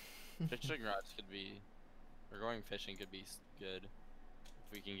 Fishing rods could be, or going fishing could be good.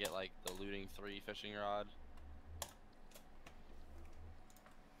 If we can get like the looting 3 fishing rod.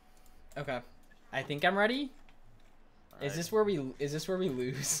 Okay. I think I'm ready. All Is right. this where we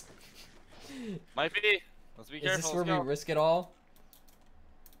lose? Might be. Let's be careful. Is this where we risk it all?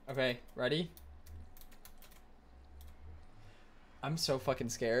 Okay, ready? I'm so fucking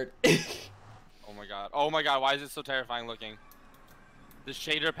scared. Oh my god. Oh my god, why is it so terrifying looking? The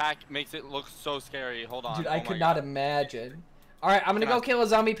shader pack makes it look so scary. Hold on. Dude, oh I my could god. not imagine. Alright, I'm gonna go kill a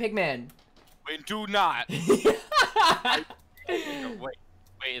zombie pigman. Wait, do not. Wait,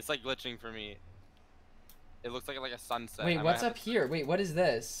 it's like glitching for me. It looks like a sunset. Wait, what's up here? Wait, what is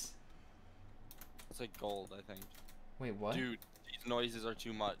this? It's like gold, I think. Wait, what? Dude, these noises are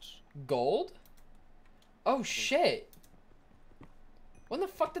too much. Gold? Oh shit. When the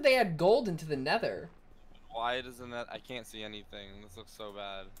fuck did they add gold into the nether? Why doesn't that? I can't see anything. This looks so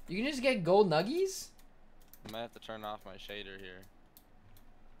bad. You can just get gold nuggies? I might have to turn off my shader here.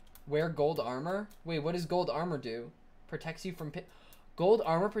 Wear gold armor? Wait, what does gold armor do? Protects you from gold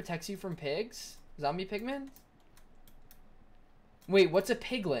armor protects you from pigs? Zombie pigmen? Wait, what's a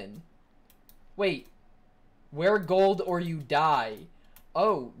piglin? Wait. Wear gold or you die.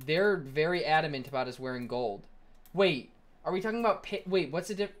 Oh, they're very adamant about us wearing gold. Wait, are we talking about wait, what's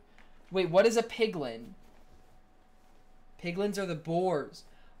a wait, what is a piglin? Piglins are the boars.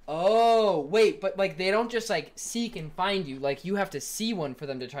 Oh, wait, but like they don't just like seek and find you. Like you have to see one for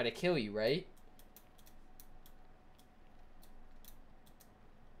them to try to kill you, right?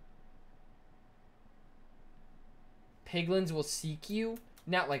 Piglins will seek you?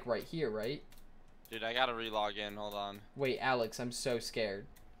 Not like right here, right? Dude, I gotta relog in. Hold on. Wait, Alex, I'm so scared.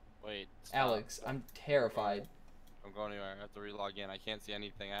 Wait. Stop. Alex, I'm terrified. I'm going anywhere. I have to relog in. I can't see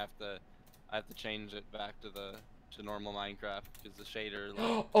anything. I have to change it back to normal Minecraft because the shader.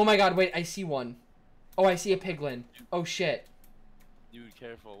 Like, Oh my god, wait, I see one. Oh, I see a piglin. Oh shit. dude,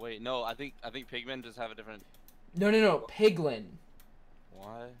 careful. Wait, no. I think pigmen just have a different. No, piglin.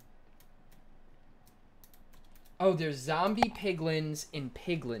 Why? Oh, there's zombie piglins and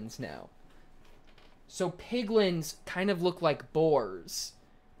piglins now. So piglins kind of look like boars.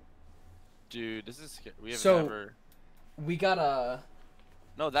 Dude, this is we have So- never. We gotta.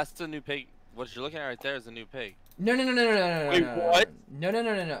 No, that's the new pig. What you're looking at right there is a new pig. No. Wait, what?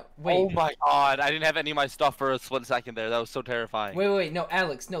 No. Wait. Oh my god! I didn't have any of my stuff for a split second there. That was so terrifying. Wait. No,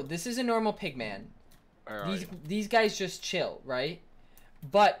 Alex. No, this is a normal pigman. Where are you? These guys just chill, right?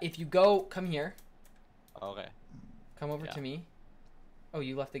 But if you go, come here. Okay. Come over Yeah. to me. Oh,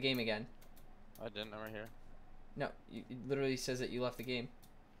 you left the game again. I didn't. I'm right here. No, it literally says that you left the game.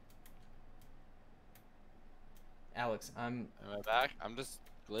 Alex, Am I back? I'm just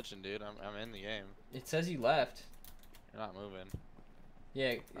glitching, dude. I'm in the game. it says you left. You're not moving.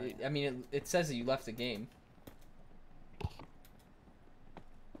 Yeah, I mean, it says that you left the game.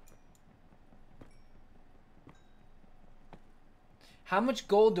 How much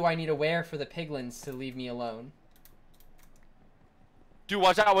gold do I need to wear for the piglins to leave me alone? Dude,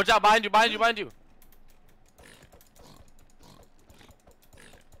 watch out! Watch out! Behind you!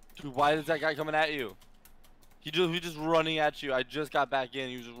 Dude, why is that guy coming at you? He just running at you. I just got back in.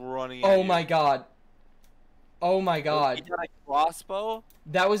 He was just running at you. Oh my god. Oh my He god. got a crossbow?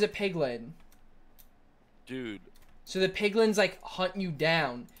 That was a piglin. Dude. So the piglins like hunt you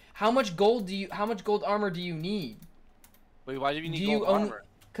down. How much gold armor do you need? Wait, why do you need Do you gold only- armor?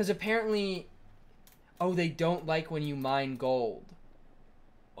 Cuz apparently they don't like when you mine gold.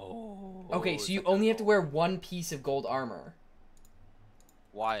 Oh. Okay, it's so you like only a- have to wear one piece of gold armor.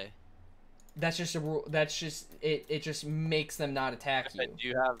 Why? That's just a rule. That's just it just makes them not attack you. Do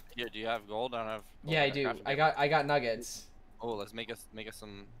you have gold? I don't have gold. Yeah, I do. crafting I got nuggets. Oh, let's make us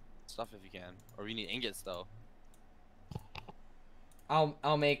some stuff if you can. Or we need ingots though.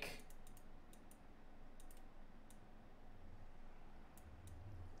 I'll make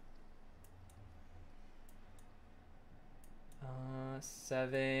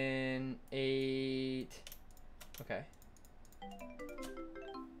 7, 8. Okay.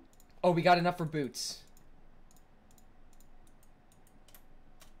 Oh, we got enough for boots.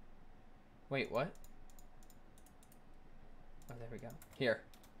 Wait, what? Oh, there we go. Here.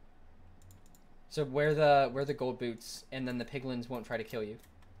 So wear the gold boots, and then the piglins won't try to kill you.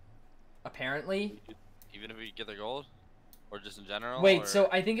 Apparently. Even if we get the gold, or just in general. Wait, or... so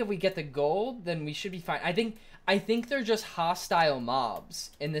I think if we get the gold, then we should be fine. I think they're just hostile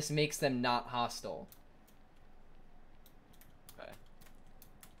mobs, and this makes them not hostile. Okay.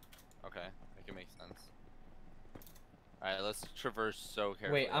 Okay, that can make sense. All right, let's traverse so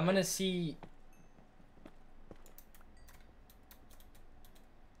carefully. Wait, I'm gonna see.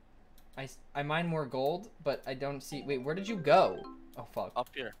 I mine more gold, but I don't see. Wait, where did you go? Oh fuck. Up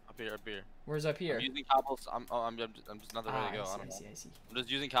here, up here, up here. Where's up here? I'm using cobblestone. I'm just another way to go. I see. I'm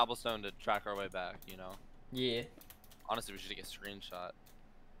just using cobblestone to track our way back. You know. Yeah. Honestly, we should take a screenshot.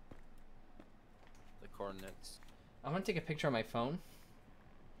 The coordinates. I'm gonna take a picture on my phone.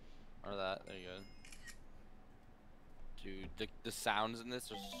 Or that. There you go. Dude, the sounds in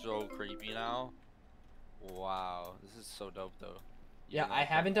this are so creepy now. Wow, this is so dope though. Yeah, I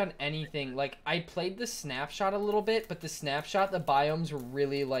haven't done anything. Like, I played the snapshot a little bit, but the snapshot, the biomes were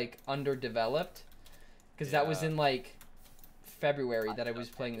really, like, underdeveloped. Because that was in, like, February that I was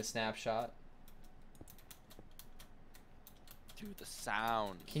playing the snapshot. Dude, the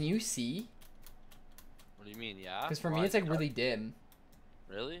sound. Can you see? What do you mean, yeah? Because for me, it's, like, really dim.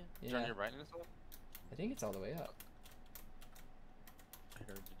 Really? Yeah. Turn your brightness up? I think it's all the way up. I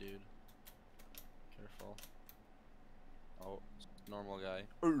heard you, dude. Careful. Oh, normal guy.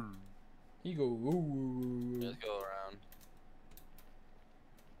 You go. Ooh. Let's go around.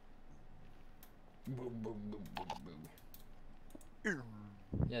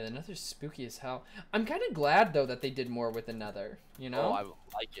 Yeah, the Nether's spooky as hell. I'm kind of glad though that they did more with the Nether. You know? Oh, I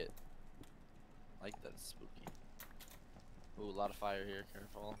like it. Like that it's spooky. Ooh, a lot of fire here.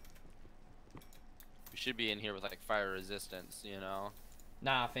 Careful. We should be in here with like fire resistance, you know?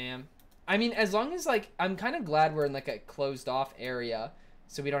 Nah, fam. I mean, as long as like I'm kind of glad we're in like a closed off area,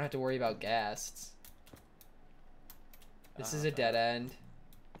 so we don't have to worry about ghasts. This is a dead end.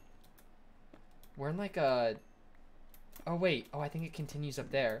 We're in like a. Oh wait. Oh, I think it continues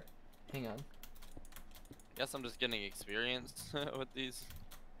up there. Hang on. Guess I'm just getting experience with these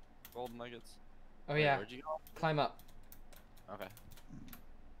gold nuggets. Oh Wait, yeah. where'd you go? Climb up. Okay.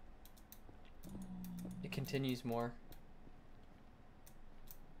 It continues more.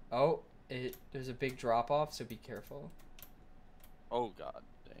 Oh, there's a big drop off, so be careful. Oh god,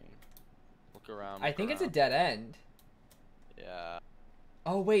 dang. Look around. I think it's a dead end. Yeah.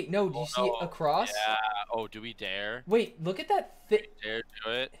 Oh wait, no. Do you see it across? Yeah. Oh, do we dare? Wait, look at that Dare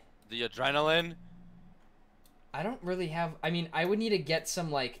do it? The adrenaline? I don't really have. I mean, I would need to get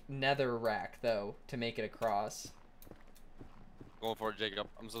some like nether rack though to make it across. Going for it, Jacob.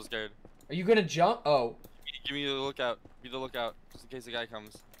 I'm so scared. Are you gonna jump? Oh. Give me the lookout. Be the lookout, just in case the guy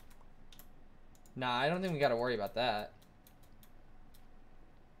comes. Nah, I don't think we gotta worry about that.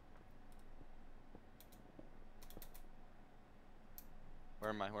 Where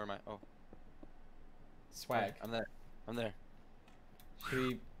am I? Where am I? Oh. Swag. I'm there. I'm there. Should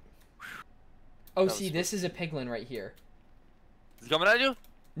we... Oh, That see, was this is a piglin right here. Is he coming at you?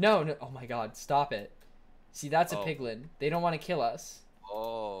 No, no. Oh my god, stop it. See, that's a Oh. piglin. They don't want to kill us.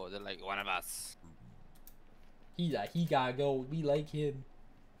 Oh, they're like one of us. He gotta go. We like him.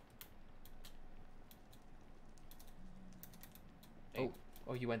 Dang.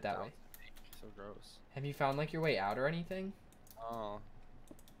 Oh, you went that way. So gross. Have you found like your way out or anything? Oh.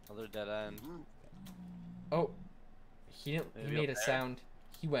 Another dead end. Oh, he didn't. He Maybe made up a there? sound.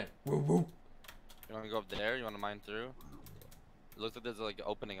 He went woo woo. You wanna go up there? You wanna mine through? It looks like there's like an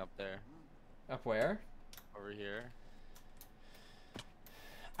opening up there. Up where? Over here.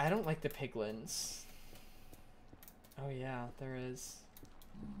 I don't like the piglins. Oh yeah, there is.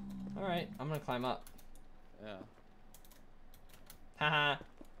 All right, I'm gonna climb up. Yeah. Haha.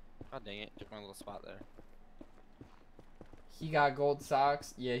 God dang it. Took my little spot there. He got gold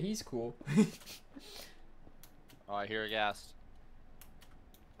socks. Yeah, he's cool. Oh, I hear a ghast.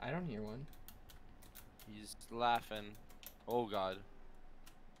 I don't hear one. He's laughing. Oh god.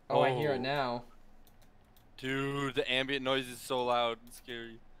 Oh, I hear it now. Dude, the ambient noise is so loud and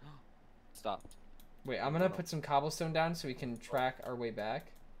scary. Stop. Wait, I'm gonna put some cobblestone down so we can track our way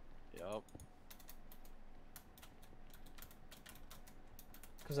back. Yup.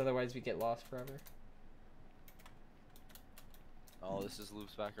 Because otherwise we get lost forever. Oh, this just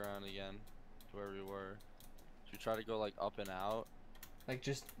loops back around again to where we were. Should we try to go like up and out? Like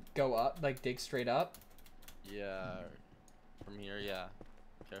just go up, like dig straight up. Yeah. From here, yeah.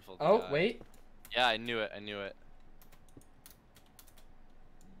 Careful. Oh, guy. wait. Yeah, I knew it. I knew it.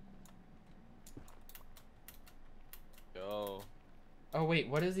 Go. Oh, wait,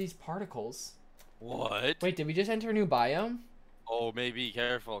 what are these particles? What? Wait, did we just enter a new biome? Oh, maybe.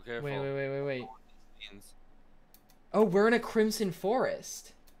 Careful, careful. Wait. Means- Oh, we're in a crimson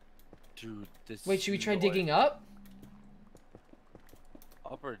forest. Dude, this. Wait, should we try noise- digging up?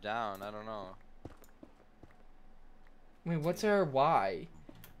 Up or down? I don't know. Wait, what's our Y?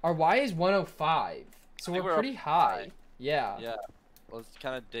 Our Y is 105, so think we're we're pretty up high. Yeah. Yeah. Let's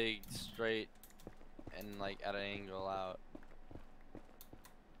kind of dig straight and like at an angle out.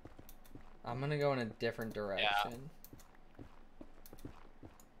 I'm gonna go in a different direction.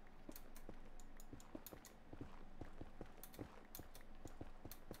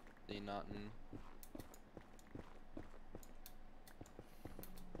 See nothing.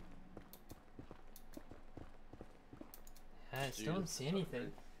 I still Dude, don't see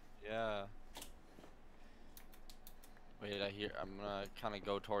anything. Yeah. Wait, I'm gonna kind of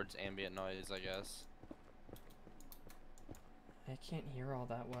go towards ambient noise, I guess. I can't hear all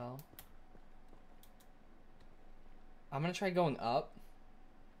that well. I'm gonna try going up.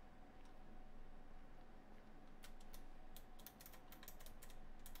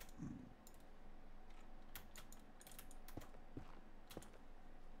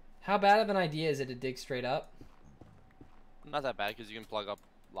 How bad of an idea is it to dig straight up? Not that bad, because you can plug up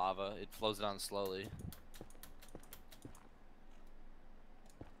lava. It flows down slowly.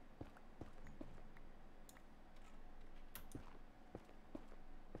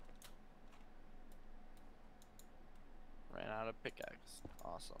 Ran out of pickaxe.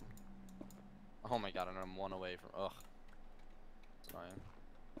 Awesome. Oh my god, and I'm one away from. Ugh. It's annoying.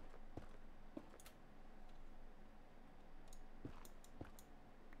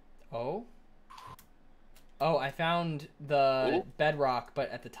 Oh? Oh, I found the Ooh. bedrock, but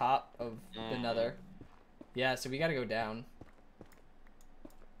at the top of the nether. Yeah, so we gotta go down.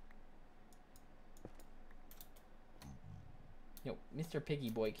 Yo, Mr. Piggy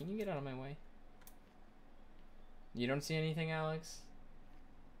Boy, can you get out of my way? You don't see anything, Alex?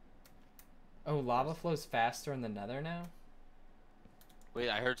 Oh, lava flows faster in the nether now? Wait,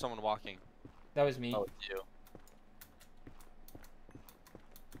 I heard someone walking. That was me. Oh, it's you.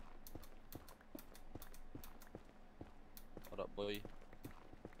 What up, boy?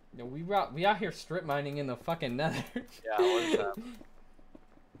 No, we out here strip mining in the fucking nether. Yeah, what is that?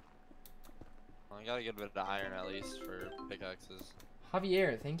 Well, I gotta get a bit of iron at least for pickaxes.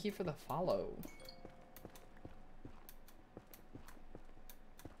 Javier, thank you for the follow.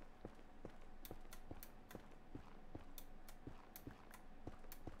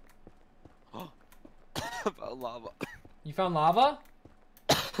 About lava. You found lava?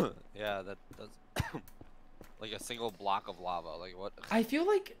 Yeah, that's like a single block of lava. Like what? I feel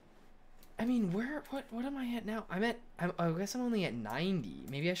like, I mean, what am I at now? I guess I'm only at 90.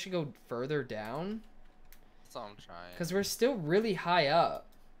 Maybe I should go further down. That's all I'm trying. Because we're still really high up.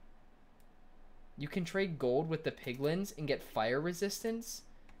 You can trade gold with the piglins and get fire resistance.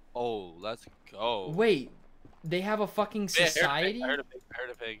 Oh, let's go. Wait, they have a fucking Yeah, society? I heard a pig. I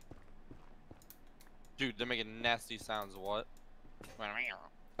heard a pig. Dude, they're making nasty sounds. What?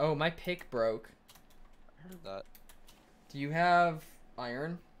 Oh, my pick broke. I heard that. Do you have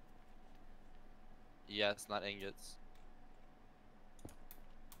iron? Yes, not ingots.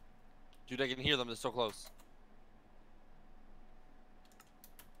 Dude, I can hear them. They're so close.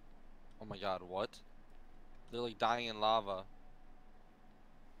 Oh my god, what? They're like dying in lava.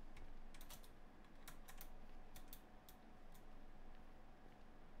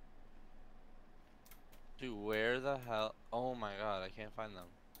 Dude, where the hell? Oh my god, I can't find them.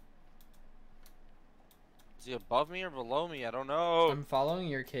 Is he above me or below me? I don't know. I'm following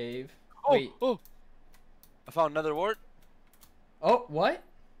your cave. Oh, Wait. oh! I found another wart. Oh, what?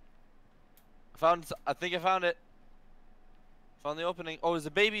 I think I found it. Found the opening. Oh, it's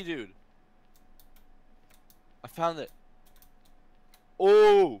a baby dude. I found it.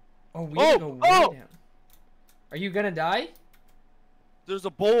 Oh! Oh, we gotta go way oh! down. Are you gonna die? There's a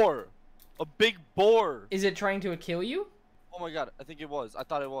boar. A big boar. Is it trying to kill you? Oh my god, I think it was. I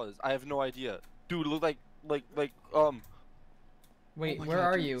thought it was. I have no idea. Dude, it looked like Wait, oh my where God,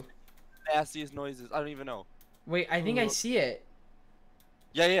 are dude. you? Nastiest noises. I don't even know. Wait, I think I see it.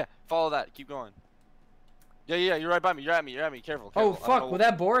 Yeah. Follow that. Keep going. Yeah. You're right by me. You're at me. Careful. Oh, I don't fuck. know Will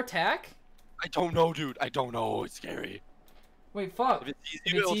that boar attack? I don't know, dude. I don't know. It's scary. Wait, fuck. If it's easy,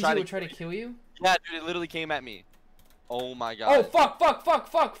 If it's it'll easy, try it to will try to kill you? Yeah, dude. It literally came at me. Oh my god. Oh,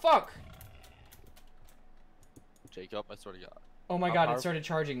 fuck. Jacob, I swear to God. Oh my How god, it powerful- started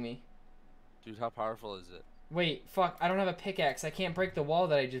charging me. Dude, how powerful is it? Wait, fuck. I don't have a pickaxe. I can't break the wall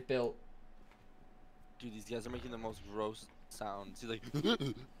that I just built. Dude, these guys are making the most gross sounds. He's like,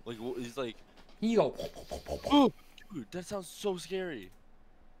 he's like, He go. oh, dude, that sounds so scary.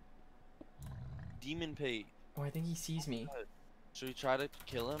 Demon pate. Oh, I think he sees me. Should we try to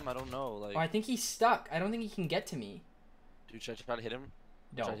kill him? I don't know. Like, Oh, I think he's stuck. I don't think he can get to me. dude, should I try to hit him?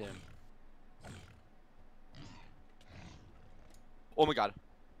 No. Try to hit him. Oh my god.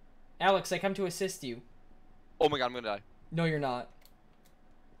 Alex, I come to assist you. Oh my god, I'm gonna die. No, you're not.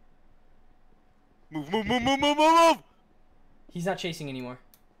 Move, move, move, move, move, move, move! He's not chasing anymore.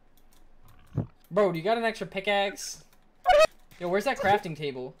 Bro, do you got an extra pickaxe? Yo, where's that crafting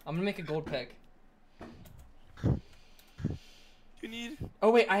table? I'm gonna make a gold pick. You need...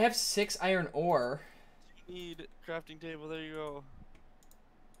 Oh wait, I have 6 iron ore. You need crafting table, there you go.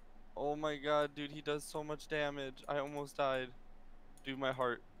 Oh my god, dude, he does so much damage. I almost died. Dude, my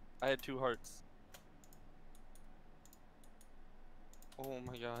heart. I had 2 hearts. Oh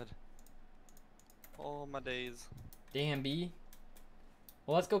my god. Oh my days. Damn, B.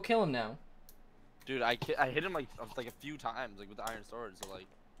 Well, let's go kill him now. Dude, I hit him like a few times, like with the iron sword. So like,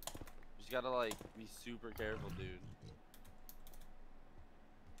 you just gotta like be super careful, dude.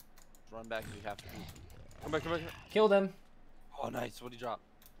 Just run back if you have to. Come back, come back. Killed him. Oh, nice. What'd he drop?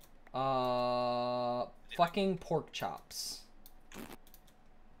 Fucking pork chops.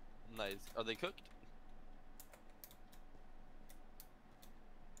 Nice. Are they cooked?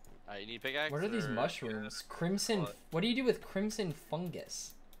 Alright, you need pickaxe? What are these or- mushrooms? Crimson. What? What do you do with crimson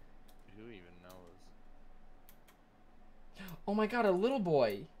fungus? Who even knows? Oh my god, a little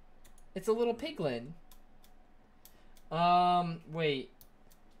boy. It's a little piglin. Wait.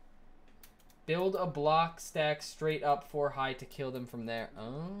 Build a block stack straight up 4 high to kill them from there.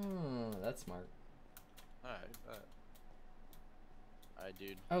 Oh, that's smart. Alright, alright,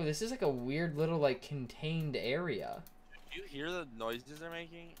 dude. Oh, this is like a weird little like contained area. Do you hear the noises they're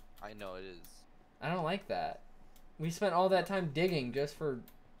making? I know it is. I don't like that. We spent all that time digging just for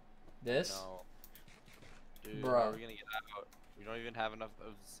this. No. Dude, Bruh. how are we gonna get out? We don't even have enough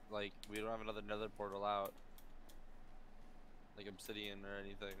of, like, we don't have another nether portal out. Like obsidian or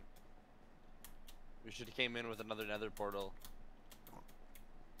anything. We should have came in with another nether portal.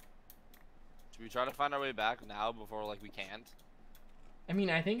 Should we try to find our way back now before, like, we can't? I mean,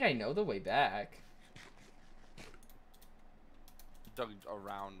 I think I know the way back. Dug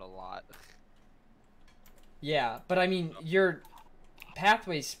around a lot. Yeah, but I mean, your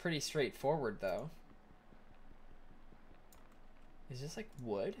pathway's pretty straightforward, though. Is this like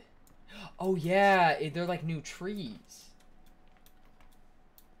wood? Oh yeah, they're like new trees.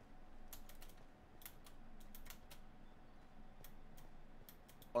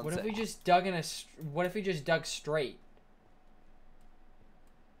 What if we just dug in a? What if we just dug straight?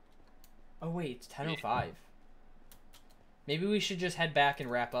 Oh wait, it's 10:05. Maybe we should just head back and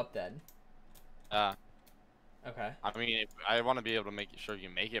wrap up then. Okay. I mean, I want to be able to make sure you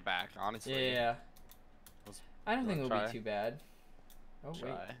make it back, honestly. Yeah. Let's I don't think it'll try. be too bad. Oh Try.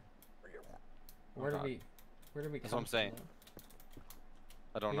 wait. Oh, Where God. did we That's come what I'm saying. from?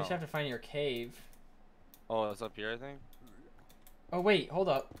 I don't We know. just have to find your cave. Oh, it's up here, I think. Oh wait, hold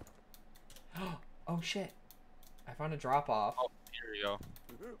up. Oh shit. I found a drop off. Oh, here we go.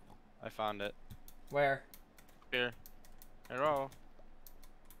 I found it. Where? Here. Hello.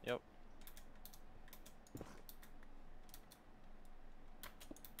 Yep.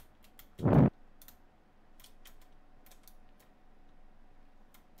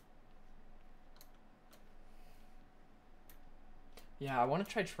 Yeah, I want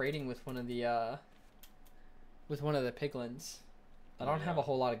to try trading with one of the piglins. I Oh, don't have yeah. a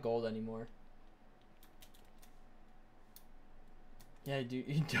whole lot of gold anymore. Yeah, dude,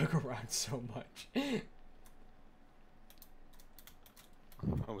 you dug around so much.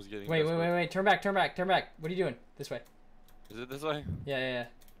 I was getting. Wait, desperate. wait. Turn back, turn back, turn back. What are you doing? This way. Is it this way? Yeah.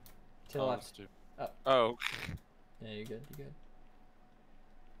 To the Oh, left. it's too- Up. Oh. Yeah, you're good. You're good.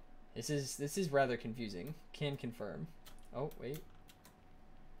 This is rather confusing. Can confirm. Oh wait.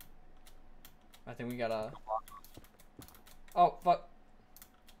 I think we gotta. Oh fuck.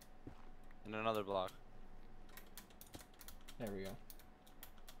 And another block. There we go.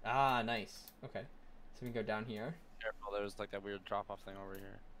 Ah, nice. Okay. So we can go down here. Careful, there's like that weird drop off thing over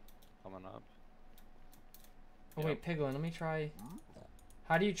here. Coming up. Oh Yep. wait, piglin. Let me try.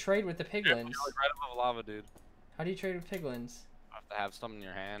 How do you trade with the Careful, piglins? you're like right above lava, dude. How do you trade with piglins? You have to have something in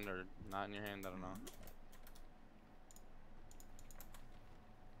your hand or not in your hand, I don't know.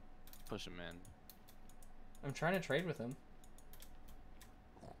 Push him in. I'm trying to trade with him.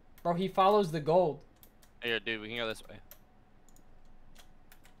 Bro, he follows the gold. Here, dude, we can go this way.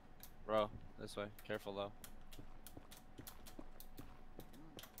 Bro, this way. Careful though.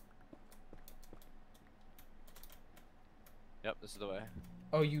 Yep, this is the way.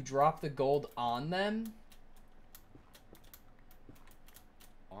 Oh, you drop the gold on them?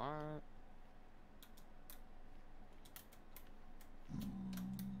 What?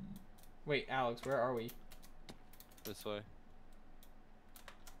 Wait, Alex, where are we? This way.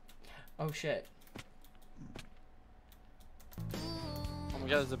 Oh shit. Oh my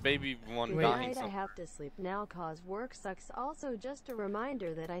god, there's a baby one Good dying. night, I have to sleep now cause work sucks. Also just a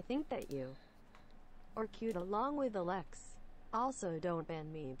reminder that I think that you are cute along with Alex. Also don't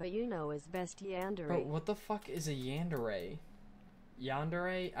ban me, but you know is best yandere. Bro, what the fuck is a yandere?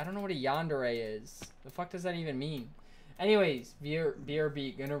 Yandere? I don't know what a yandere is. The fuck does that even mean? Anyways,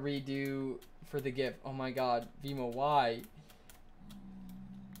 BRB, gonna redo for the gift. Oh my god, Vimo, why?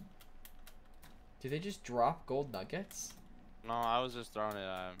 Do they just drop gold nuggets? No, I was just throwing it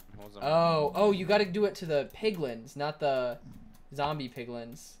at him. It wasn't Oh, you gotta do it to the piglins, not the zombie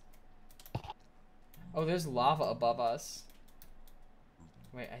piglins. Oh, there's lava above us.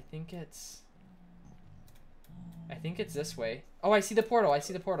 Wait, I think it's this way. Oh, I see the portal. I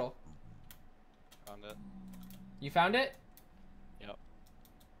see the portal. found it. You found it? Yep.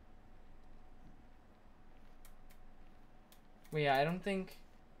 Wait, yeah, I don't think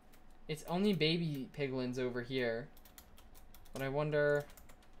it's only baby piglins over here. But I wonder.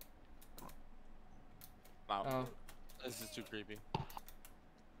 Wow. Oh. This is too creepy.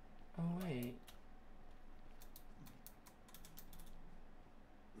 Oh wait.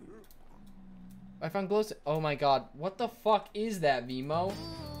 I found glowstone. Oh my god, what the fuck is that, Vimo?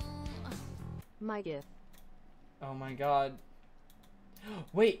 My gift. Oh my god.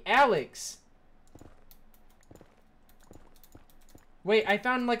 Wait, Alex! Wait, I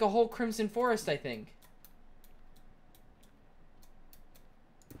found like a whole crimson forest, I think.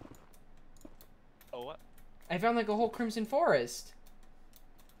 Oh, what? I found like a whole crimson forest.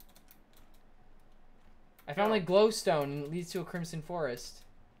 I found like glowstone and it leads to a crimson forest.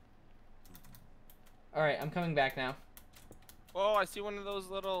 Alright, I'm coming back now. Oh, I see one of those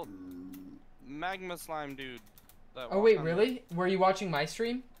little magma slime dude. Oh wait, really? Were you watching my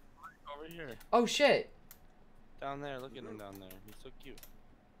stream? Over here. Oh shit. Down there, look at him down there. He's so cute.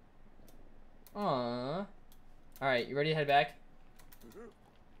 Aww. Alright, you ready to head back?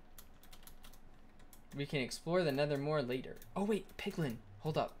 We can explore the nether more later. Oh wait, Piglin.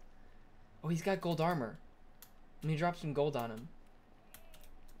 Hold up. Oh, he's got gold armor. Let me drop some gold on him.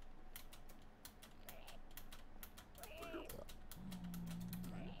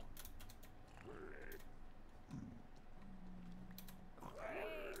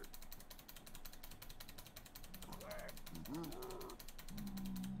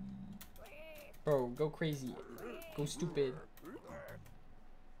 Bro, go crazy. Go stupid.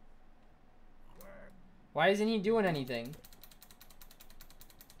 Why isn't he doing anything?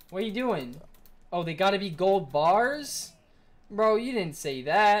 What are you doing? Oh, they gotta be gold bars? Bro, you didn't say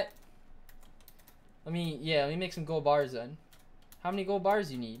that. Let me make some gold bars then. How many gold bars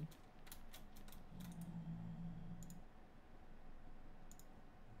do you need?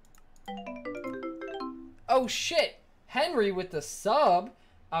 Oh shit! Henry with the sub!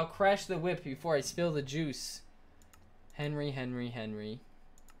 I'll crash the whip before I spill the juice. Henry, Henry, Henry.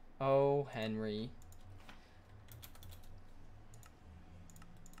 Oh, Henry.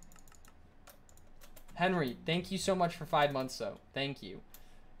 Henry, thank you so much for 5 months, though. Thank you.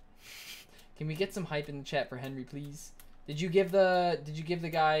 Can we get some hype in the chat for Henry, please? Did you give the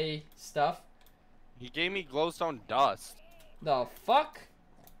guy stuff? He gave me glowstone dust. The fuck?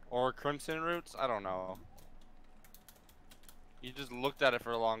 Or crimson roots? I don't know. He just looked at it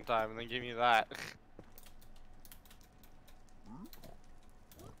for a long time and then gave me that.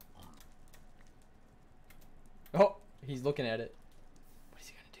 Oh, he's looking at it. What is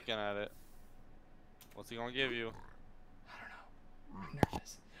he gonna do? Looking at it. What's he gonna give you? I don't know. I'm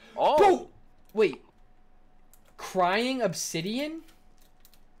nervous. Oh! Bro! Wait. Crying obsidian?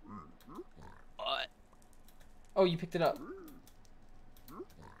 What? Oh, you picked it up.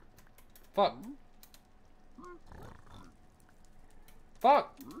 Fuck.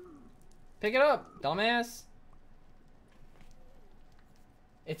 Fuck! Pick it up, dumbass.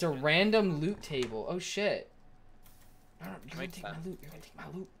 It's a random loot table. Oh shit. No, you're gonna take my loot. You're gonna take my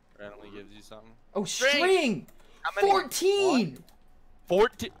loot. Randomly gives you something. Oh, string! How many? 14! What?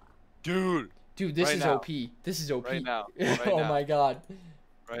 14? Dude. Dude, this Right is now. OP. This is OP. Right now. Right Oh now. my god.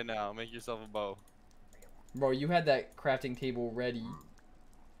 Right now, make yourself a bow. Bro, you had that crafting table ready.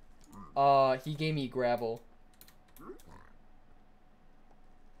 He gave me gravel.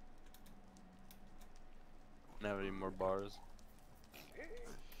 Don't have any more bars.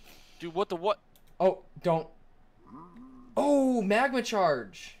 Dude, what the what? Oh, don't. Oh, magma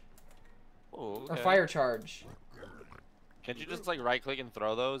charge. Oh, Or okay. fire charge. Can't you just like right click and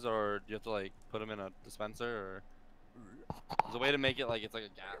throw those, or do you have to like put them in a dispenser, or there's a way to make it like it's like a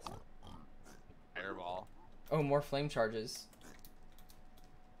gas fireball? Oh, more flame charges.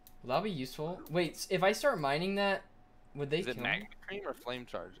 Will that be useful? Wait, if I start mining that, would they Is it kill me? magma cream or flame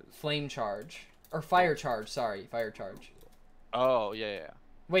charges? Flame charge. Or fire charge, sorry. Fire charge. Oh, yeah, yeah.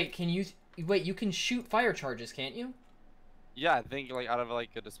 Wait, can you... Wait, you can shoot fire charges, can't you? Yeah, I think like out of like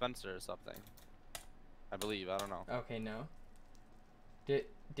a dispenser or something. I believe. I don't know. Okay, no.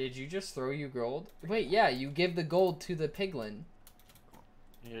 Did you just throw you gold? Wait, yeah, you give the gold to the piglin.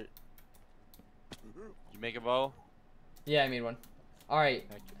 Here. You make a bow? Yeah, I made one. Alright,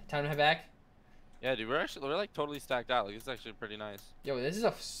 Thank you. time to head back. Yeah, dude, we're like totally stacked out. Like it's actually pretty nice. Yo, this is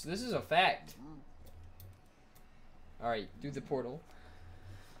a fact. Alright, do the portal.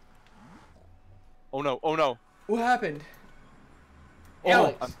 Oh no! Oh no! What happened? Oh,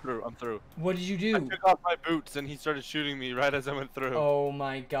 Alex, I'm through. I'm through. what did you I do? took off my boots and he started shooting me right as I went through. Oh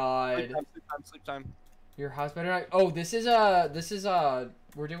my Sleep god. time, sleep time, sleep time. Your house better not. Oh, this is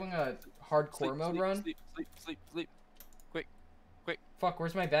we're doing a hardcore Sleep, mode sleep, run. Sleep, sleep, sleep, sleep. Quick. Fuck,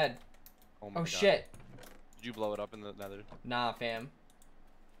 where's my bed? Oh my Oh god. shit. Did you blow it up in the nether? Nah, fam.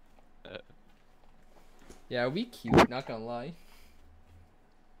 Uh. Yeah, we cute, not gonna lie.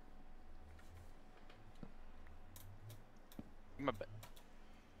 My bed.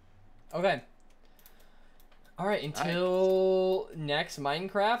 Okay. Alright, until next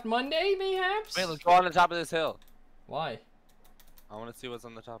Minecraft Monday, mayhaps? Wait, let's go on the top of this hill. Why? I want to see what's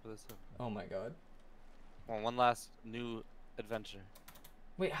on the top of this hill. Oh my god. Well, one last new adventure.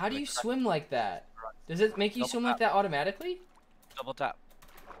 Wait, how do you Like, swim like that? Does it make you Double swim like that automatically? Double tap.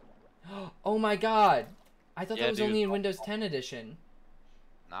 Oh my god. I thought Yeah, that was dude. only in Windows 10 edition.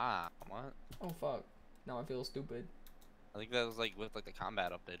 Nah, what? Oh fuck. Now I feel stupid. I think that was like with like the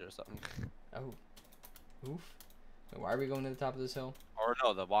combat update or something. Oh. Oof. Wait, why are we going to the top of this hill? Or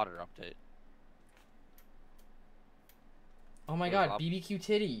no, the water update. Oh my Where's god, up? BBQ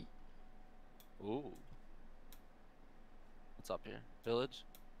titty. Ooh. What's up here? Village?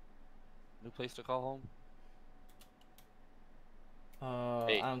 New place to call home?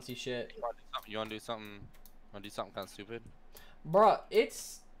 Hey. I don't see shit. You wanna do something? Wanna do something kind of stupid? Bruh,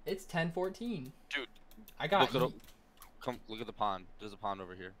 it's 10:14. Dude, I got look at heat. come look at the pond. There's a pond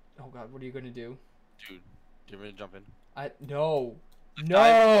over here. Oh god, what are you gonna do? Dude, get ready to jump in. No. Dive,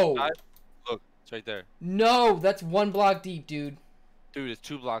 No! dive. Look, it's right there. No, that's 1 block deep, dude. Dude, it's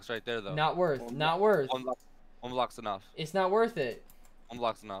 2 blocks right there though. Not worth. Not worth. One block's enough. It's not worth it. 1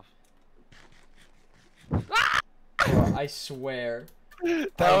 block's enough. Bruh, I swear.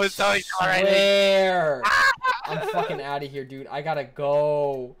 That was so exciting. swear. I'm fucking out of here, dude. I gotta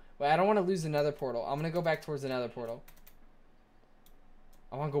go. Wait, I don't want to lose another portal. I'm gonna go back towards another portal.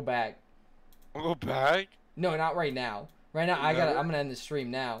 I want to go back. Wanna go back? No, not right now. Right now, I'm gonna end the stream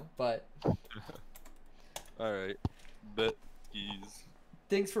now. But All right. Bet keys.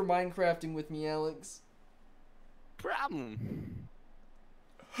 thanks for Minecrafting with me, Alex. Problem.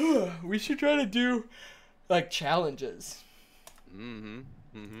 We should try to do like challenges.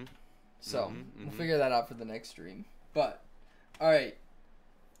 So we'll figure that out for the next stream. But all right,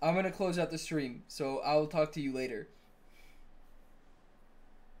 I'm gonna close out the stream. So I'll talk to you later.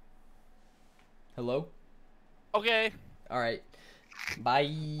 Hello. Okay. All right.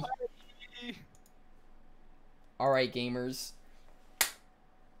 Bye. All right, gamers.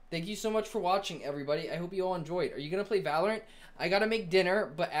 Thank you so much for watching, everybody. I hope you all enjoyed. Are you gonna play Valorant? I gotta make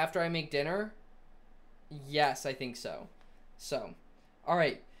dinner, but after I make dinner, yes, I think so. So, all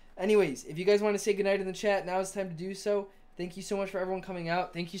right. Anyways, if you guys want to say goodnight in the chat, now it's time to do so. Thank you so much for everyone coming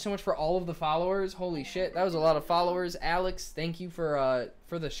out. Thank you so much for all of the followers. Holy shit, that was a lot of followers. Alex, thank you for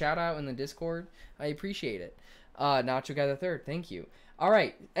the shout out in the Discord. I appreciate it. Nacho Guy the Third, thank you. All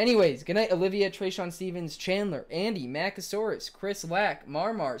right. Anyways, good night, Olivia, Trayshawn Stevens, Chandler, Andy, Macasaurus, Chris Lack,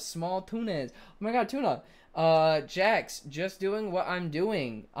 Marmar, Small Tunas. Oh my God, Tuna. Jax, just doing what I'm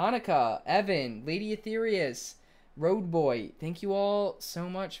doing. Annika, Evan, Lady Ethereus, Road Boy. Thank you all so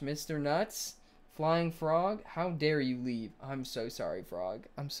much, Mr. Nuts. Flying Frog, how dare you leave? I'm so sorry, Frog.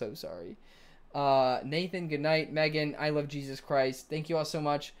 I'm so sorry. Nathan, good night. Megan, I love Jesus Christ. Thank you all so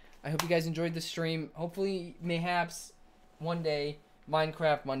much. I hope you guys enjoyed the stream. Hopefully, mayhaps, one day,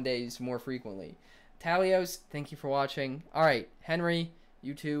 Minecraft Mondays more frequently. Talios, thank you for watching. Alright, Henry,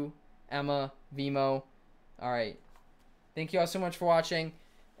 you too. Emma, Vimo. Alright. Thank you all so much for watching.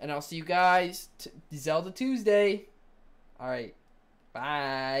 And I'll see you guys Zelda Tuesday. Alright.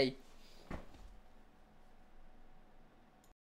 Bye.